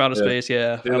Clowns from Outer Space,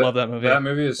 yeah. Dude, I love that movie. That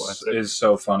movie is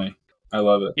so funny. I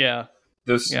love it. Yeah.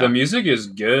 The music is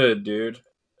good, dude.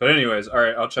 But anyways, all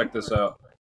right, I'll check this out.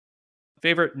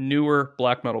 Favorite newer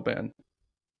black metal band?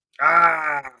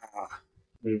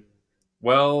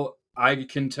 Well, I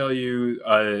can tell you,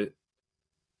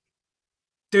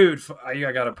 dude, I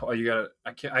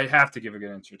have to give a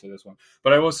good answer to this one.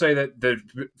 But I will say that the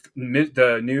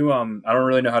new I don't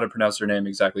really know how to pronounce their name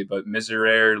exactly, but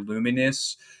Miserere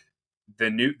Luminis,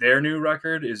 their new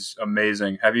record is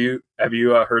amazing. Have you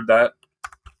heard that?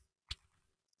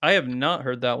 I have not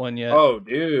heard that one yet. Oh,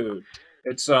 dude,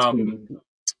 it's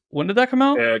when did that come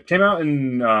out? It came out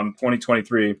in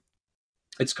 2023.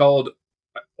 It's called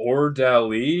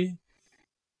Ordali.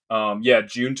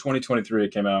 June 2023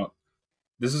 it came out.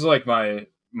 This is like my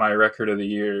record of the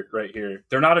year right here.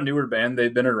 They're not a newer band.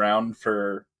 They've been around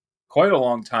for quite a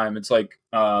long time. It's like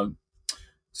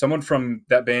someone from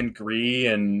that band Gree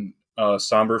and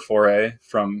Somber Foray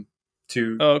from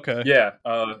two. Oh, okay. Yeah.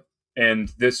 And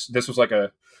this was like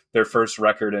their first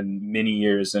record in many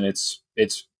years, and it's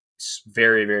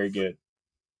very, very good.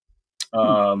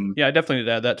 Yeah, I definitely need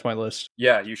to add that to my list.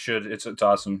 Yeah, you should. It's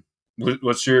awesome.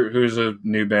 Who's a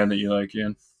new band that you like,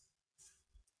 Ian?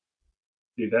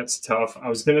 Dude, that's tough. I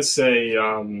was gonna say,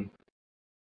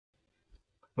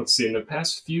 let's see. In the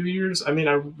past few years, I mean,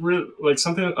 I really like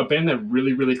a band that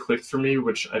really, really clicked for me,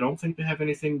 which I don't think they have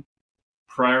anything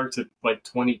prior to like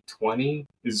 2020.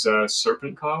 Is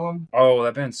Serpent Column. Oh,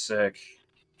 that band's sick.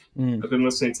 I've been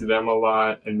listening to them a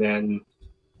lot, and then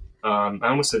I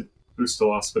almost said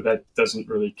Boostolos, but that doesn't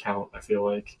really count. I feel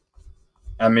like.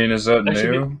 I mean, is that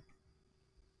new?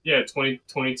 Yeah,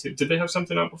 2022. Did they have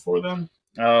something out before then?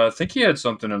 I think he had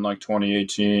something in like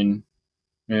 2018.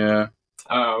 Yeah.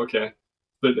 Oh, okay.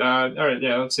 But all right,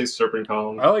 yeah, let's say Serpent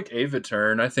Column. I like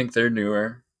Avaturn. I think they're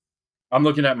newer. I'm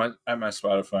looking at my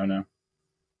Spotify now.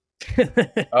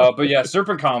 But yeah,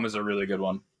 Serpent Column is a really good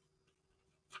one.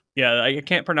 Yeah, I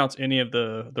can't pronounce any of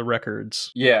the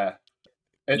records. Yeah.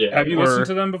 Yeah. Have you listened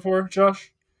to them before,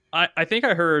 Josh? I think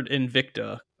I heard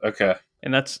Invicta, Okay.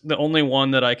 and that's the only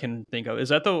one that I can think of. Is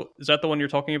that the one you're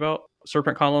talking about?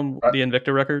 Serpent Column, I- the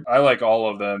Invicta record? I like all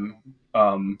of them.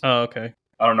 Oh, okay.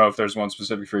 I don't know if there's one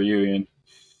specific for you, Ian.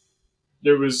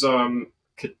 There was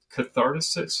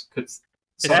Catharsis. It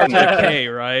starts with a K,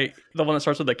 right? The one that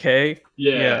starts with a K?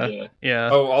 Yeah.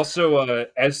 Oh, also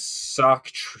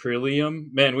S-Soc-Trillium.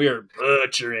 Man, we are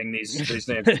butchering these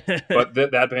names. But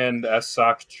that band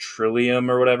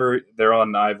S-Soc-Trillium or whatever, they're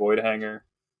on I Void Hanger.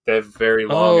 They have very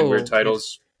long and weird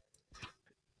titles.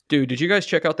 Dude, did you guys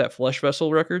check out that Flesh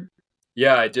Vessel record?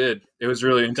 Yeah, I did. It was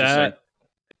really interesting.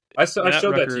 I showed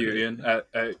that to you, Ian.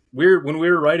 When we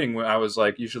were writing, I was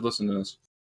like, you should listen to this.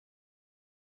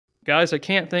 Guys, I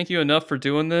can't thank you enough for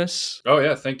doing this. Oh,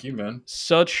 yeah, thank you, man.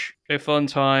 Such a fun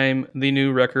time. The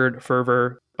new record,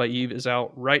 Fervor, by Eave, is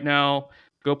out right now.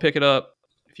 Go pick it up.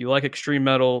 If you like extreme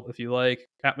metal, if you like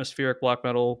atmospheric black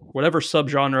metal, whatever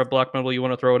subgenre of black metal you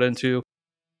want to throw it into,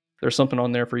 there's something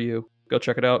on there for you. Go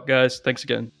check it out, guys. Thanks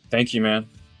again. Thank you, man.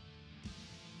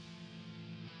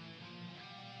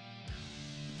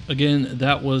 Again,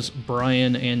 that was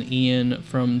Brian and Ian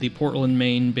from the Portland,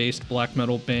 Maine-based black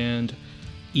metal band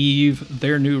Eave.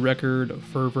 Their new record,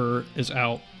 Fervor, is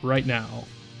out right now.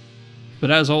 But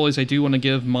as always, I do want to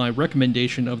give my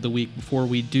recommendation of the week before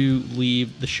we do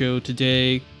leave the show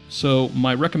today. So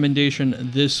my recommendation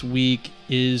this week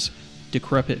is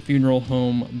Decrepit Funeral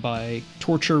Home by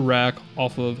Torture Rack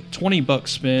off of 20 Buck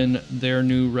Spin. Their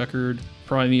new record,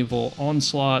 Primeval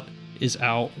Onslaught, is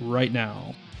out right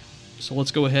now. So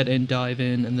let's go ahead and dive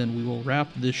in, and then we will wrap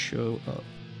this show up.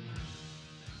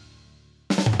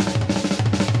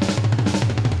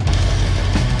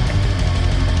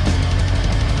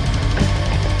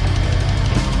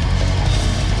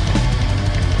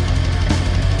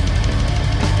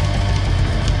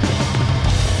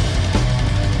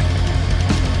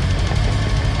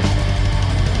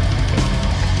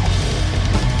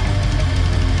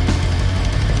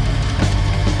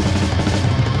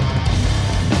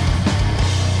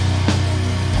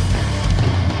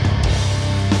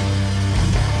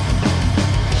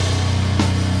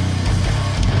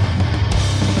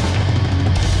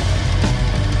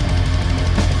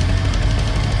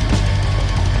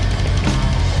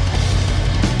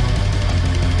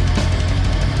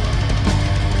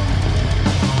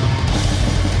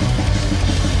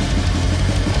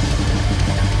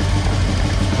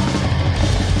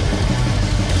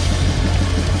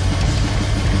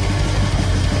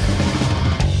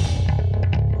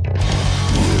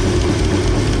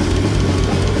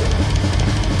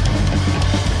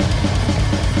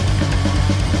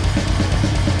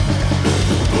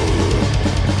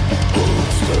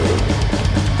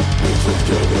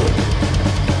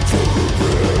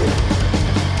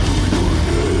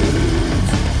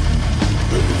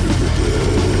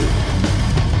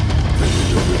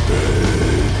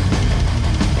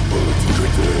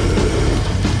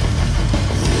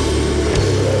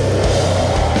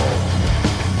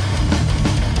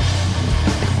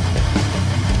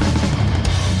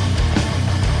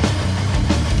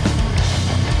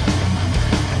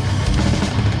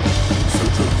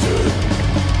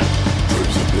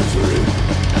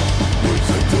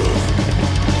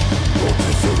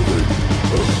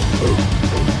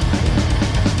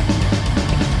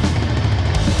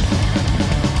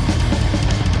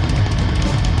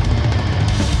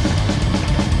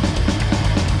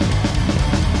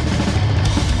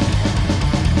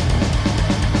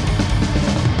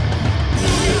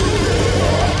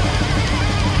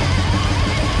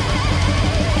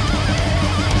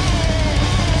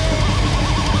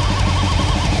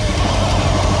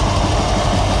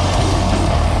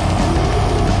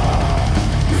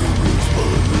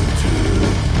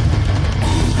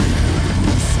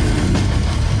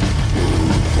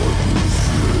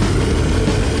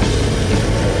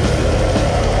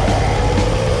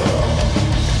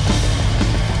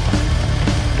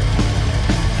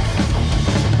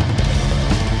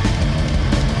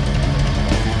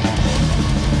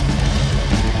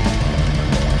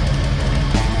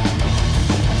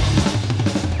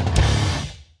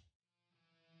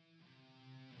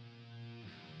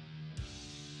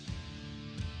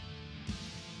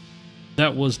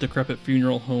 That was Decrepit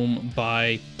Funeral Home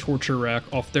by Torture Rack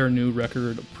off their new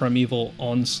record, Primeval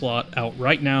Onslaught, out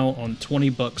right now on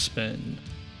 20 Buck Spin.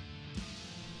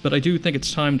 But I do think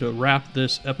it's time to wrap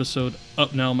this episode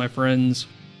up now, my friends.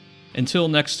 Until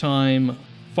next time,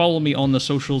 follow me on the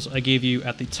socials I gave you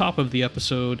at the top of the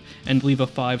episode, and leave a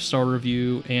 5-star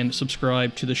review and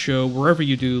subscribe to the show wherever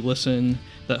you do listen.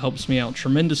 That helps me out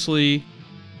tremendously.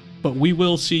 But we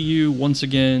will see you once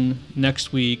again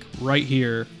next week right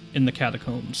here in the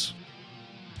catacombs.